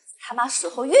生，他妈死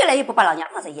后越来越不把老娘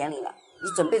放在眼里了。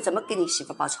你准备怎么给你媳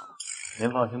妇报仇？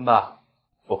您放心吧，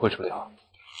我会处理好。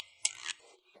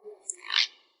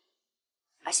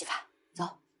儿媳妇，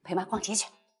走，陪妈逛街去。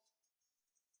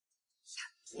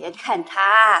别看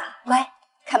他，乖，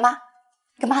看妈，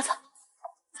跟妈走。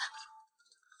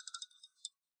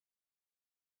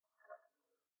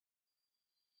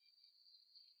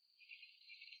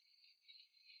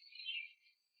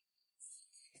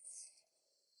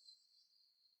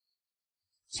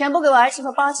全部给我儿媳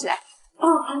妇包起来。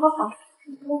哦，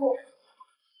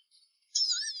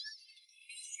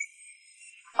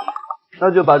好。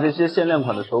那就把这些限量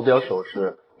款的手表、首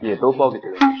饰也都包给这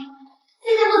个女士。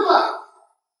现在不走。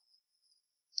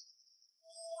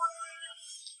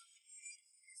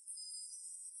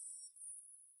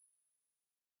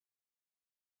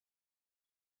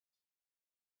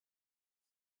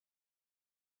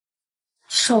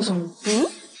邵总，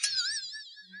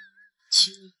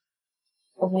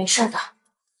我没事的。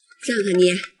这个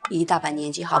你一大把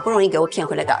年纪，好不容易给我骗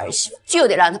回来个儿媳妇，就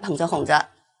得让她捧着哄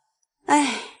着。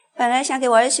哎，本来想给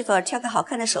我儿媳妇挑个好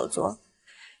看的手镯，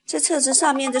这册子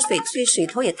上面的翡翠水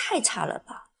头也太差了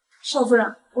吧。邵夫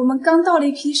人，我们刚到了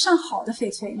一批上好的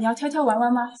翡翠，你要挑挑玩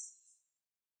玩吗？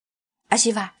儿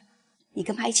媳妇儿，你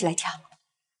跟妈一起来挑。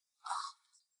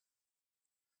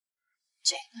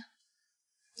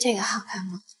这个好看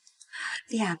吗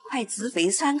？2块紫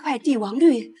翡，3块帝王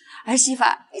绿。儿媳妇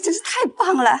儿，你真是太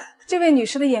棒了！这位女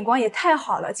士的眼光也太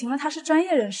好了，请问她是专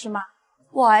业人士吗？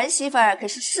我儿媳妇儿可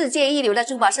是世界一流的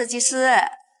珠宝设计师。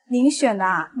您选的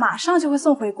啊，马上就会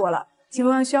送回国了。请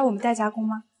问需要我们代加工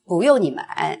吗？不用你们，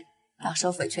到时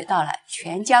候翡翠到了，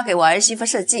全交给我儿媳妇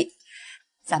设计。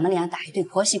咱们俩打一对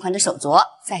婆媳款的手镯，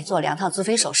再做2套足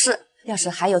翡首饰。要是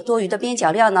还有多余的边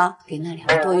角料呢，给那2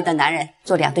个多余的男人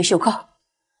做2对袖扣。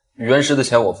语言师的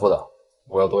钱我付的，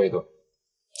我要多一顿。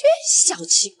这小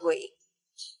气鬼，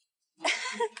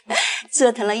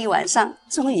折腾了一晚上，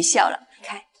终于笑了，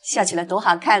看笑起来多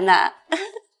好看呐！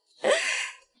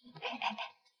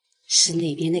是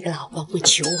那边那个老公公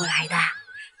求我来的，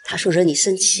他说惹你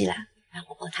生气了，让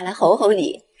我帮他来哄哄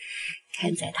你。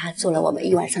看在他做了我们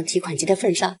一晚上提款机的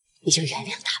份上，你就原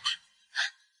谅他吧。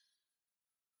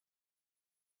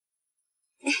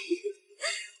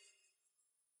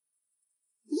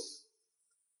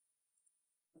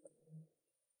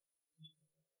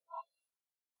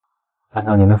按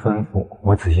照您的吩咐，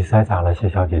我仔细筛查了谢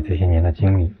小姐这些年的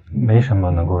经历，没什么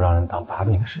能够让人当把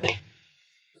柄的事情。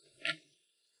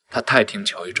她太听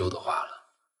乔一舟的话了。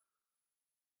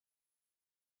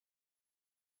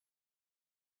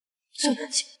这个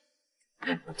钱，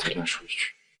我再乱说一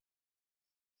句，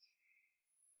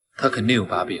她肯定有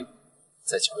把柄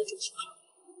在乔一舟手上。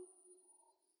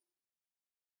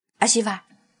儿媳妇儿，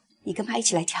你跟妈一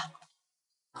起来挑。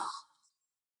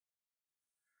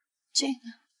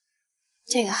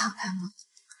这个好看吗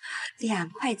？2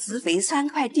块紫翡，3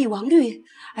块帝王绿。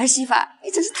儿媳妇儿，你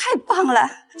真是太棒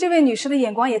了！这位女士的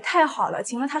眼光也太好了，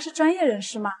请问她是专业人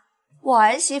士吗？我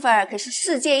儿媳妇儿可是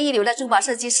世界一流的珠宝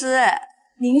设计师。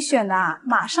您选的啊，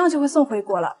马上就会送回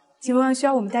国了。请问需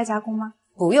要我们代加工吗？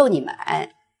不用你们，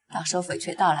到时候翡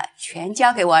翠到了，全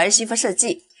交给我儿媳妇设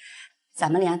计。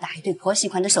咱们俩打一对婆媳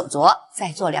款的手镯，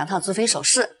再做2套足翡首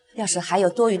饰。要是还有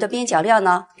多余的边角料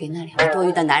呢，给那2个多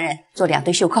余的男人做2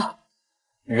对袖扣。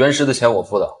语言师的钱我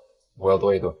付的，我要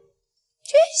多一顿。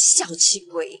这小气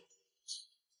鬼，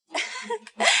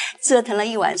折腾了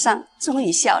一晚上，终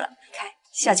于笑了，看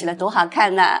笑起来多好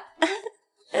看呐！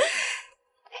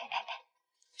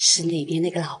是那边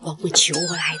那个老公公求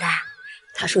我来的，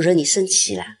他说惹你生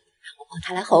气了，让我帮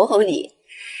他来哄哄你。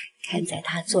看在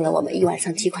他做了我们一晚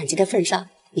上提款机的份上，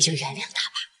你就原谅他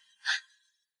吧。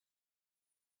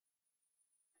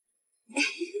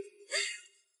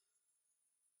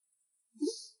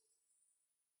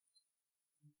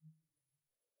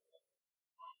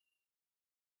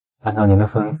按照您的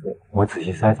吩咐，我仔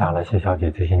细筛查了谢小姐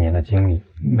这些年的经历，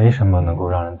没什么能够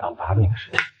让人当把柄的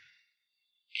事情。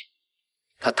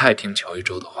她太听乔一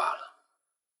舟的话了。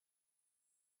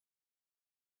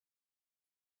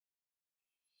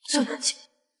这个钱，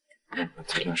我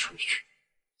再乱说一句，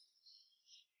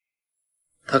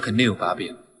她肯定有把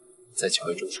柄在乔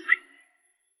一舟手上。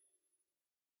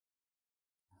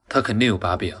她肯定有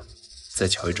把柄在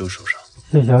乔一舟手上。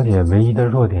谢小姐唯一的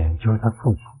弱点就是她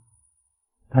父亲。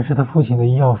但是他父亲的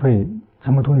医药费这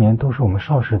么多年都是我们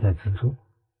邵氏在资助。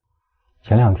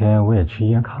前2天我也去医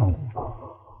院看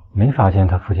过，没发现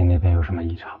他父亲那边有什么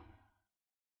异常。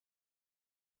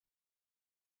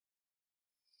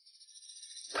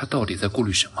他到底在顾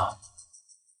虑什么？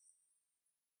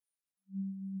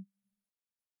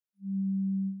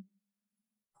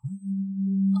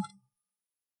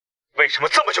为什么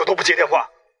这么久都不接电话？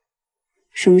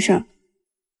什么事儿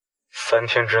？3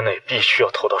天之内必须要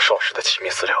投到邵氏的机密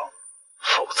资料，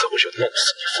否则我就弄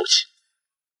死你父亲。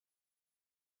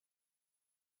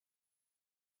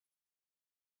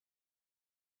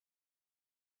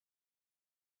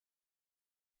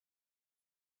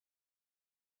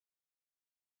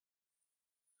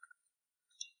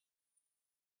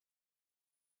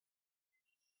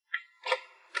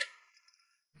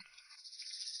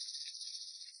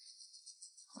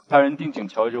派人盯紧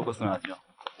乔一舟和宋亚江，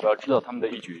我要知道他们的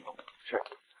一举一动。是。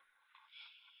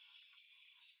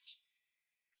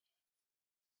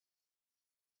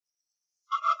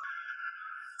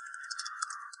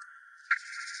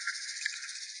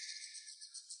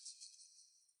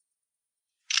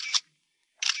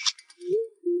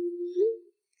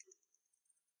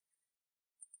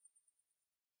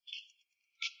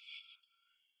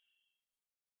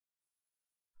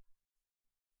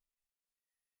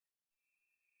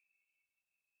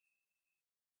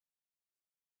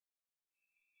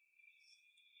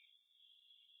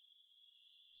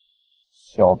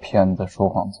小骗子说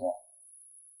谎家。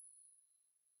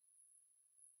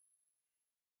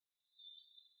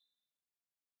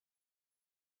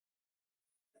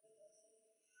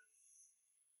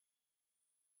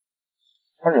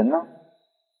他人呢？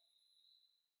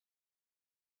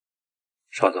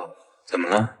邵总，怎么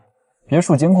了？别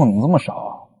墅监控怎么这么少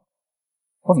啊？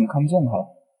我怎么看不见他了？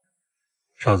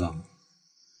邵总，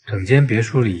整间别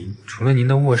墅里除了您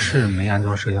的卧室没安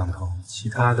装摄像头，其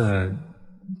他的……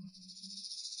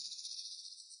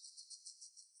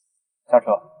下车，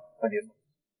快点走。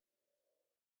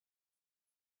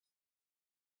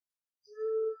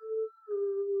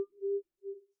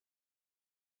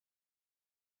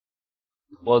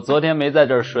我昨天没在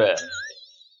这儿睡，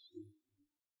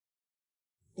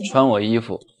穿我衣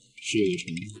服是有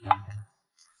什么？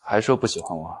还说不喜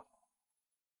欢我？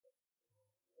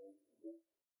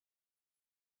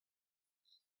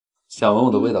想闻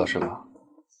我的味道是吧？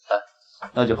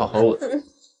来，那就好好闻。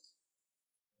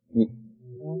你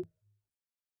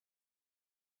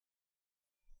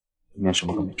里面什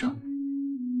么都没穿。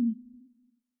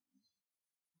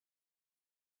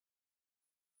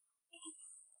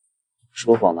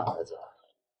说谎的孩子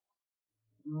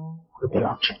会被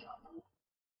狼吃掉。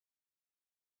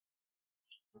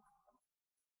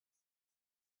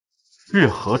月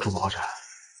河珠宝展，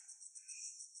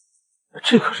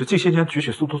这可是近些年举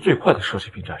起速度最快的奢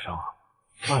侈品展商啊！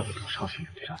怪不得邵晴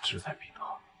云对他志在必得，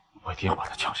我一定要把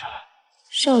他抢下来。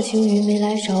邵晴云没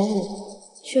来找我，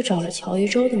却找了乔一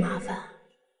舟的麻烦，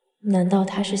难道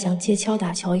他是想借敲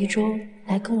打乔一舟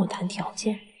来跟我谈条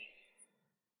件？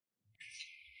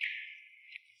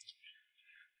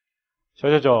小，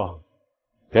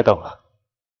别等了，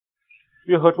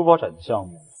月河珠宝展的项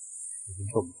目已经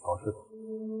被我们乔氏投资。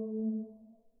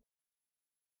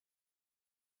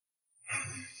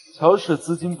乔氏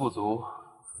资金不足，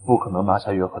不可能拿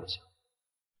下月河的项目。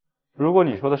如果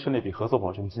你说的是那笔合作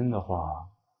保证金的话，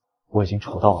我已经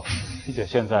筹到了，并且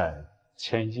现在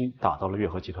钱已经打到了月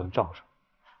河集团的账上。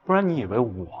不然你以为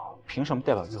我凭什么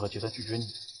代表月河集团拒绝你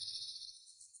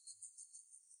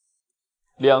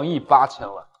？2亿8千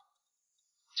万。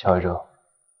乔一舟，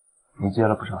你借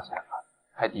了不少钱吧，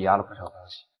还抵押了不少东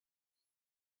西。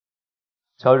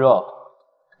乔一舟，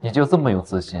你就这么有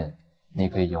自信，你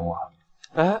可以赢我？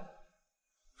哎，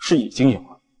是已经赢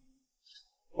了。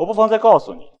我不妨再告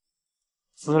诉你，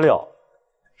资料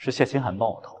是谢清寒帮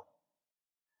我投的。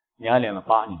你暗恋了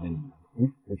8年的你，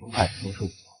最终爱情都是我。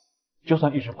就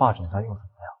算一直霸占他又怎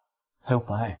么样？他又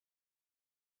不爱你。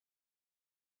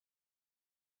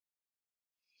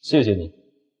谢谢你，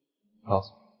告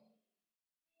诉我。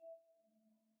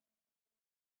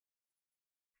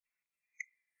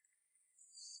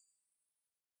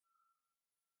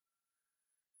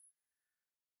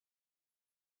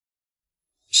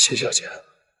谢小姐，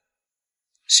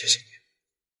谢谢你。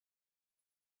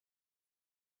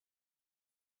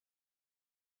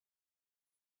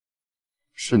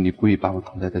是你故意把我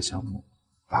等待的项目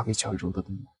发给乔一舟的，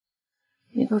对吗？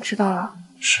你都知道了？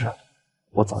是，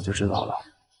我早就知道了。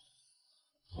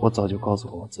我早就告诉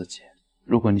过我自己，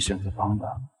如果你选择帮他，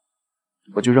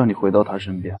我就让你回到他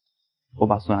身边。我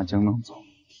把孙亚江弄走，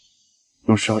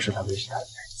用邵氏来维系他的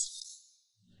面子。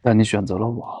但你选择了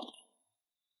我。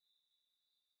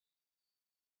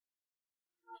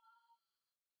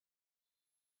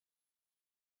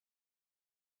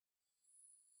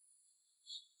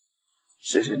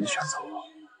谢谢你选择我。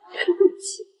对不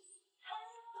起。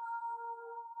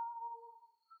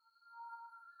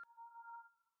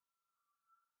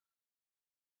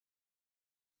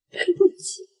对不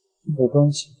起。没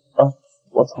关系啊，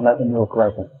我从来都没有怪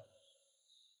过你。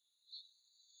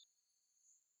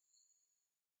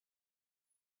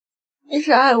你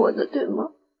是爱我的，对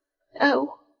吗？爱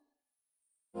我。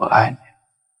我爱你，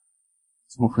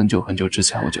从很久很久之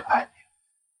前我就爱你。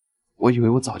我以为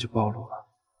我早就暴露了。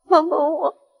帮帮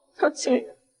我，邵晴云，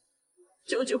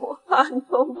救救我爸，你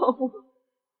帮帮我。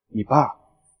你爸？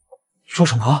说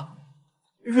什么？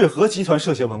月河集团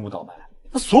涉嫌文物倒卖，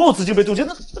那所有资金被冻结，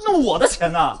那我的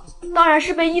钱呢？当然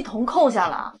是被一同扣下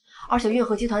了，而且月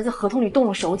河集团在合同里动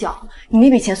了手脚，你那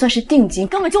笔钱算是定金，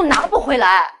根本就拿不回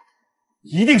来。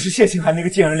一定是谢清寒那个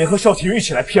贱人联合邵晴云一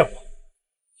起来骗我。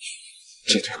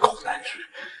这对狗男女，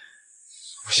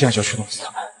我现在就去弄死他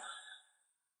们。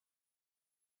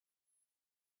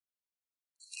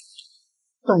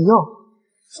弹药，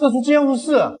射出监护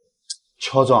室。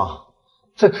乔总，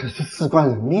这可是事关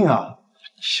人命啊！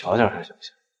你小点声行不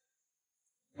行？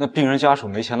那病人家属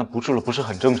没钱了不治了，不是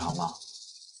很正常吗？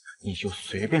你就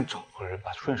随便找个人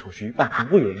把顺手续一办，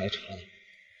不会有人来查你。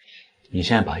你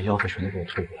现在把医药费全都给我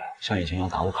退回来，像以前一样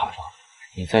打我卡上。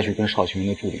你再去跟邵晴云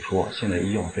的助理说，现在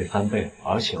医药费翻倍了，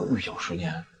而且要预缴10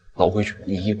年。老规矩，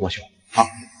你一我缴啊！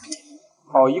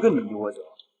好一个你一我缴！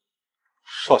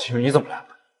邵晴云，你怎么来了？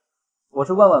我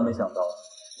是万万没想到，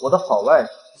我的好外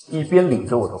甥一边领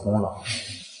着我的功劳，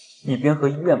一边和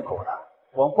医院勾搭，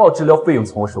网暴治疗费用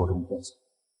从我手中变现。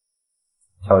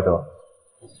乔一舟，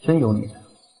真有你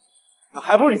的！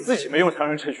还不是你自己没用强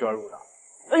人趁虚而入的。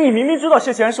那你明明知道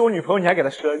谢贤是我女朋友，你还给她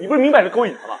施恩，你不是明摆着勾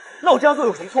引她吗？那我这样做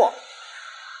有什么错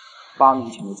？8年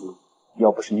前的事，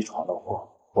要不是你闯到祸，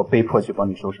我被迫去帮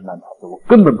你收拾烂摊子，我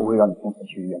根本不会让你风尘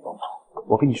去医院帮忙。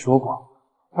我跟你说过，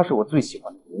她是我最喜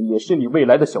欢的人，也是你未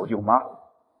来的小舅妈。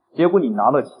结果你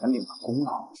拿了钱领了功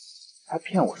劳，还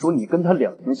骗我说你跟她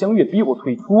两情相悦，逼我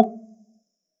退出，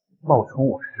冒充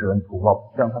我施恩图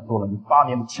报，让她做了你8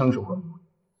年的枪手和奴隶。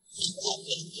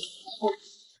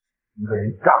一个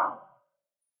人渣。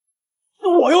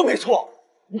我又没错，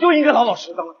你就应该老老实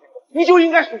实当个天狗，你就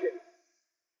应该是这样。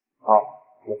好，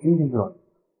我今天就要你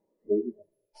回去。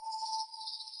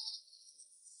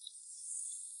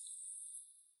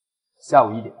下午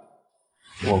1点，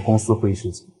我公司会议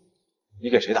室见。你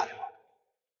给谁打电话？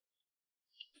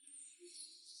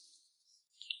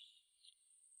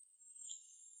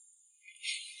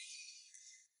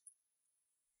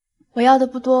我要的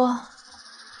不多，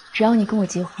只要你跟我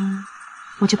结婚，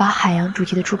我就把海洋主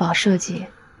题的珠宝设计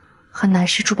和男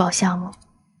士珠宝项目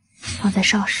放在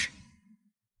邵氏。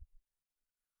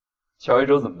乔一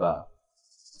舟怎么办？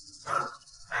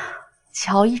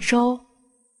乔一舟，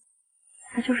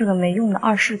他就是个没用的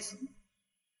二世祖。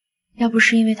要不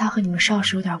是因为他和你们邵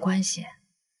氏有点关系，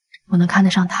我能看得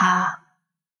上他？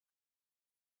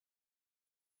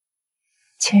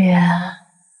清源，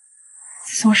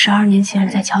自从12年前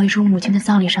在乔一舟母亲的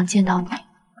葬礼上见到你，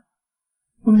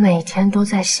我每天都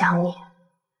在想你，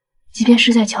即便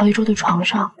是在乔一舟的床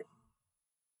上，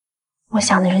我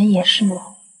想的人也是你。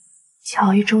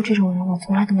乔一舟这种人，我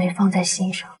从来都没放在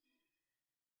心上，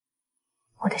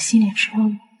我的心里只有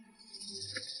你。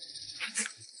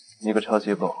你个超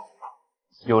级狗，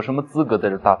有什么资格在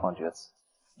这大放厥词？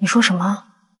你说什么？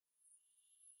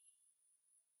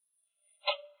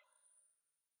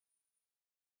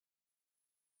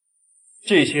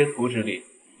这些图纸里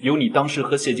有你当时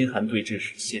和谢金涵对峙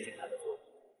时谢谢他的作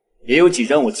品，也有几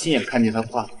张我亲眼看见他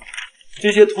画的。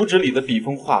这些图纸里的笔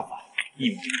锋画法一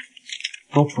模一样，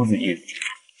都出自艺人。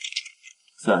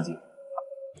孙雅静，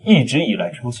一直以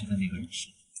来出现的那个人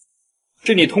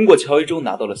是你通过乔一舟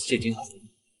拿到了谢金涵，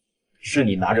是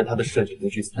你拿着他的设计图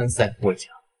去参赛获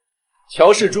奖。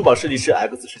乔氏珠宝设计师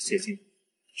X 是谢金，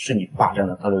是你霸占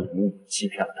了他的人物，欺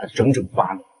骗了他整整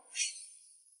8年。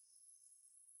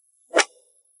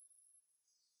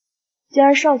既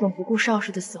然邵总不顾邵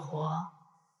氏的死活，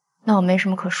那我没什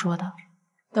么可说的。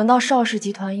等到邵氏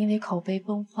集团因为口碑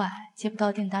崩坏接不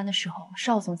到订单的时候，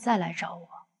邵总再来找我，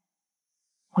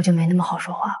我就没那么好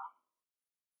说话了。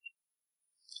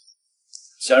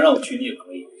想让我去你也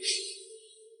可以，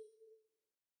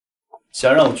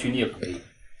想让我去你也可以，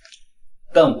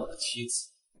但我的妻子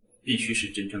必须是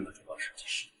真正的珠宝设计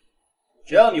师。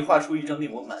只要你画出一张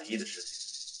令我满意的设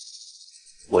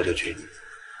计，我就娶你。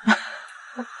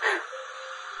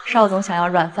邵总想要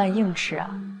软饭硬吃啊，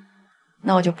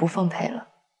那我就不奉陪了。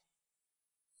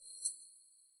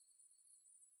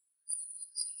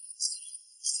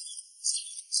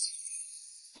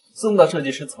宋大设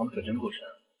计师藏的可真够深，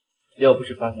要不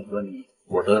是发现端倪，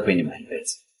我都要被你瞒一辈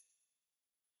子。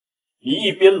你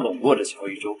一边笼络着乔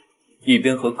一舟，一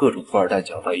边和各种富二代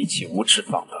搅到一起，无耻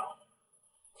放荡。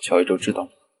乔一舟知道吗？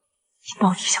你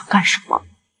到底想干什么？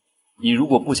你如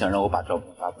果不想让我把照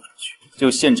片发布出去，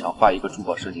就现场画一个珠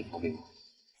宝设计图给我，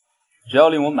只要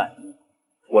令我满意，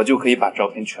我就可以把照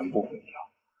片全部毁掉，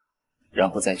然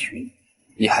后再娶你。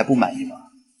你还不满意吗，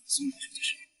宋大设计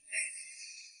师？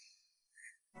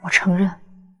我承认，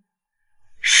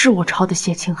是我抄的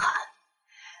谢清寒，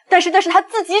但是那是他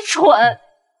自己蠢。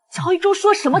乔一舟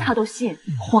说什么他都信，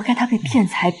活该他被骗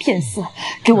财骗色，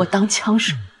给我当枪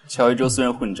手。乔一舟虽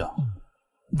然混账，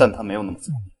但他没有那么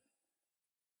聪明。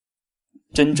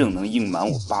真正能硬瞒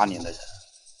我8年的人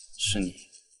是你，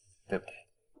对不对？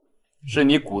是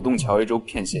你鼓动乔一舟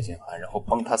骗谢金涵，然后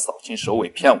帮他扫清首尾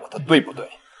骗我的，对不对？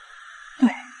对。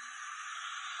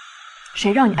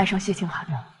谁让你爱上谢清涵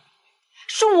的？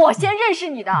是我先认识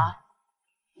你的。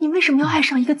你为什么要爱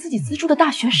上一个自己资助的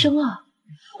大学生啊？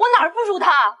我哪儿不如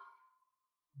他？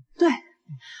对，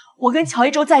我跟乔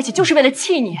一舟在一起就是为了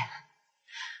气你。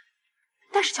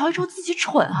但是乔一舟自己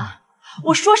蠢啊，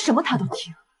我说什么他都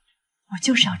听。我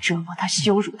就是要折磨他，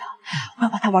羞辱他，我要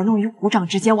把他玩弄于股掌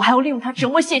之间，我还要利用他折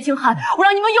磨谢清涵，我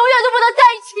让你们永远都不能在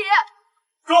一起。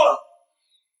够了，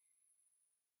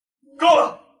够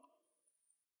了！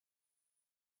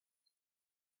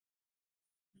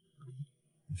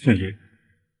谢爷，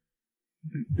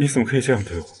你怎么可以这样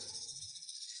对我？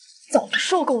早就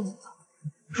受够你了。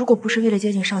如果不是为了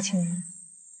接近邵青云，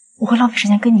我会浪费时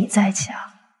间跟你在一起啊。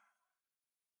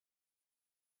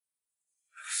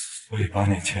所以8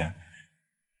年前，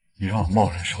你让我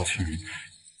冒认邵青云，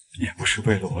也不是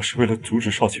为了我，是为了阻止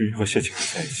邵青云和谢清寒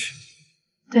在一起。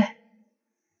对，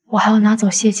我还要拿走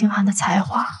谢清寒的才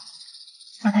华，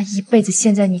让他一辈子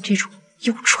陷在你这种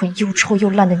又蠢又臭又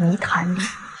烂的泥潭里，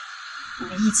你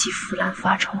们一起腐烂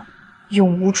发臭，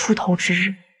永无出头之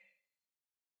日。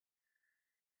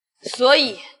所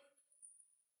以，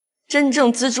真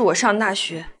正资助我上大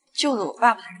学、救了我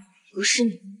爸爸的人，不是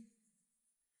你，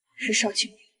是邵青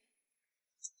云。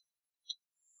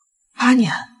8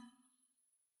年，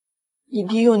你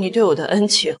利用你对我的恩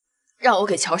情，让我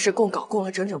给乔氏供稿供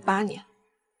了整整8年，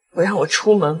不让我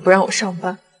出门，不让我上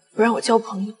班，不让我交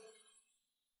朋友，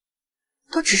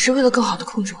都只是为了更好的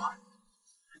控制我。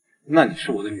那你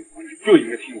是我的女朋友，你就应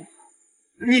该听我的。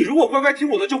你如果乖乖听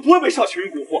我的，就不会被邵青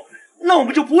云蛊惑，那我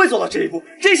们就不会走到这一步。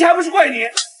这些还不是怪你。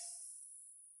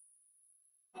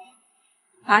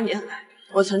8年来，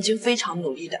我曾经非常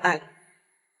努力的爱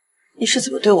你，你是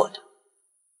怎么对我的？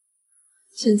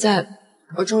现在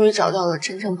我终于找到了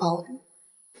真正帮我的人，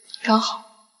刚好，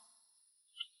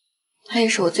他也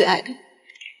是我最爱的人，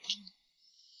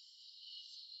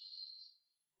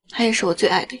他也是我最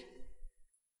爱的人。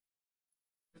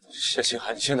谢清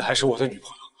寒，你现在还是我的女朋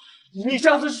友，你这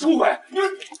样子是出轨！你们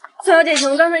宋小姐，请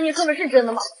问刚才您说的是真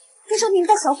的吗？听说您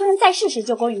在乔夫人在世时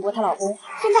就勾引过她老公，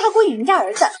现在还勾引人家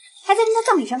儿子，还在人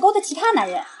家葬礼上勾搭其他男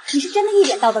人，你是真的一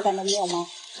点道德感都没有吗？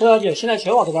宋小姐，现在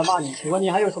全网都在骂你，请问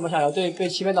您还有什么想要对被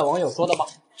欺骗的网友说的吗？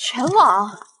全网？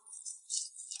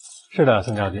是的，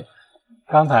孙小姐，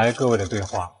刚才各位的对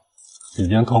话已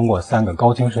经通过3个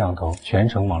高清摄像头全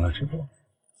程网络直播，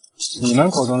你们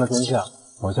口中的真相，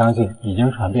我相信已经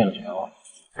传遍了全网。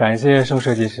感谢寿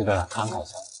设计师的慷慨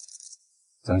善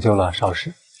拯救了邵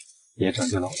氏，也拯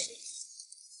救了我。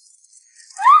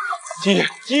金爷，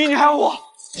金爷，你还有我，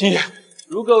金爷。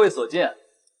如各位所见，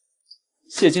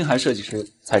谢清寒设计师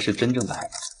才是真正的爱。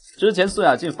之前苏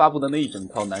雅静发布的那一整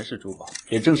套男士珠宝，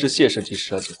也正是谢设计师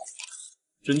设计的。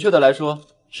准确的来说，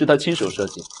是他亲手设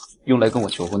计，用来跟我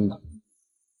求婚的。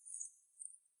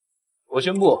我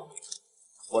宣布，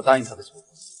我答应他的求婚，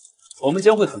我们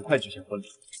将会很快举行婚礼。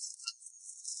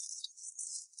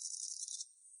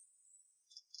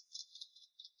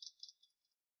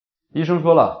医生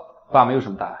说了，爸没有什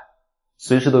么大碍，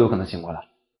随时都有可能醒过来。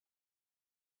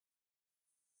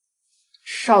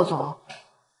邵总，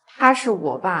他是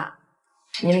我爸，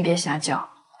您别瞎叫。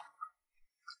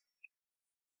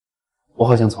我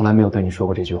好像从来没有对你说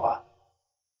过这句话。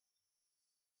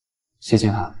谢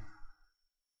清寒，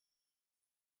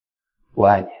我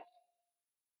爱你，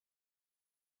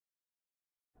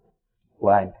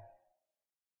我爱你。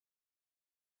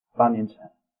8年前，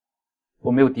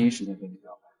我没有第一时间跟你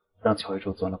表白，让乔一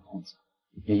舟钻了空子，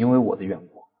也因为我的缘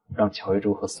故，让乔一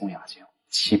舟和宋雅静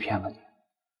欺骗了你。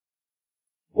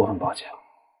我很抱歉。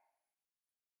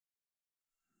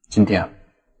今天，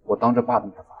我当着爸的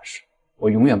面发誓，我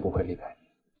永远不会离开你，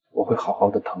我会好好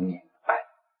的疼你、爱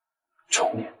你、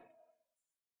宠你，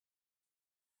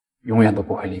永远都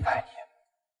不会离开你。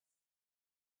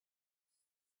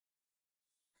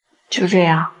就这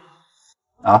样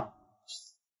啊？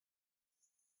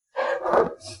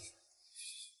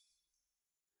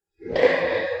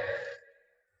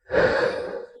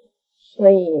所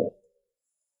以，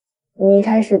你一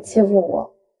开始欺负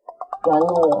我、玩弄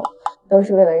我，都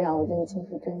是为了让我认清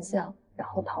楚真相，然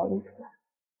后逃离出来。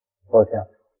抱歉，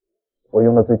我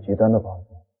用了最极端的方式，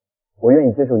我愿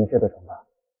意接受一切的惩罚。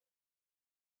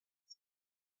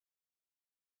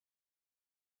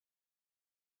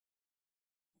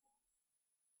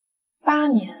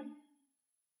8年，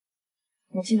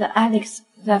我记得 Alex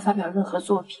不再发表任何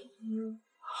作品，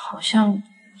好像也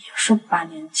是8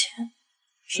年前。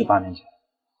是8年前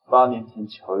，8年前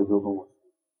乔一舟跟我，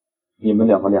你们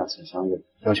2个两情相悦，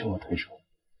要求我退出，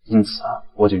因此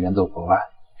我就远走国外，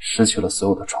失去了所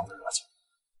有的创作热情。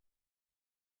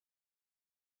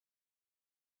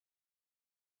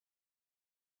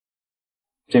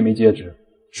这枚戒指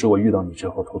是我遇到你之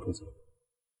后偷偷做的，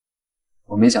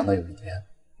我没想到有一天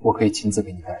我可以亲自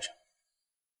给你戴上。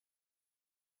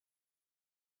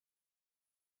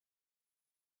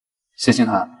谢清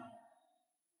寒，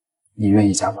你愿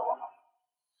意嫁给我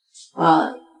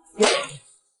吗？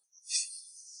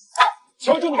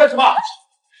乔一舟，你干什么？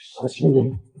邵青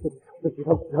云，这几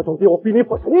套股票中跌，我逼你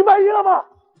破产，你满意了吗？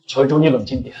乔一舟，你冷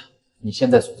静点，你现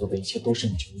在所做的一切都是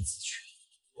你咎由自取，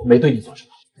我没对你做什么。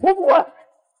我不管，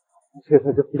现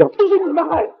在这批药都是你们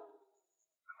害的，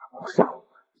我杀我，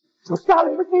就杀了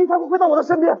你们金玉才会回到我的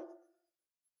身边，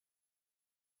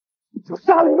就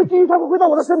杀了你们金玉才会回到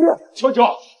我的身边。乔一舟，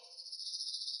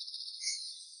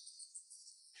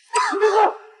你别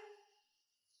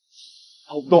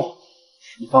跑不动，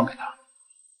你放开他。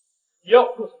你要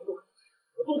我做什么都可以，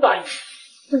我都答应你。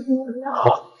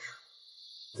好，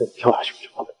再跳下去我就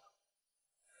放开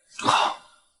他。好，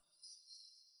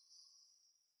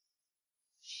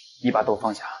你把刀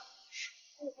放下。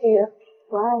雨，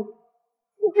我爱你。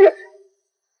你别，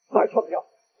哪跳不跳？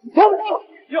你跳不跳？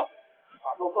跳，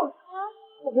把刀放下。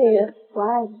雨，我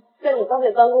爱你，跟你帮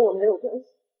没帮过我没有关系，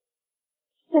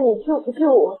跟你救不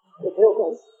救我也没有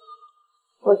关系，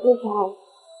我就是爱你。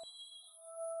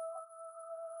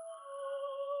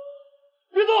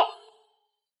别动！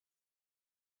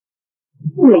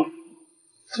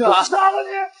我杀了你！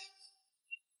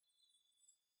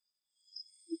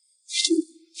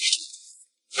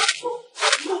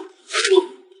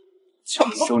强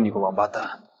收你个王八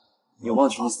蛋！你忘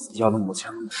记你死掉的母亲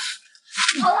了吗？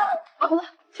好了，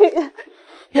雨，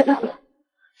别打了。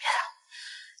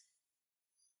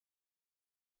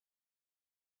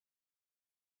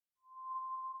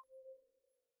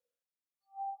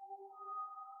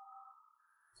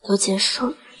都结束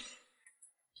了。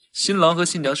新郎和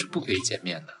新娘是不可以见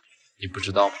面的，你不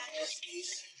知道吗？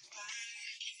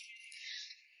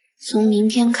从明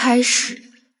天开始，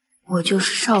我就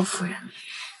是少夫人。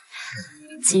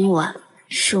今晚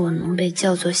是我能被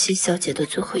叫做谢小姐的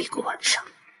最后一个晚上。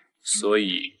所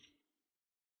以，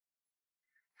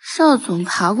邵总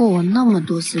爬过我那么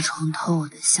多次床偷我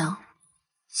的香，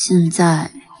现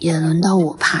在也轮到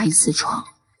我爬一次床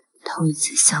偷一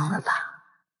次香了吧？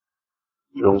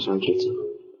荣幸至今。